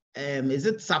actually, is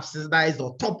it subsidized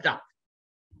or topped up?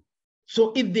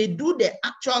 So if they do the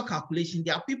actual calculation,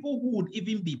 there are people who would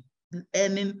even be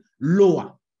earning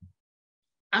lower.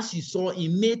 As you saw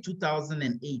in May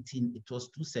 2018, it was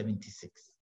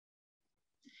 276.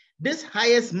 This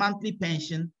highest monthly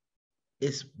pension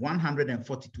is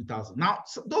 142,000. Now,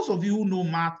 so those of you who know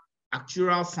math,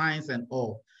 actuarial science and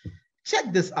all,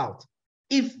 check this out.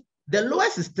 If the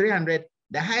lowest is 300,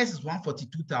 the highest is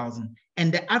 142,000,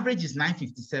 and the average is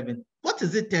 957, what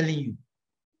is it telling you?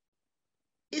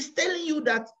 It's telling you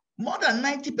that more than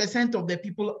 90% of the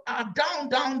people are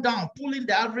down, pulling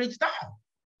the average down.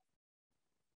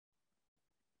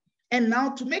 And now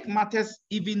to make matters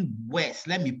even worse,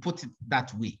 let me put it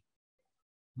that way.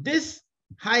 This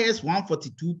highest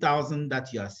 142,000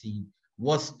 that you are seeing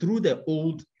was through the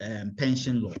old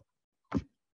pension law.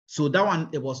 So that one,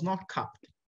 it was not capped.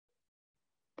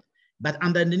 But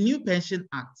under the new Pension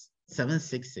Act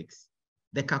 766,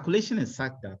 the calculation is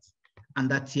such that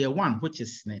under tier 1, which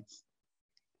is SSNIT,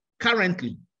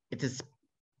 currently it is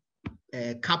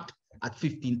capped at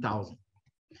 15,000.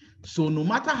 So no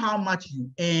matter how much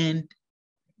you earned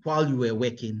while you were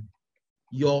working,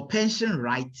 your pension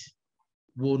right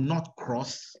will not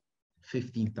cross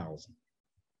 15,000.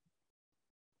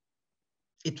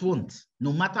 It won't,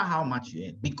 no matter how much you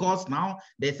earn, because now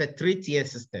there's a 3-tier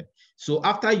system. So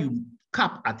after you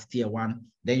cap at tier 1,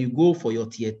 then you go for your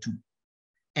tier 2.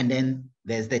 And then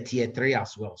there's the tier 3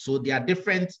 as well. So there are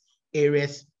different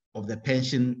areas of the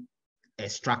pension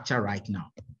structure right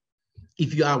now.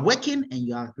 If you are working and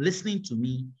you are listening to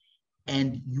me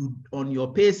and you on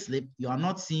your pay slip, you are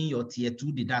not seeing your tier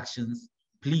 2 deductions,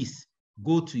 please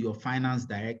go to your finance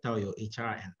director or your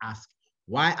HR and ask,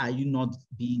 why are you not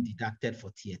being deducted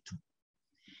for tier 2?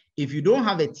 If you don't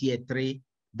have a tier 3,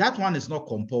 that one is not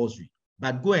compulsory,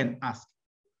 but go and ask,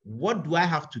 what do I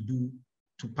have to do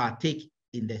to partake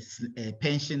in the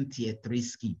pension tier 3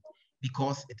 scheme?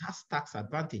 Because it has tax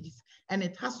advantages and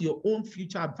it has your own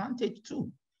future advantage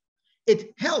too.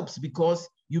 It helps because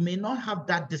you may not have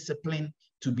that discipline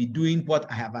to be doing what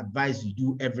I have advised you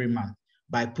do every month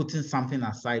by putting something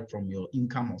aside from your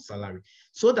income or salary,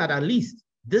 so that at least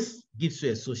this gives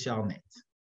you a social net.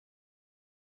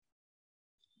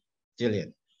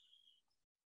 Jillian.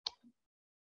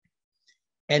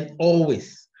 And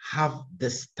always have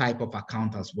this type of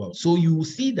account as well. So you will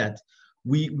see that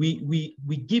we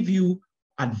give you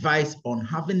advice on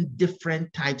having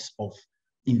different types of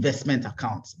investment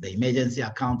accounts. The emergency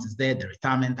account is there, the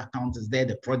retirement account is there,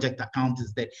 the project account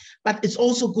is there. But it's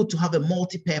also good to have a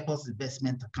multi-purpose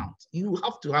investment account. You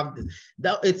have to have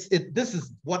this. This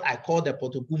is what I call the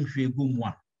Potogum Shwegum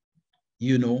one.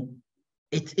 You know,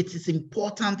 it is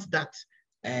important that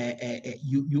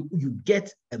you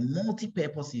get a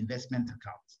multi-purpose investment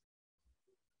account,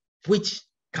 which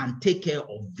can take care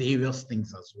of various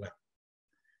things as well.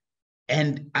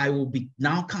 And I will be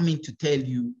now coming to tell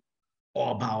you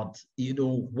about, you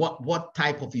know, what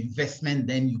type of investment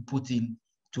then you put in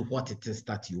to what it is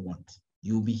that you want.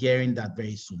 You'll be hearing that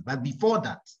very soon. But before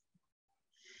that,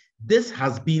 this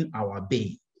has been our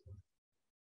bane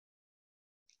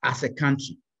as a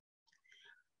country.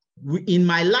 In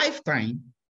my lifetime,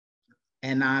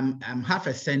 and I'm half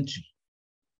a century,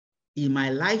 in my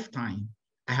lifetime,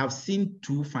 I have seen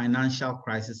 2 financial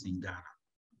crises in Ghana.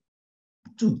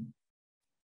 2.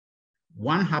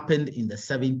 One happened in the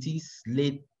 70s,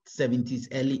 late 70s,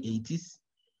 early 80s,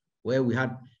 where we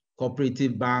had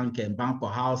Cooperative Bank and Bank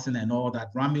for Housing and all that.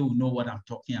 Rami will know what I'm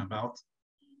talking about.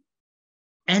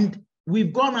 And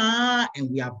we've gone on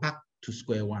and we are back to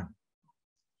square one.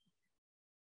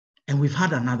 And we've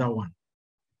had another one.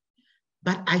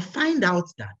 But I find out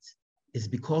that it's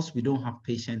because we don't have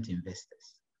patient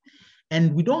investors.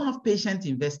 And we don't have patient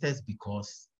investors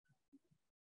because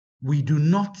we do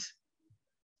not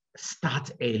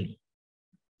start early.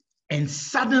 And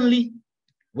suddenly,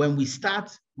 when we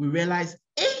start, we realize,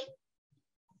 hey,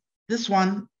 this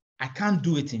one, I can't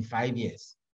do it in 5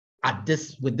 years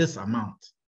with this amount.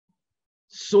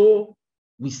 So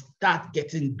we start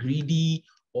getting greedy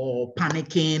or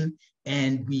panicking,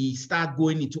 and we start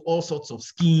going into all sorts of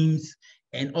schemes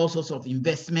and all sorts of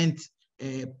investment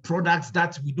products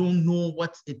that we don't know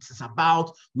what it's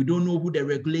about. We don't know who the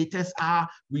regulators are.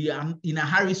 We are in a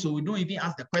hurry, so we don't even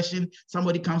ask the question.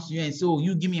 Somebody comes to you and says, oh,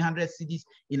 you give me 100 cedis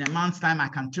in a month's time, I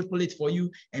can triple it for you.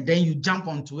 And then you jump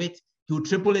onto it. He'll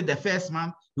triple it the first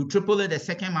month, he'll triple it the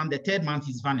second month, the third month,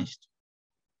 he's vanished.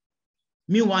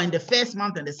 Meanwhile, in the first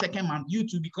month and the second month, you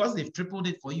too, because they've tripled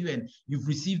it for you and you've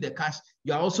received the cash,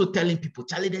 you are also telling people,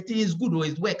 Charlie, the thing is good, or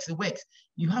it works, it works.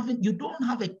 You don't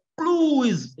have a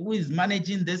clue who is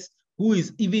managing this, who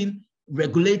is even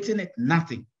regulating it,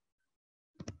 nothing.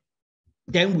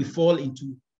 Then we fall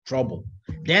into trouble.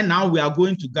 Then now we are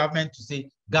going to government to say,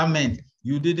 government,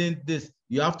 you didn't this,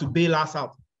 you have to bail us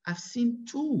out. I've seen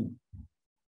two.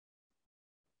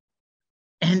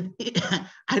 And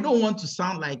I don't want to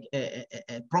sound like a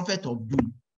prophet of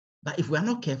doom, but if we are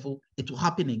not careful, it will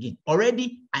happen again.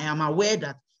 Already, I am aware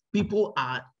that people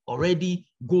are already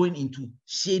going into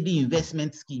shady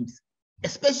investment schemes,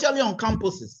 especially on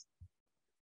campuses.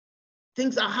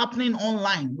 Things are happening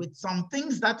online with some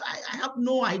things that I have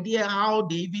no idea how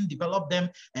they even develop them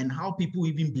and how people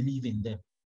even believe in them.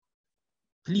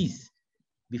 Please,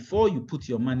 before you put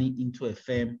your money into a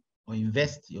firm or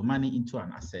invest your money into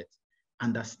an asset,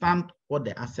 understand what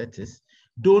the asset is.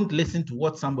 Don't listen to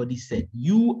what somebody said.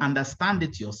 You understand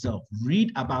it yourself.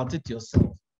 Read about it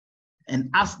yourself and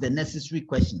ask the necessary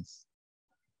questions.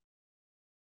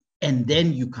 And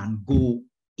then you can go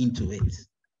into it.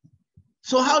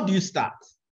 So how do you start?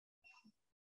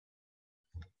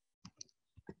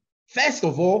 First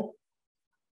of all,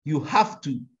 you have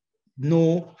to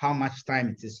know how much time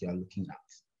it is you are looking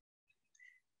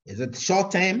at. Is it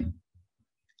short term?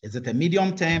 Is it a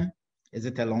medium term? Is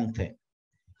it a long term?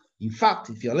 In fact,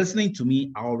 if you're listening to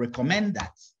me, I'll recommend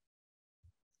that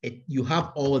you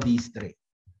have all these three.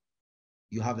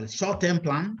 You have a short-term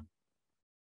plan,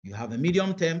 you have a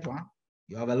medium-term plan,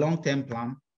 you have a long-term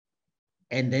plan,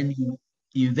 and then you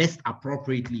invest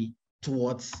appropriately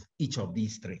towards each of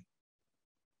these three.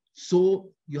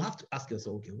 So you have to ask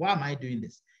yourself, okay, why am I doing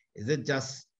this? Is it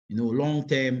just,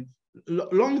 long-term?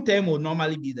 Long-term will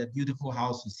normally be the beautiful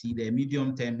house you see there.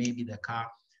 Medium-term, maybe the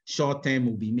car. Short term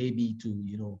will be maybe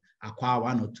to, acquire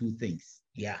one or two things.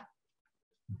 Yeah.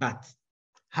 But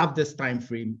have this time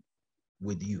frame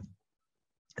with you.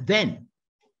 Then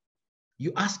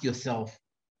you ask yourself,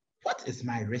 what is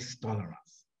my risk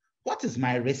tolerance? What is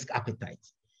my risk appetite?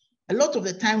 A lot of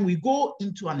the time we go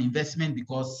into an investment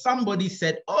because somebody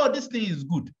said, oh, this thing is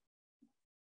good.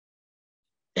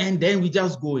 And then we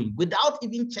just go in without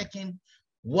even checking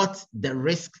what the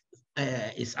risk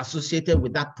is associated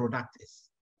with that product is.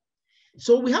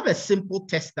 So we have a simple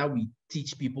test that we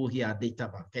teach people here at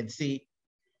Databank and say,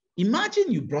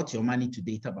 imagine you brought your money to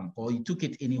Databank or you took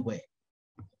it anywhere.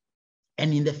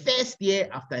 And in the first year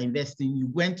after investing, you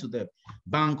went to the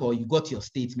bank or you got your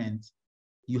statement.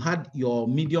 You had your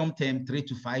medium term 3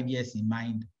 to 5 years in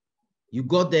mind. You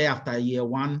got there after year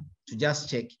 1 to just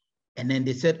check. And then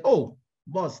they said, oh,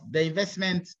 boss, the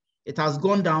investment, it has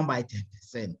gone down by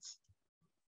 10%.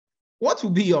 What will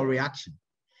be your reaction?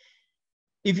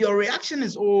 If your reaction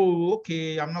is, oh,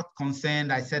 okay, I'm not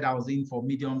concerned. I said I was in for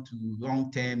medium to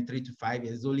long term, 3 to 5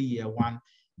 years, only year 1.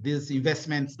 These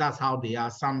investments, that's how they are,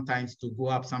 sometimes to go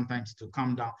up, sometimes to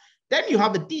come down. Then you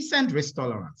have a decent risk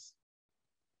tolerance.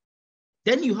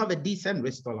 If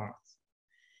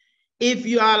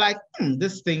you are like,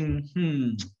 this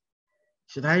thing,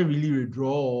 should I really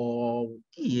withdraw?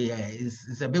 Yeah,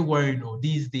 it's a bit worried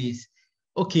these days.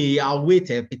 Okay, I'll wait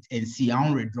a bit and see. I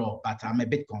won't withdraw, but I'm a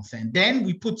bit concerned. Then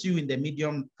we put you in the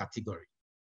medium category.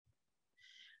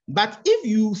 But if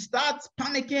you start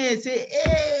panicking and say,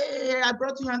 hey, I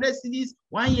brought you 100 cedis,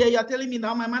 1 year, you're telling me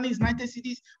now my money is 90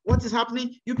 cedis. What is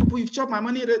happening? You people, you've chopped my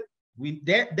money. We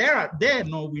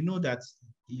know that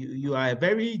you are a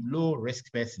very low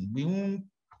risk person. We won't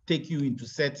take you into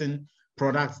certain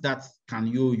products that can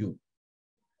yo-yo.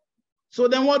 So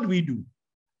then what do?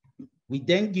 We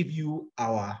then give you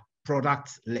our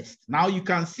product list. Now you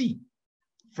can see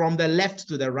from the left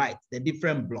to the right, the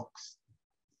different blocks.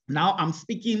 Now I'm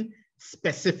speaking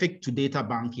specific to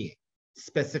Databank here,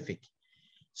 specific.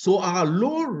 So our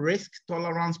low risk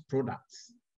tolerance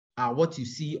products are what you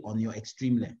see on your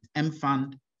extreme left: M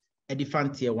Fund, Eddy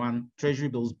Fund Tier 1, Treasury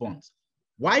Bills, bonds.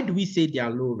 Why do we say they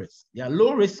are low risk? They are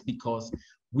low risk because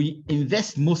we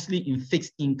invest mostly in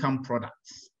fixed income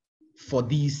products for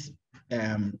these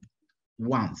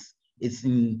ones. It's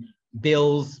in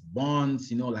bills,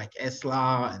 bonds, like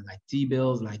ESLA and like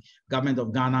T-bills, like Government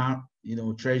of Ghana,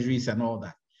 treasuries and all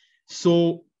that.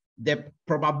 So the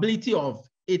probability of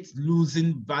it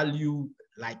losing value,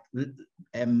 like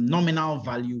nominal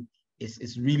value,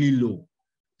 is really low.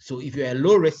 So if you're a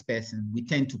low risk person, we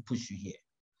tend to push you here.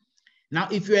 Now,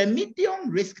 if you're a medium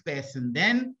risk person,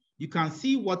 then you can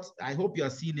see what, I hope you're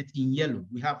seeing it in yellow.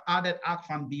 We have added ARC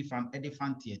Fund, B Fund, Eddy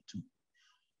Fund Tier 2.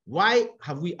 Why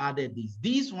have we added these?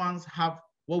 These ones have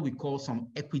what we call some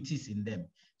equities in them.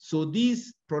 So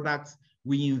these products,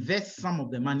 we invest some of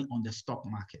the money on the stock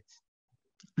market.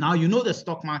 Now, you know the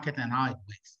stock market and how it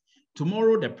works.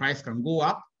 Tomorrow, the price can go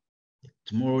up.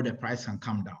 Tomorrow, the price can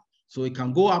come down. So it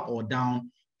can go up or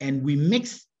down. And we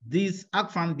mix these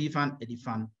ARC Fund, B Fund, Eddy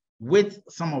Fund with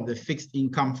some of the fixed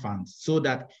income funds so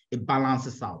that it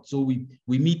balances out. So we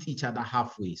meet each other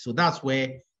halfway. So that's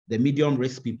where the medium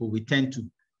risk people, we tend to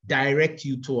direct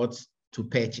you towards to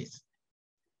purchase.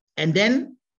 And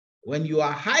then when you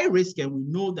are high risk and we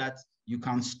know that you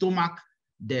can stomach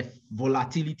the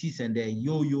volatilities and the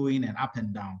yo-yoing and up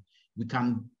and down, we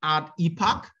can add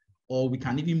EPAC, or we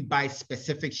can even buy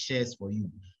specific shares for you.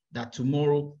 That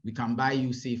tomorrow we can buy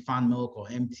you, say, Fan Milk or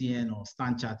MTN or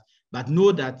Stanchart, but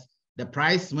know that the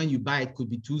price when you buy it could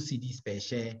be 2 cedis per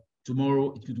share.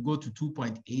 Tomorrow it could go to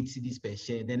 2.8 cedis per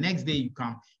share. The next day you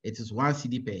come, it is 1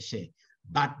 cedi per share.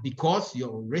 But because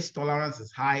your risk tolerance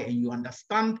is high and you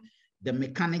understand the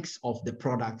mechanics of the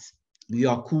products, you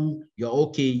are cool, you're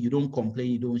okay, you don't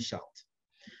complain, you don't shout.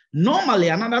 Normally,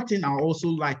 another thing I also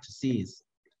like to say is,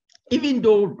 even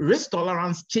though risk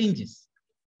tolerance changes,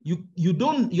 you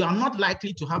are not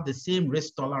likely to have the same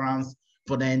risk tolerance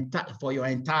for your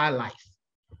entire life,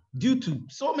 due to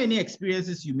so many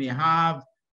experiences you may have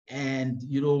and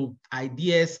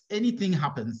ideas. Anything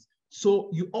happens. So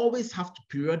you always have to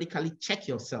periodically check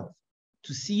yourself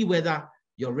to see whether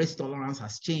your risk tolerance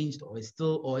has changed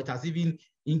or it has even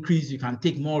increased. You can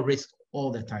take more risk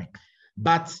all the time.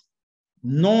 But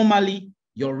normally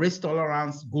your risk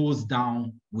tolerance goes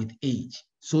down with age.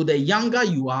 So the younger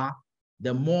you are,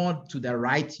 the more to the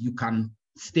right you can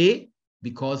stay,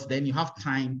 because then you have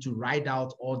time to ride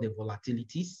out all the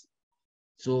volatilities.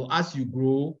 So as you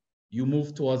grow, you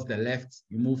move towards the left,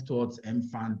 you move towards M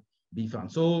Fund, B Fund.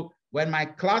 So when my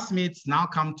classmates now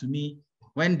come to me,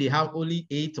 when they have only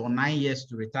 8 or 9 years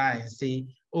to retire and say,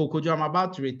 oh, Kojo, I'm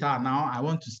about to retire now, I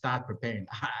want to start preparing.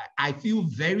 I feel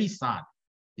very sad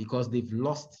because they've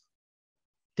lost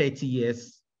 30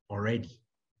 years already.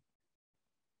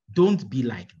 Don't be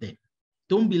like them.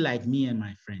 Don't be like me and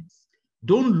my friends.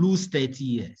 Don't lose 30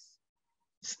 years.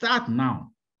 Start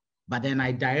now. But then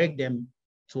I direct them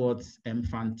towards M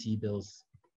Fund, T-bills,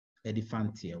 Eddy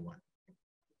Fund Tier 1.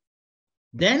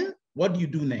 Then what do you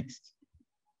do next?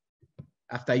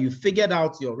 After you figured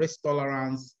out your risk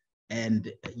tolerance and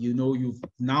you've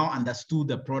now understood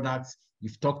the products,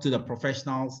 you've talked to the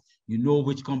professionals, you know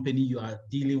which company you are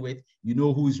dealing with, you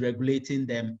know who is regulating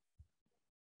them,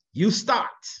 you start.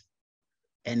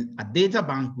 And at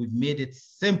Databank, we've made it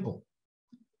simple.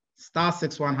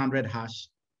 *6100#,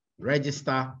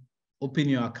 register, open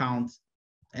your account,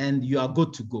 and you are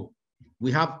good to go.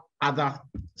 We have other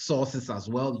sources as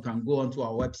well. You can go onto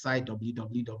our website,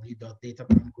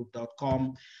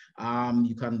 www.databankgroup.com.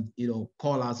 You can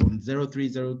call us on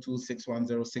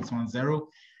 0302-610-610.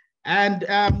 And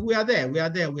we are there. We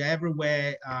are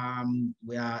everywhere.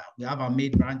 We have our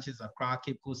main branches: Accra,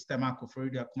 Cape Coast, Tema,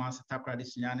 Koforidua, Kumasi, Takoradi,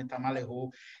 Sunyani, Tamale.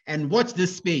 And watch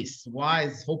this space. Why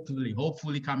is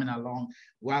hopefully coming along.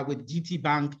 We are with GT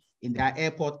Bank in their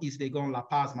airport, East Legon, La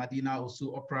Paz, Medina,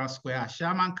 Osu, Opera Square,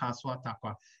 Sherman, Kaswa,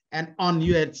 Takwa, and on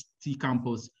UST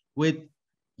campus with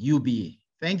UBA.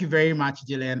 Thank you very much,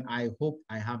 Jillian. I hope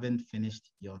I haven't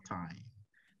finished your time.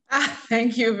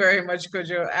 Thank you very much,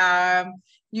 Kojo.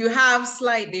 You have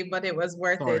slightly, but it was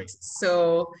worth it.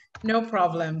 So no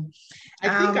problem.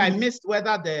 I think I missed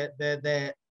whether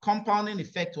the compounding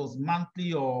effect was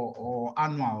monthly or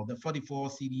annual. The 44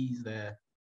 CDs,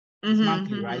 it's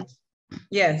monthly, right?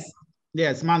 Yes.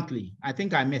 Yes, monthly. I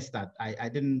think I missed that. I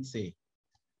didn't say.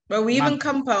 But we even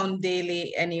compound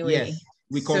daily anyway. Yes,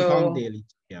 we compound daily.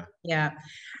 Yeah. Yeah.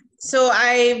 So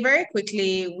very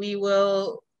quickly,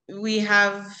 we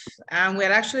had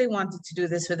actually wanted to do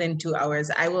this within 2 hours.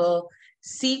 I will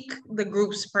seek the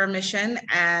group's permission,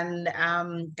 and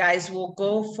guys, will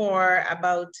go for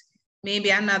about maybe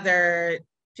another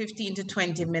 15 to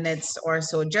 20 minutes or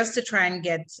so, just to try and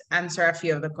answer a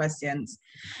few of the questions.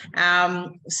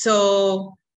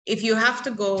 So if you have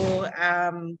to go,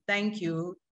 thank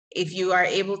you. If you are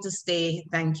able to stay,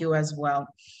 thank you as well.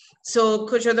 So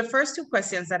Kojo, the first two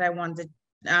questions that I want to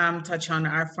touch on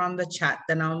are from the chat,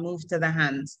 then I'll move to the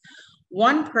hands.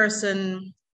 One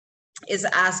person is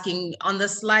asking, on the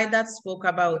slide that spoke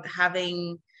about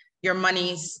having your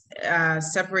money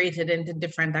separated into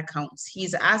different accounts,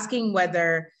 he's asking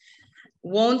whether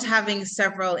won't having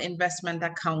several investment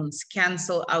accounts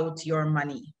cancel out your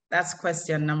money? That's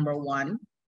question number one.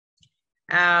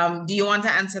 Do you want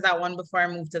to answer that one before I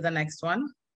move to the next one?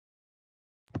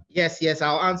 Yes,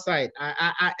 I'll answer it.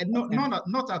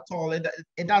 Not at all.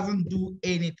 It doesn't do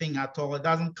anything at all. It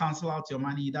doesn't cancel out your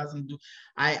money. It doesn't do.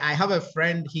 I have a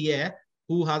friend here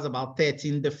who has about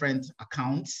 13 different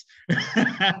accounts.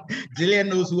 Jillian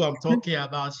knows who I'm talking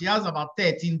about. She has about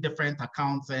 13 different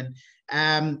accounts,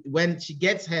 and when she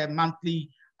gets her monthly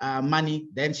money,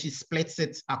 then she splits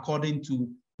it according to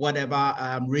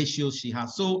whatever ratios she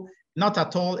has. So not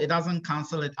at all. It doesn't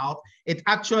cancel it out. It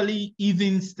actually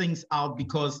evens things out,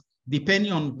 because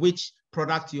depending on which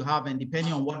product you have and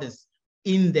depending on what is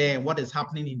in there, what is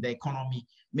happening in the economy,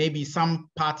 maybe some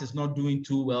part is not doing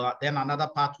too well, then another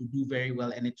part will do very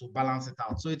well, and it will balance it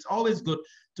out. So it's always good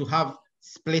to have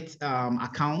split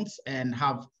accounts and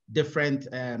have different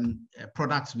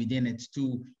products within it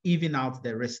to even out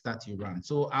the risk that you run.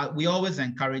 So we always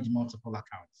encourage multiple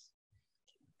accounts.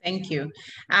 Thank you.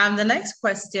 The next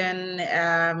question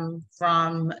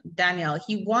from Daniel.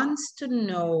 He wants to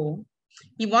know,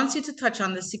 he wants you to touch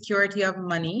on the security of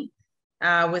money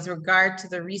with regard to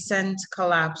the recent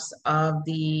collapse of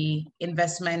the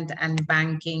investment and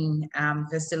banking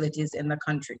facilities in the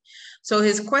country. So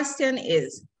his question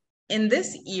is, in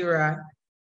this era,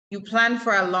 you plan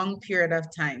for a long period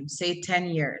of time, say 10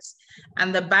 years,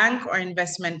 and the bank or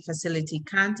investment facility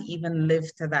can't even live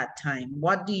to that time.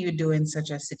 What do you do in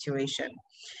such a situation?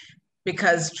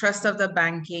 Because trust of the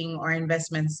banking or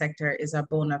investment sector is a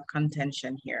bone of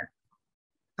contention here.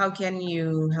 How can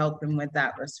you help him with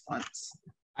that response?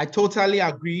 I totally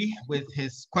agree with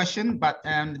his question, but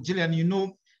Jillian, you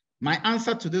know, my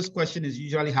answer to this question is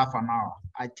usually half an hour.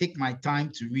 I take my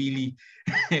time to really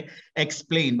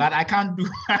explain, but I can't do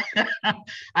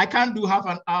I can't do half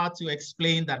an hour to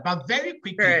explain that. But very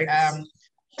quickly,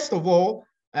 first of all,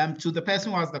 to the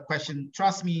person who asked the question,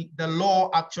 trust me, the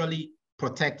law actually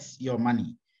protects your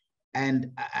money.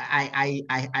 And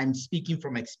I'm speaking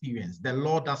from experience. The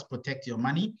law does protect your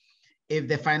money. If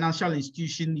the financial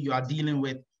institution you are dealing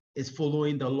with is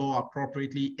following the law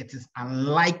appropriately, it is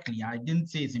unlikely, I didn't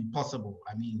say it's impossible.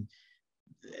 I mean,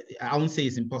 I won't say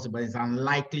it's impossible, it's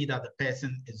unlikely that the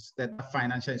person is, that the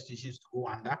financial institutions to go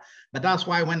under. But that's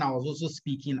why when I was also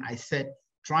speaking, I said,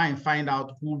 try and find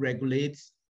out who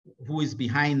regulates, who is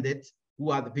behind it,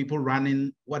 who are the people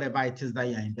running whatever it is that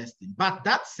you're investing. But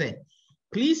that said,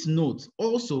 please note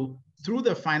also through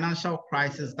the financial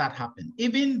crisis that happened,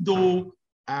 even though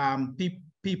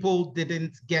people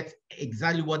didn't get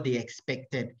exactly what they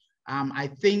expected, I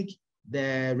think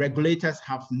the regulators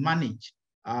have managed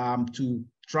to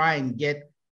try and get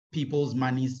people's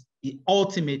monies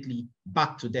ultimately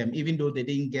back to them, even though they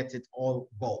didn't get it all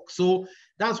bulk. So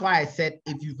that's why I said,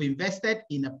 if you've invested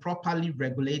in a properly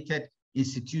regulated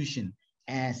institution,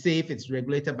 and say if it's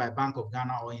regulated by Bank of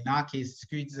Ghana, or in our case,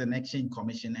 Securities and Exchange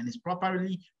Commission, and it's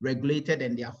properly regulated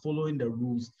and they are following the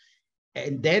rules,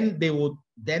 and then they would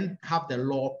then have the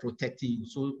law protecting you.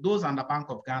 So those under Bank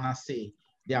of Ghana say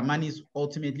their monies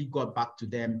ultimately got back to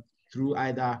them through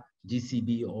either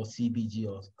GCB or CBG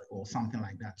or something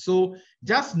like that. So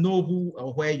just know who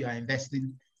or where you are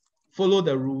investing, follow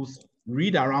the rules,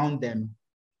 read around them,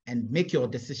 and make your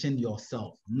decision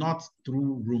yourself, not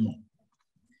through rumor.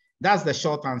 That's the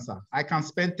short answer. I can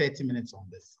spend 30 minutes on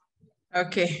this.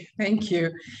 Okay, thank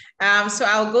you. So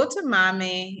I'll go to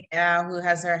Mame, who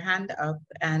has her hand up,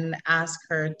 and ask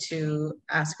her to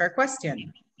ask her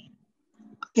question.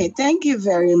 Okay, thank you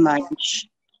very much.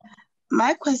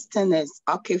 My question is,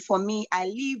 okay, for me, I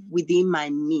live within my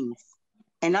means.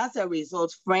 And as a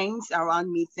result, friends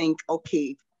around me think,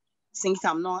 okay, since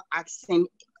I'm not asking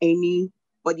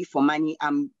anybody for money,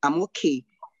 I'm okay.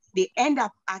 They end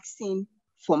up asking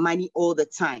for money all the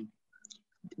time.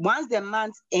 Once the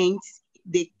month ends,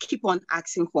 they keep on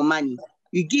asking for money.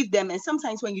 You give them, and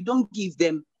sometimes when you don't give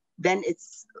them, then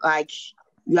it's like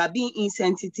you are being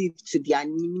insensitive to their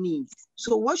needs.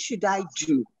 So what should I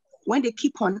do when they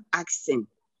keep on asking?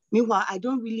 Meanwhile, I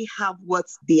don't really have what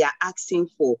they are asking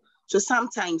for. So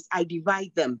sometimes I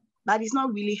divide them, but it's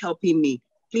not really helping me.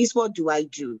 Please, what do I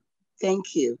do?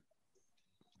 Thank you.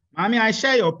 I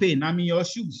share your pain. I'm in your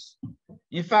shoes.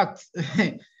 In fact,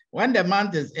 when the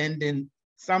month is ending,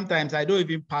 sometimes I don't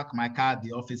even park my car at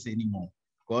the office anymore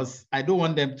because I don't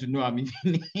want them to know I'm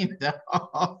even in the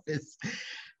office.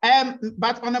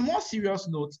 But on a more serious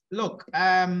note, look,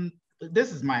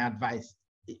 this is my advice.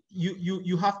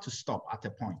 You have to stop at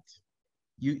a point.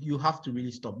 You have to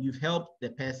really stop. You've helped the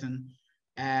person.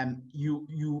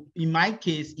 In my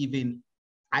case, even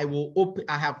I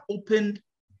have opened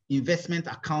investment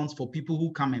accounts for people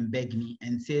who come and beg me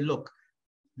and say, look,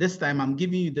 this time I'm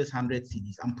giving you this 100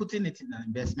 CDs. I'm putting it in an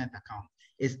investment account.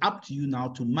 It's up to you now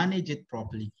to manage it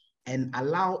properly and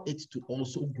allow it to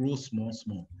also grow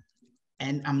small.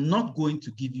 And I'm not going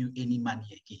to give you any money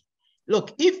again.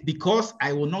 Look, if because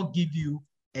I will not give you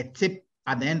a tip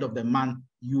at the end of the month,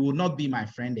 you will not be my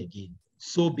friend again,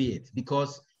 so be it,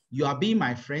 because you are being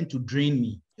my friend to drain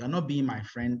me. You're not being my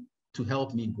friend to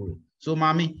help me grow. So,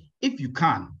 mommy, if you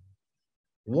can,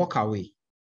 walk away.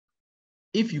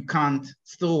 If you can't,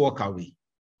 still walk away.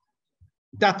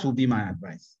 That will be my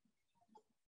advice.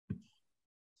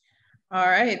 All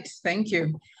right, thank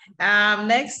you.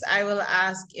 Next, I will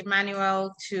ask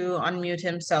Emmanuel to unmute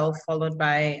himself, followed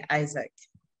by Isaac.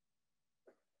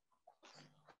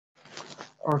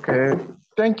 Okay,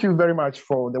 thank you very much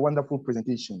for the wonderful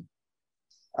presentation.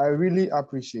 I really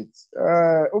appreciate.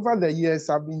 Over the years,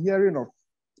 I've been hearing of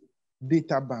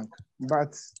Databank,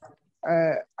 but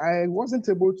I wasn't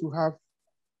able to have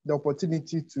the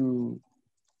opportunity to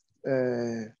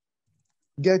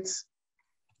get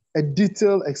a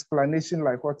detailed explanation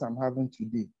like what I'm having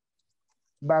today.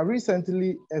 But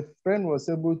recently, a friend was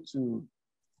able to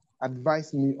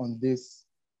advise me on this,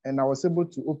 and I was able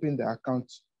to open the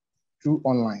account through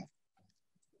online.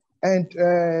 And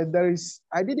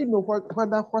I didn't know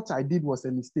whether what I did was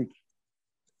a mistake.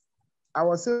 I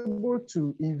was able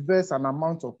to invest an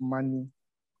amount of money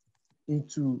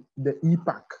into the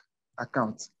EPAC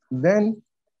account. Then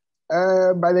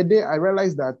by the day, I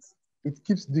realized that it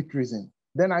keeps decreasing.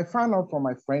 Then I found out from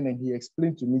my friend and he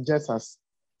explained to me just as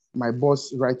my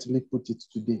boss rightly put it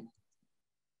today.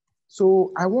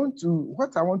 So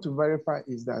what I want to verify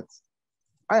is that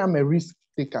I am a risk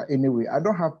taker anyway. I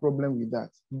don't have problem with that.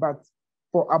 But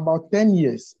for about 10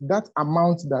 years, that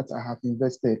amount that I have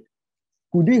invested,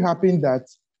 could it happen that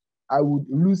I would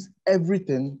lose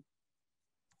everything?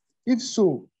 If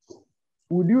so,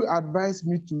 would you advise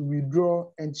me to withdraw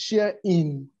and share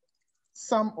in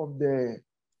some of the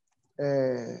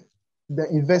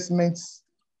investments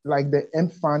like the M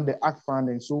fund, the ACT fund,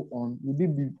 and so on? Would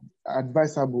it be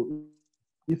advisable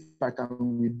if I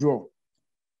can withdraw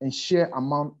and share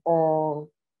among all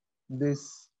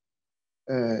these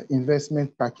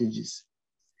investment packages?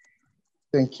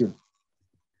 Thank you.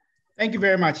 Thank you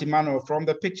very much, Emmanuel. From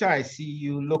the picture I see,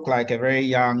 you look like a very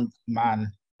young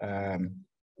man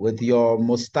with your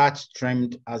mustache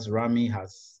trimmed as Rami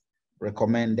has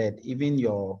recommended. Even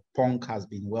your punk has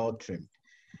been well trimmed.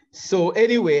 So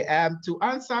anyway, to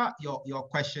answer your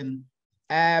question,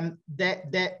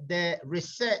 the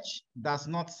research does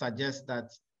not suggest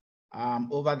that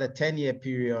over the 10-year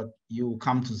period, you will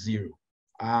come to zero.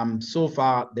 So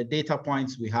far, the data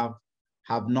points we have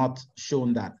not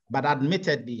shown that. But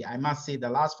admittedly, I must say the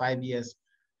last 5 years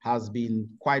has been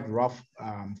quite rough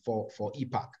for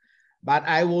EPAC. But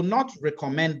I will not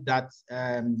recommend that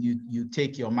you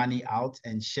take your money out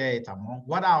and share it among.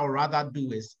 What I'll rather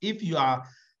do is, if you are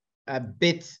a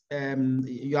bit,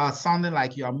 you are sounding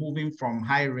like you are moving from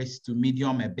high risk to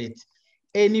medium a bit,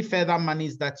 any further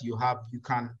monies that you have, you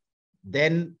can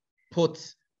then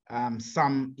put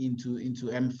some into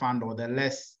M fund or the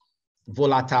less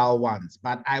volatile ones.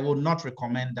 But I will not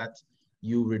recommend that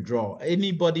you withdraw.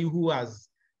 Anybody who has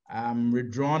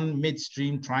withdrawn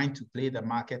midstream trying to play the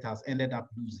market has ended up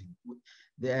losing.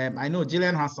 I know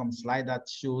Gillian has some slide that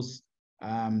shows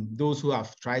those who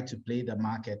have tried to play the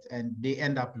market and they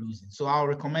end up losing. So I'll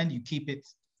recommend you keep it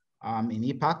in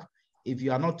EPAC. If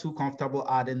you are not too comfortable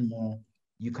adding more,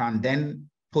 you can then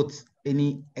put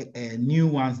any new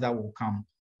ones that will come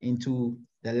into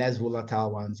the less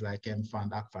volatile ones like M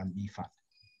fund, AC fund, B fund.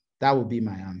 That would be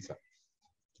my answer.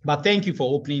 But thank you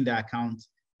for opening the account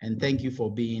and thank you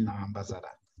for being our ambassador.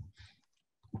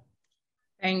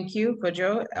 Thank you,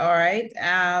 Kojo. All right.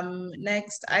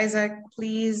 Next, Isaac,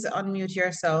 please unmute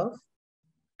yourself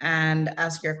and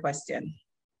ask your question.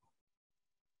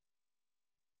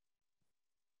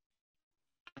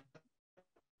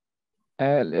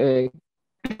 Good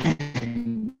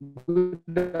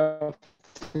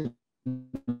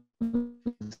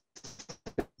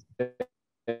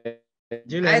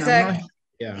Julian, Isaac,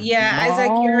 yeah, no,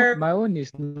 Isaac, you're... My own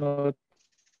is not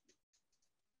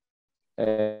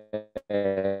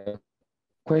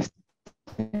question.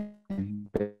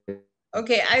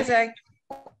 Okay, Isaac,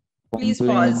 please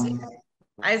pause.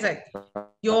 Isaac,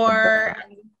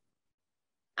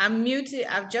 I'm muted.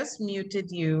 I've just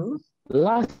muted you.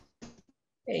 Last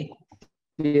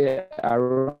year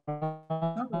around.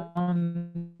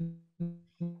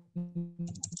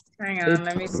 Hang on,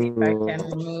 let me see if I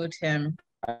can mute him.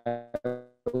 I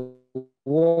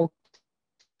walked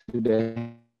to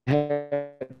the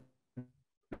head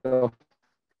office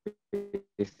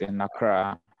in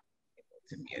Accra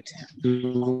to mute him.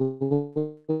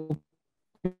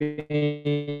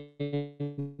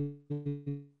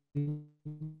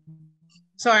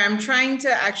 Sorry, I'm trying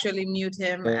to actually mute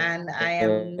him and I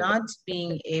am not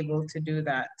being able to do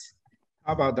that.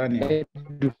 How about Daniel?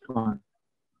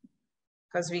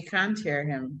 Because we can't hear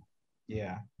him.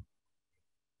 Yeah.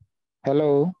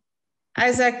 Hello.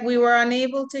 Isaac, we were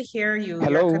unable to hear you.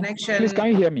 Hello. Your connection. Please, can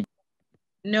you hear me?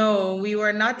 No, we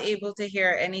were not able to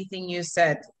hear anything you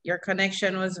said. Your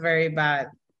connection was very bad.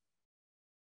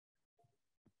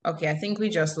 Okay, I think we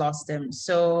just lost him.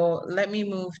 So let me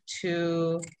move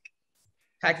to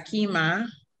Hakima.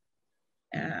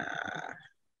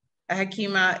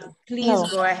 Hakima,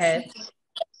 please go ahead.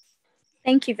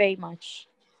 Thank you very much.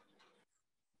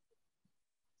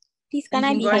 Please, can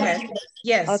I be go ahead?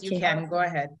 Yes, okay. You can. Go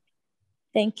ahead.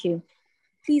 Thank you.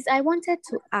 Please, I wanted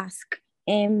to ask,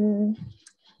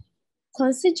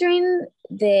 considering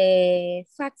the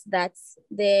fact that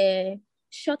the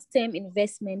short-term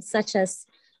investments such as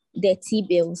the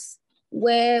T-bills,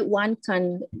 where one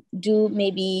can do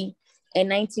maybe a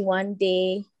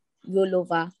 91-day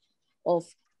rollover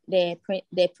of the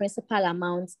principal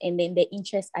amount and then the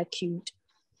interest accrued,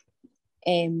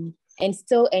 and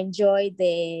still enjoy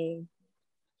the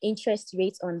interest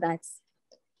rate on that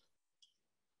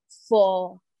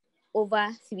for over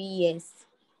 3 years.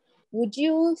 Would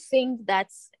you think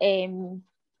that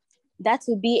that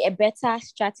would be a better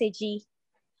strategy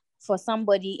for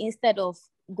somebody instead of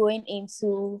going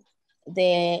into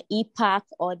the EPAC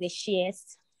or the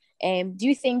shares? Do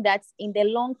you think that in the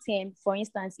long term, for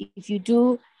instance, if you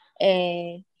do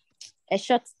a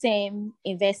short-term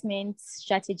investment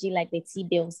strategy like the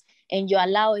T-bills and you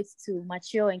allow it to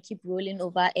mature and keep rolling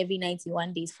over every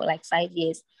 91 days for like 5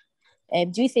 years,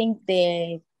 do you think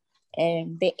the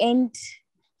end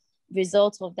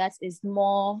result of that is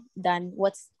more than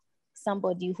what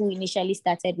somebody who initially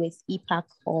started with EPAC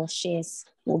or shares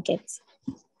will get?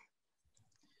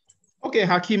 Okay,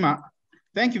 Hakima,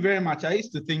 thank you very much. I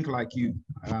used to think like you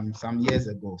some years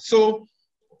ago. So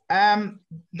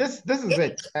this is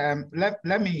it.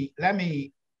 Let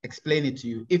me explain it to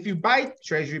you. If you buy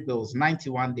treasury bills,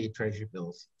 91-day treasury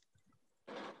bills,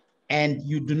 and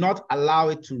you do not allow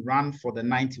it to run for the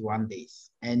 91 days,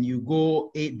 and you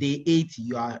go day 80,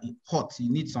 you are hot,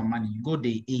 you need some money, you go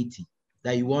day 80,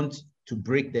 that you want to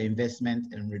break the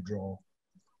investment and withdraw,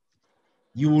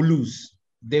 you will lose.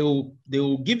 They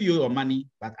will give you your money,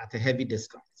 but at a heavy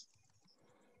discount.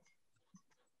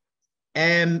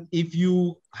 And if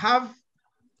you have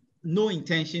no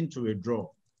intention to withdraw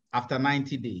after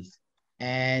 90 days,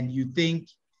 and you think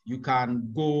you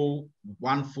can go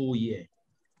 1 full year,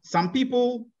 some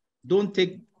people don't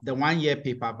take the 1 year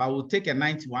paper, but will take a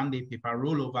 91-day paper,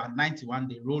 roll over,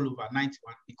 91-day, roll over,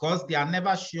 91, because they are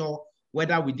never sure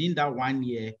whether within that 1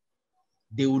 year,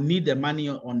 they will need the money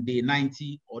on day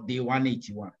 90 or day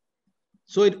 181.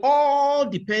 So it all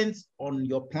depends on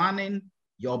your planning,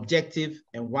 your objective,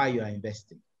 and why you are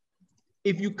investing.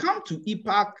 If you come to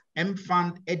EPAC,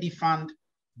 M-Fund, Eddy Fund,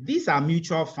 these are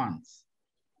mutual funds.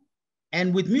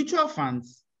 And with mutual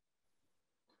funds,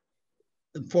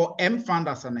 for M-Fund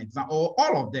as an example, or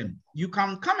all of them, you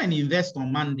can come and invest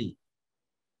on Monday.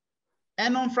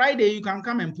 And on Friday, you can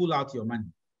come and pull out your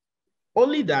money.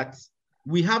 Only that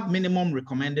we have minimum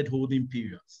recommended holding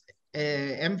periods.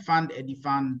 M-Fund, Eddy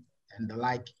Fund, and the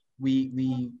like,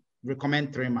 we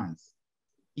recommend 3 months.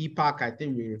 EPAC, I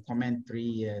think we recommend 3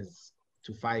 years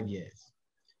to 5 years,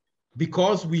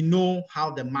 because we know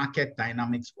how the market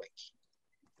dynamics work.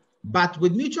 But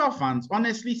with mutual funds,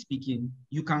 honestly speaking,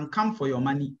 you can come for your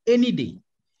money any day.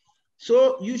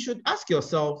 So you should ask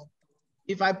yourself,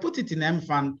 if I put it in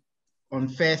M-Fund on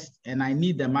 1st and I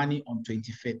need the money on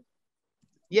 25th,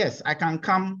 yes, I can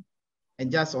come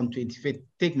and just on 25th,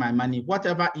 take my money,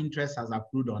 whatever interest has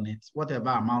accrued on it, whatever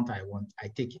amount I want, I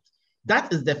take it.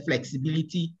 That is the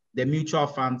flexibility the mutual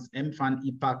funds, M-Fund,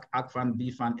 EPAC, ACK Fund,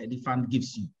 B Fund, Eddy Fund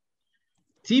gives you.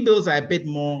 T-bills are a bit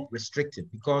more restrictive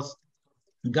because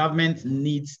government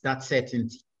needs that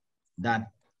certainty that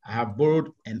I have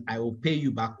borrowed and I will pay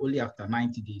you back only after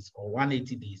 90 days or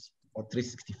 180 days or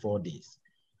 364 days.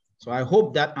 So I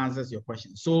hope that answers your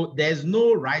question. So there's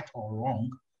no right or wrong.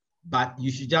 but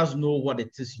you should just know what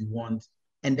it is you want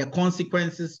and the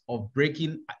consequences of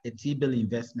breaking a T-bill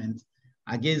investment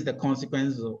against the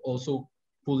consequences of also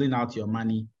pulling out your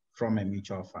money from a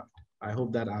mutual fund. I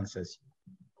hope that answers you.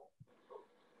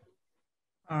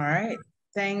 All right.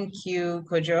 Thank you,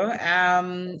 Kojo.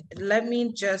 Let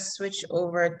me just switch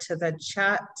over to the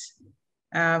chat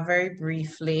very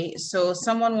briefly. So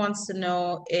someone wants to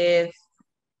know if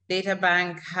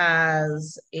Databank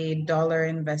has a dollar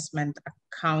investment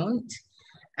account.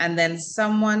 And then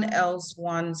someone else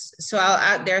wants, so I'll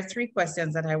add, there are three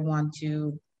questions that I want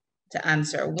you to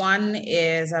answer. One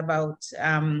is about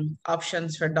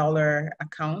options for dollar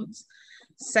accounts.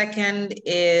 Second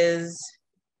is,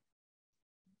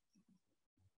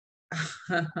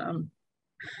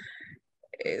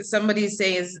 somebody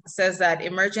says that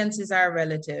emergencies are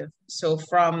relative. So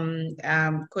from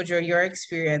Kojo, your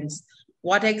experience,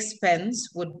 what expense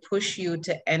would push you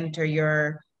to enter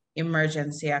your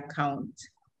emergency account?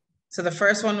 So the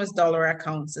first one was dollar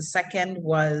accounts. The second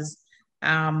was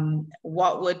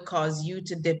what would cause you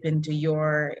to dip into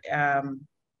your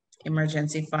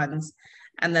emergency funds?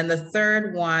 And then the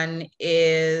third one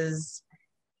is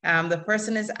the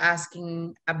person is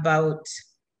asking about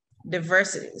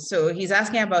diversity. So he's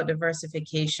asking about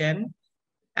diversification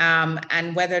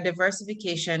and whether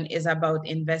diversification is about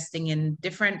investing in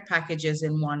different packages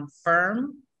in one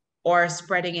firm or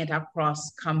spreading it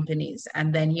across companies.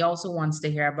 And then he also wants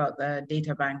to hear about the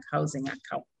Databank housing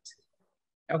account.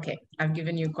 Okay, I've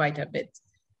given you quite a bit.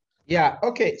 Yeah,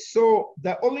 okay. So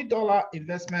the only dollar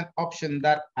investment option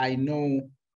that I know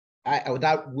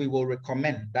that we will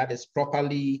recommend that is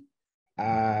properly,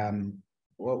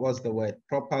 what was the word?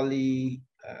 Properly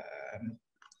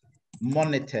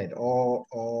monitored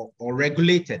or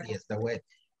regulated, yes, the word.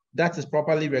 That is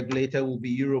properly regulated will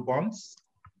be Eurobonds.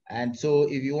 And so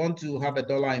if you want to have a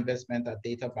dollar investment at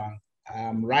Databank,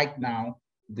 right now,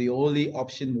 the only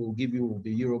option we'll give you will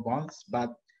be Eurobonds.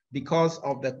 But because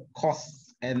of the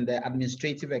costs and the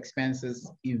administrative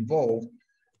expenses involved,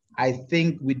 I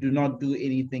think we do not do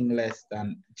anything less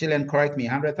than, Jillian, correct me,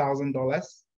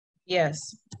 $100,000?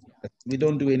 Yes. We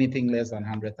don't do anything less than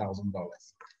 $100,000.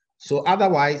 So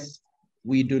otherwise,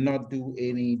 we do not do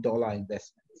any dollar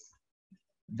investments.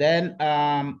 Then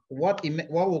what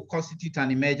will constitute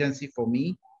an emergency for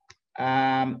me?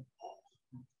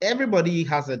 Everybody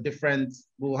has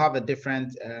will have a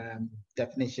different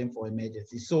definition for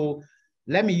emergency. So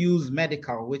let me use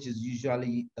medical, which is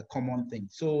usually a common thing.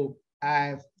 So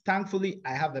thankfully,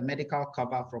 I have the medical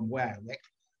cover from where I work.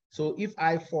 So if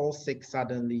I fall sick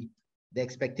suddenly, the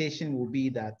expectation will be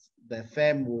that the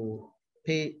firm will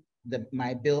pay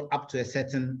my bill up to a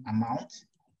certain amount.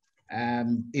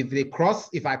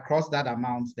 If I cross that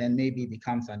amount, then maybe it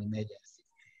becomes an emergency.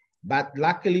 But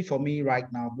luckily for me right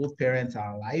now, both parents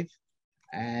are alive,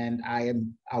 and I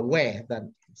am aware that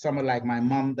someone like my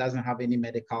mom doesn't have any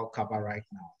medical cover right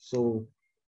now. So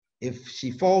if she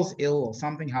falls ill or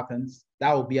something happens,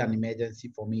 that will be an emergency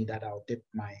for me that I'll dip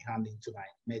my hand into my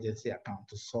emergency account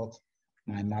to sort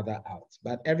my mother out.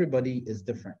 But everybody is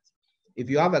different. If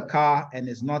you have a car and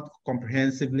it's not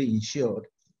comprehensively insured,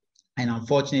 and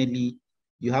unfortunately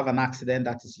you have an accident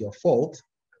that is your fault,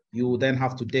 you will then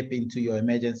have to dip into your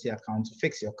emergency account to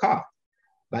fix your car.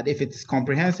 But if it's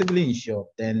comprehensively insured,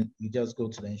 then you just go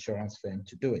to the insurance firm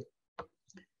to do it.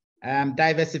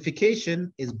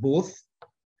 Diversification is both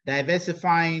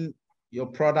diversifying your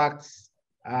products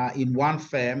in one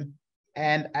firm.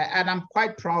 And I'm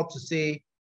quite proud to say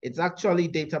it's actually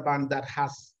Databank that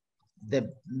has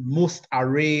the most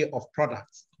array of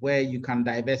products where you can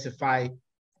diversify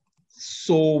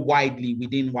so widely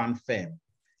within one firm.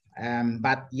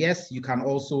 But yes, you can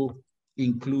also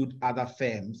include other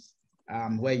firms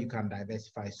where you can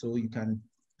diversify. So you can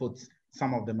put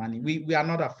some of the money. We are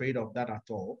not afraid of that at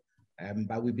all,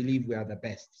 but we believe we are the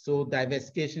best. So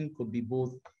diversification could be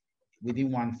both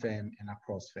within one firm and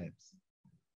across firms.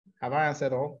 Have I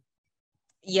answered all?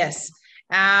 Yes.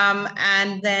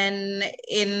 And then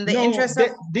in the interest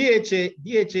of DHA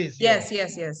is yours.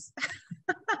 Yes.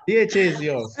 DHA is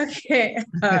yours. Okay.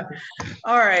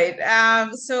 All right.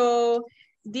 So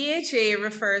DHA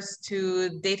refers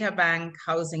to Databank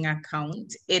Housing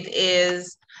Account. It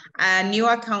is a new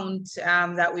account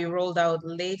that we rolled out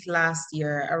late last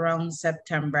year around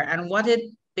September. And what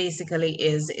it basically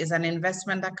is an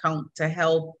investment account to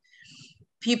help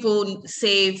people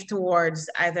save towards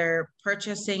either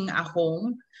purchasing a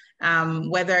home,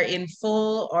 whether in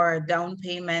full or down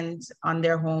payment on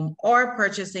their home, or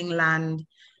purchasing land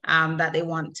that they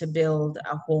want to build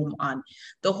a home on.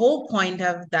 The whole point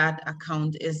of that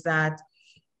account is that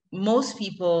most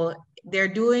people they're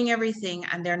doing everything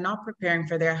and they're not preparing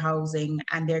for their housing,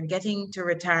 and they're getting to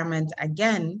retirement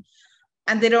again,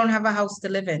 and they don't have a house to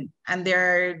live in, and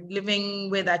they're living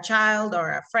with a child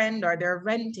or a friend, or they're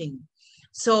renting.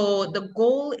 So the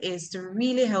goal is to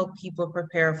really help people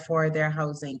prepare for their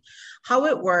housing. How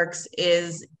it works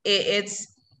is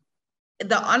it's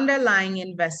the underlying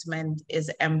investment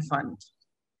is M-Fund,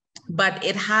 but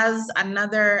it has a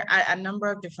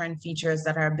number of different features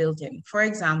that are built in. For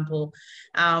example,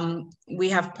 we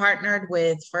have partnered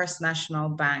with First National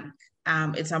Bank.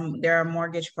 They're a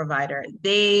mortgage provider.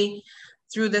 They,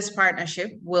 through this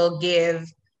partnership, will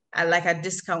give like a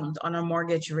discount on a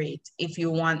mortgage rate if you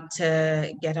want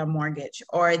to get a mortgage,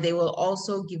 or they will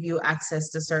also give you access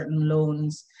to certain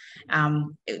loans,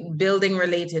 building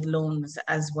related loans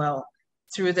as well,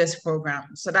 through this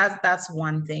program. So that's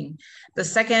one thing. The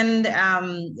second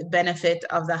benefit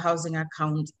of the housing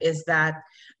account is that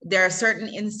there are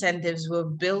certain incentives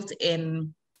we've built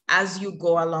in as you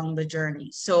go along the journey.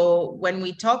 So when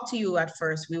we talk to you at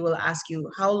first, we will ask you,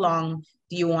 how long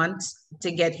do you want to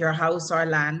get your house or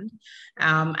land?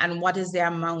 And what is the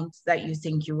amount that you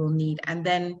think you will need? And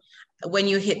then when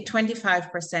you hit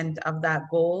 25% of that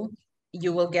goal,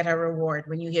 you will get a reward.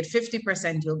 When you hit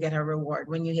 50%, you'll get a reward.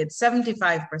 When you hit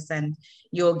 75%,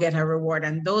 you'll get a reward.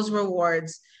 And those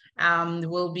rewards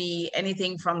will be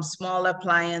anything from small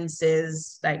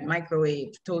appliances like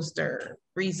microwave, toaster,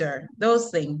 freezer, those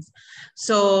things.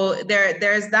 So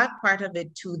there's that part of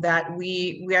it too, that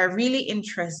we are really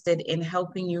interested in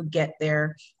helping you get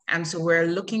there. And so we're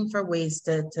looking for ways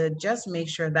to just make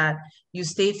sure that you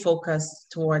stay focused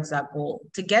towards that goal.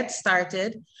 To get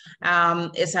started,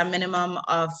 it's a minimum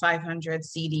of 500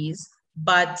 CDs,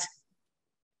 but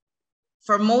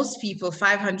for most people,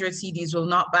 500 CDs will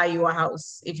not buy you a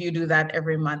house if you do that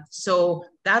every month. So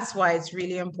that's why it's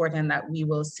really important that we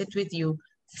will sit with you,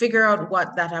 figure out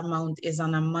what that amount is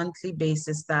on a monthly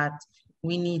basis that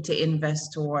we need to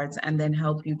invest towards, and then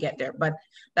help you get there. But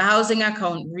the housing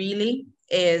account really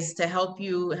is to help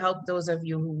those of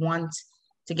you who want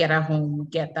to get a home,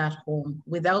 get that home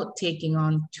without taking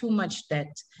on too much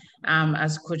debt,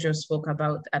 as Kojo spoke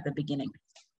about at the beginning.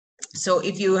 So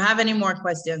if you have any more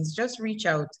questions, just reach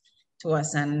out to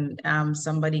us and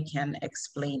somebody can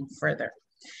explain further.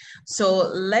 So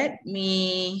let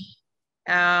me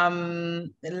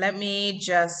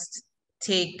just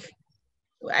take,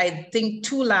 I think,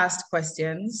 2 last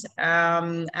questions.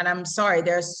 And I'm sorry,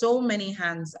 there are so many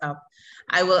hands up.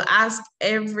 I will ask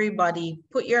everybody,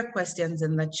 put your questions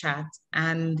in the chat,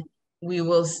 and we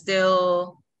will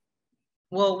still,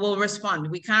 we'll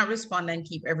respond. We can't respond and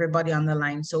keep everybody on the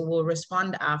line. So we'll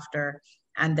respond after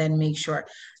and then make sure.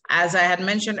 As I had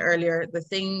mentioned earlier,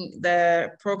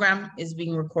 the program is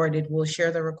being recorded. We'll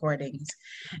share the recordings.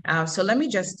 So let me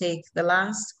just take the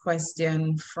last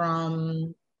question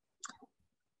from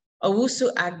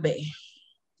Kojo Addae-Mensah.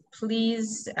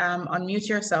 Please unmute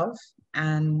yourself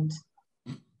and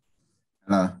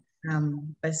hello.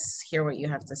 Let's hear what you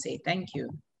have to say. Thank you.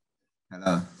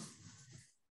 Hello.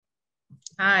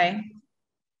 Hi.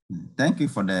 Thank you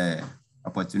for the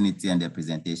opportunity and the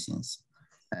presentations.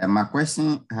 My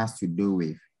question has to do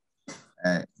with,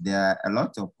 there are a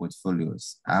lot of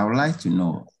portfolios. I would like to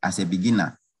know, as a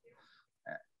beginner,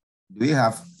 do we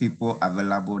have people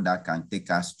available that can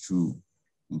take us through,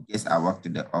 in case I walk to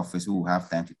the office, who will have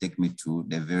time to take me through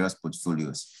the various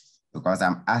portfolios? Because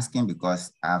I'm asking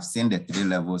because I've seen the 3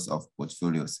 levels of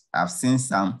portfolios. I've seen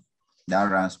some that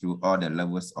runs through all the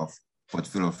levels of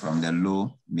portfolio from the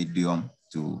low, medium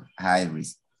to high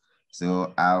risk.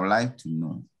 So I would like to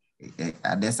know,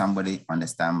 are there somebody on the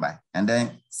standby? And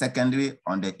then secondly,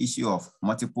 on the issue of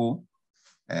multiple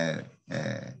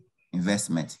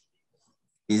investment,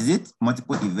 is it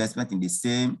multiple investment in the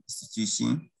same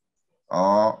institution,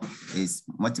 or is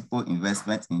multiple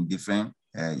investment in different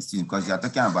institutions? Because you are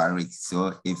talking about risk.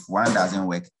 So if one doesn't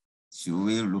work, should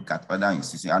we look at other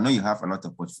institutions? I know you have a lot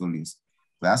of portfolios,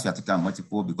 but as we are talking about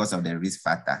multiple because of the risk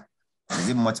factor, is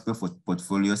it multiple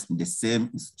portfolios in the same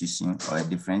institution or a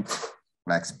different,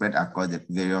 like spread across the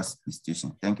various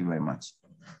institutions? Thank you very much.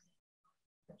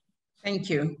 Thank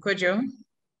you. Kojo?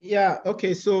 Yeah,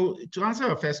 okay. So to answer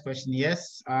your first question,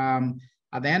 yes.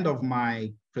 At the end of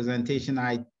my presentation,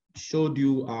 I showed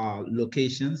you our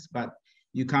locations, but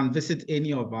you can visit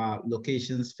any of our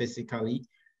locations physically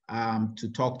to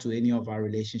talk to any of our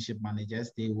relationship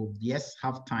managers. They will, yes,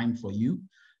 have time for you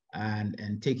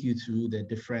and take you through the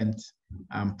different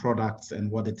products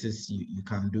and what it is you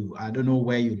can do. I don't know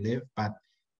where you live, but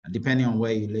depending on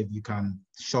where you live, you can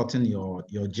shorten your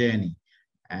journey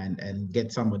and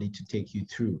get somebody to take you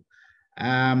through.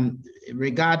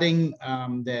 Regarding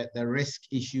the risk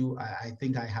issue, I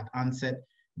think I had answered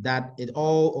that it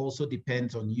all also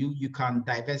depends on you. You can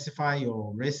diversify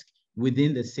your risk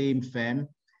within the same firm,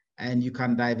 and you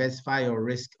can diversify your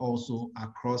risk also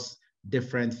across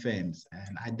different firms.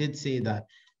 And I did say that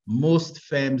most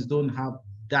firms don't have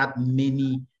that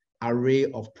many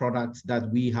array of products that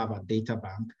we have at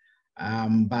Databank,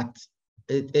 but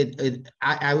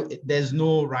there's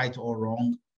no right or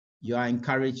wrong. You are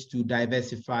encouraged to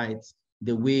diversify it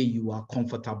the way you are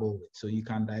comfortable with. So you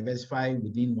can diversify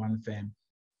within one firm,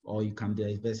 or you can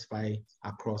diversify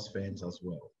across firms as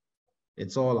well.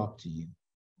 It's all up to you.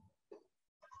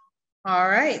 All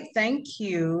right, thank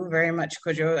you very much,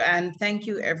 Kojo, and thank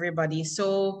you, everybody.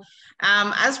 So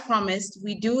as promised,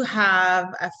 we do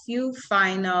have a few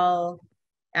final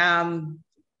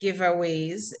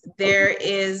giveaways. There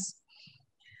is,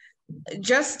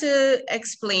 just to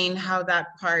explain how that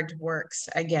part works,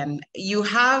 again, you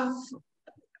have,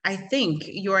 I think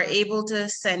you are able to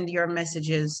send your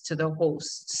messages to the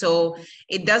host. So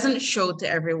it doesn't show to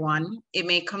everyone. It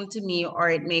may come to me, or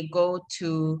it may go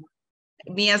to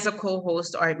me as a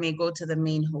co-host, or it may go to the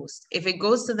main host. If it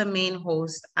goes to the main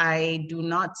host, I do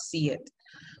not see it.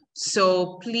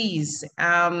 So please,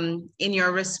 in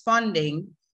your responding,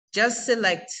 just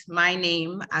select my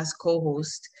name as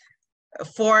co-host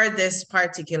for this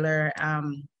particular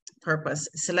purpose.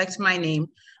 Select my name,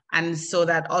 and so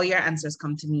that all your answers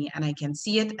come to me and I can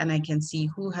see it, and I can see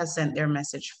who has sent their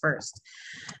message first.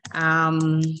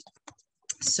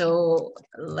 So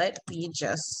let me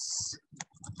just,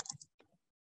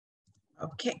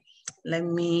 okay, let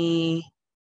me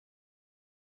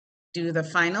do the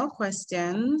final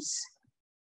questions,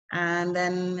 and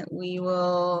then we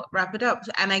will wrap it up.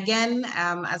 And again,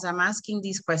 as I'm asking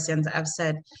these questions, I've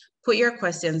said, put your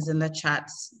questions in the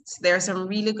chats. There are some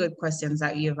really good questions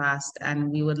that you've asked,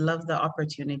 and we would love the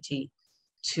opportunity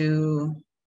to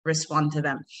respond to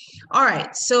them. All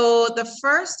right, so the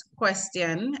first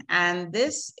question, and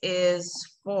this is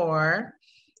for,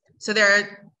 so there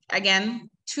are, again,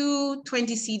 2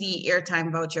 20 CD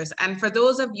airtime vouchers. And for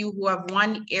those of you who have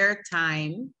won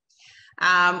airtime,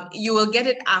 you will get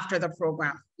it after the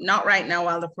program, not right now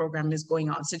while the program is going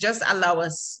on. So just allow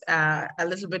us a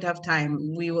little bit of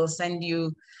time. We will send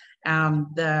you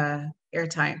the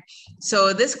airtime.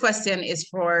 So this question is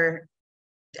for,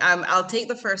 I'll take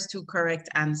the first 2 correct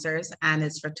answers, and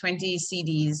it's for 20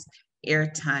 CDs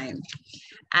airtime.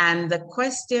 And the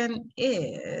question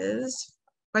is,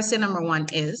 question number 1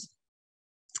 is,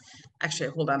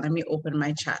 actually, hold on, let me open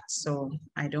my chat so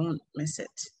I don't miss it.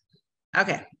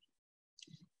 Okay.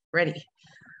 Ready.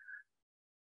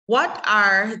 What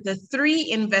are the 3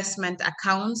 investment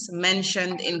accounts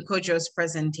mentioned in Kojo's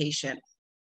presentation?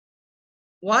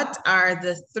 What are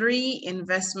the 3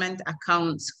 investment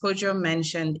accounts Kojo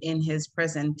mentioned in his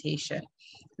presentation?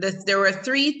 There were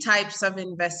 3 types of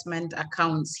investment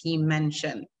accounts he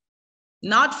mentioned.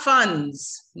 Not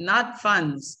funds, not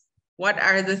funds. What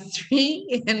are the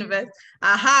 3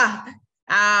 Aha!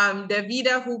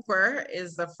 Davida Hooper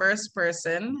is the first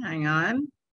person. Hang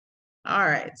on. All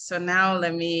right, so now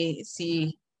let me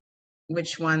see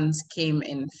which ones came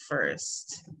in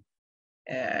first.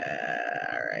 All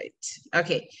right,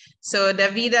 okay. So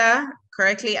Davida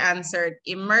correctly answered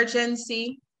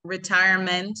emergency,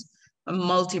 retirement,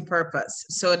 multi-purpose.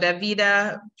 So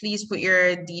Davida, please put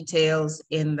your details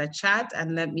in the chat,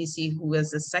 and let me see who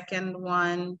was the second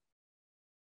one.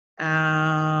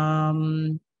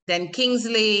 Then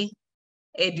Kingsley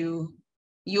Edu,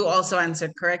 you also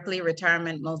answered correctly,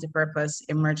 retirement, multi-purpose,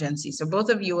 emergency. So both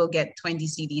of you will get 20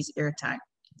 CDs airtime.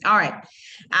 All right,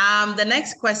 the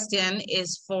next question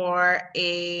is for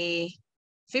a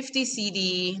 50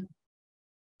 CD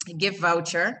gift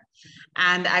voucher,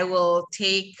 and I will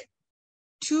take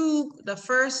the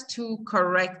first 2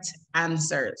 correct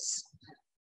answers.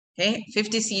 Okay,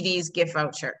 50 CDs gift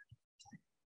voucher.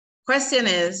 Question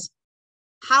is,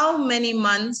 how many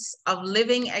months of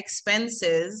living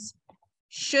expenses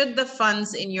should the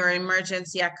funds in your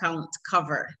emergency account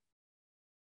cover?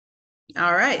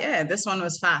 All right, yeah, this one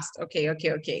was fast. Okay,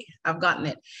 I've gotten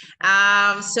it.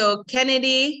 So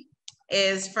Kennedy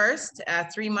is first,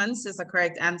 3 months is the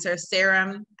correct answer.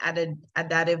 Sarah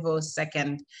Addae-Mensah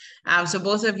second. So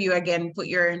both of you, again, put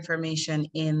your information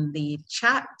in the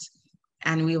chat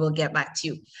and we will get back to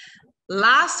you.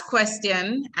 Last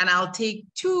question, and I'll take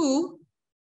 2.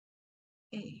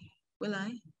 Will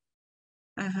I?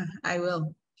 I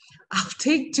will. I'll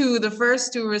take 2, the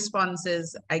first 2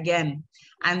 responses again.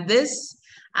 And this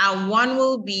one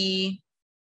will be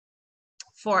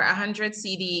for a 100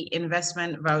 CD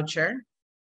investment voucher.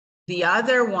 The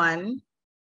other one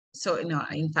So no,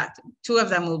 in fact, 2 of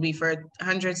them will be for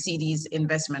 100 CDs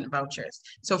investment vouchers.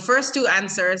 So first 2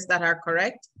 answers that are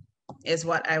correct is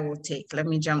what I will take. Let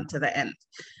me jump to the end.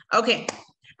 Okay.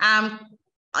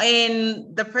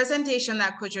 In the presentation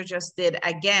that Kojo just did,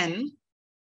 again,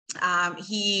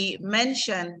 he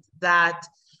mentioned that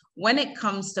when it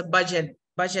comes to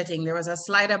budgeting, there was a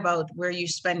slide about where you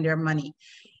spend your money.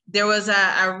 There was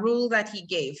a rule that he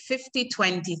gave, 50,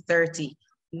 20, 30.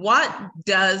 What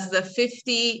does the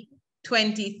 50,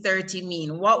 20, 30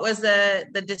 mean? What was the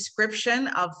description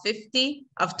of 50,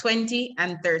 of 20,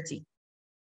 and 30?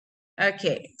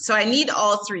 Okay, so I need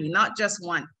all 3, not just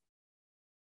one.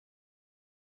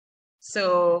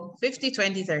 So 50,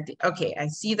 20, 30. Okay, I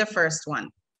see the first one.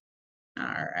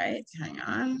 All right, hang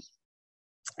on.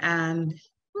 And,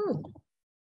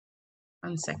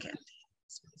 1 second.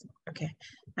 Okay,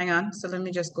 hang on. So let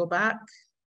me just go back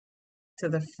to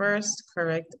the first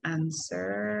correct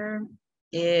answer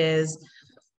is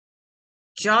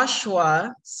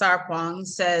Joshua Sarpong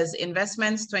says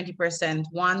investments 20%,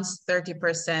 wants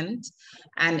 30%,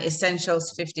 and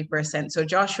essentials 50%. So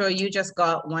Joshua, you just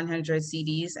got 100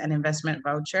 CDs and investment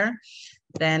voucher.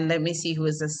 Then let me see who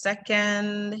is the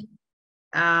second.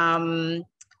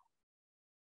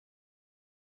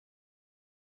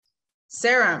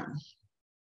 Sarah,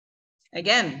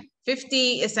 again,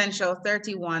 50 essential,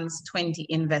 30 ones, 20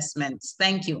 investments.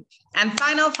 Thank you. And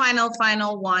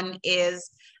final one is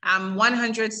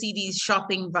 100 CDs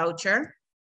shopping voucher.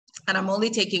 And I'm only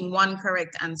taking 1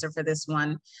 correct answer for this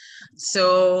one.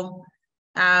 So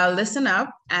listen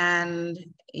up. And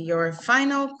your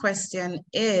final question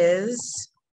is,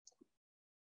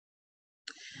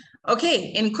 okay,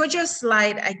 in Kojo's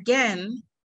slide, again,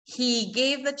 he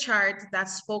gave the chart that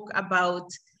spoke about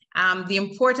the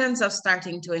importance of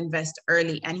starting to invest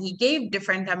early, and he gave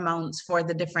different amounts for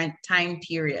the different time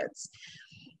periods.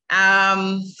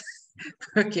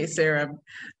 Okay, Sarah,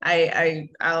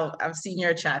 I've seen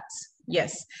your chats.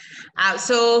 Yes.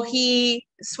 So he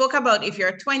spoke about if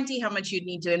you're 20, how much you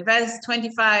need to invest,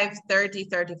 25, 30,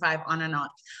 35, on and on.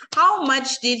 How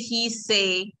much did he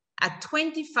say a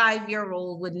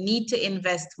 25-year-old would need to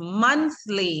invest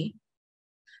monthly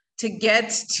to get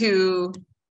to,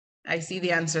 I see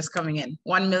the answers coming in,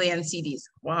 1 million CDs.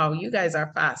 Wow, you guys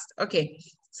are fast. Okay,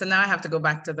 so now I have to go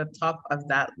back to the top of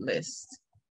that list.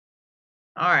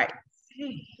 All right.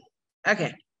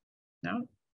 Okay, no,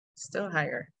 still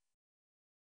higher.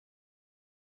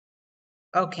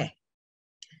 Okay.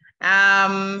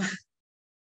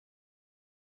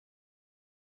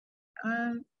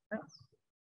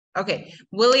 Okay,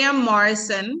 William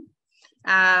Morrison,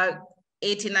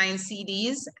 89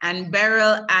 CDs, and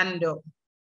Beryl Ando.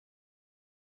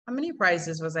 How many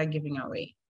prizes was I giving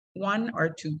away? 1 or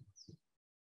 2?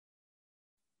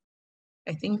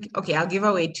 I think, okay, I'll give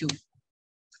away 2.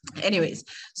 Anyways,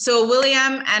 so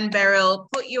William and Beryl,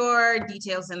 put your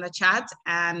details in the chat,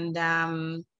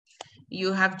 and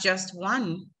you have just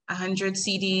won 100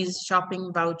 CDs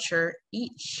shopping voucher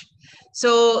each.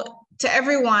 So to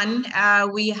everyone,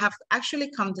 we have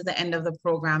actually come to the end of the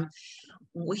program.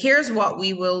 Here's what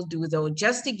we will do though,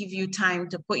 just to give you time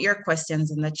to put your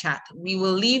questions in the chat. We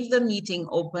will leave the meeting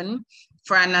open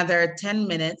for another 10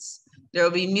 minutes. There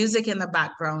will be music in the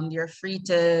background. You're free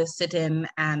to sit in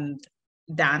and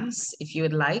dance if you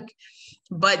would like,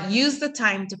 but use the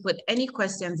time to put any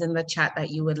questions in the chat that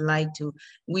you would like to.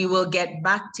 We will get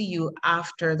back to you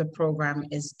after the program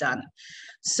is done.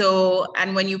 So,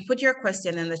 and when you put your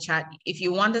question in the chat, if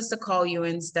you want us to call you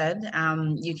instead,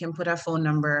 you can put a phone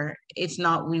number. If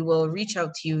not, we will reach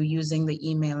out to you using the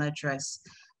email address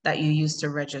that you used to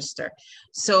register.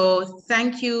 So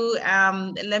thank you.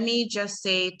 Let me just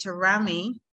say to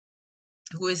Rami,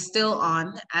 who is still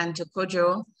on, and to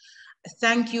Kojo,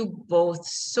 thank you both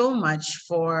so much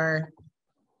for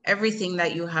everything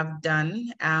that you have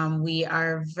done. We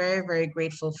are very, very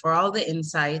grateful for all the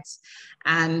insights,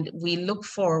 and we look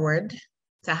forward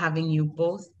to having you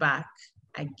both back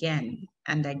again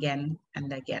and again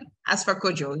and again. As for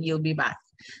Kojo, you'll be back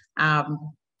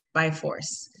by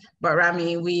force. But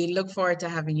Rami, we look forward to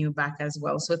having you back as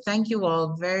well. So thank you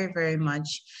all very, very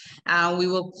much. We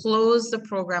will close the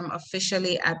program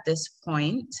officially at this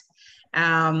point.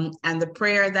 And the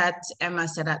prayer that Emma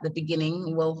said at the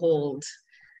beginning will hold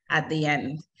at the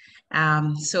end.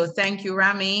 So thank you,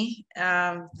 Rami.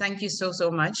 Thank you so,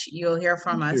 so much. You'll hear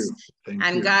from us.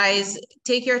 And guys,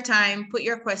 take your time, put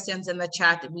your questions in the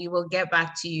chat. We will get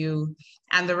back to you,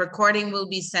 and the recording will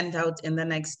be sent out in the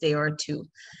next day or 2.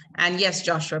 And yes,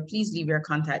 Joshua, please leave your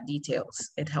contact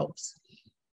details. It helps.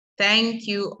 Thank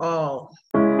you all.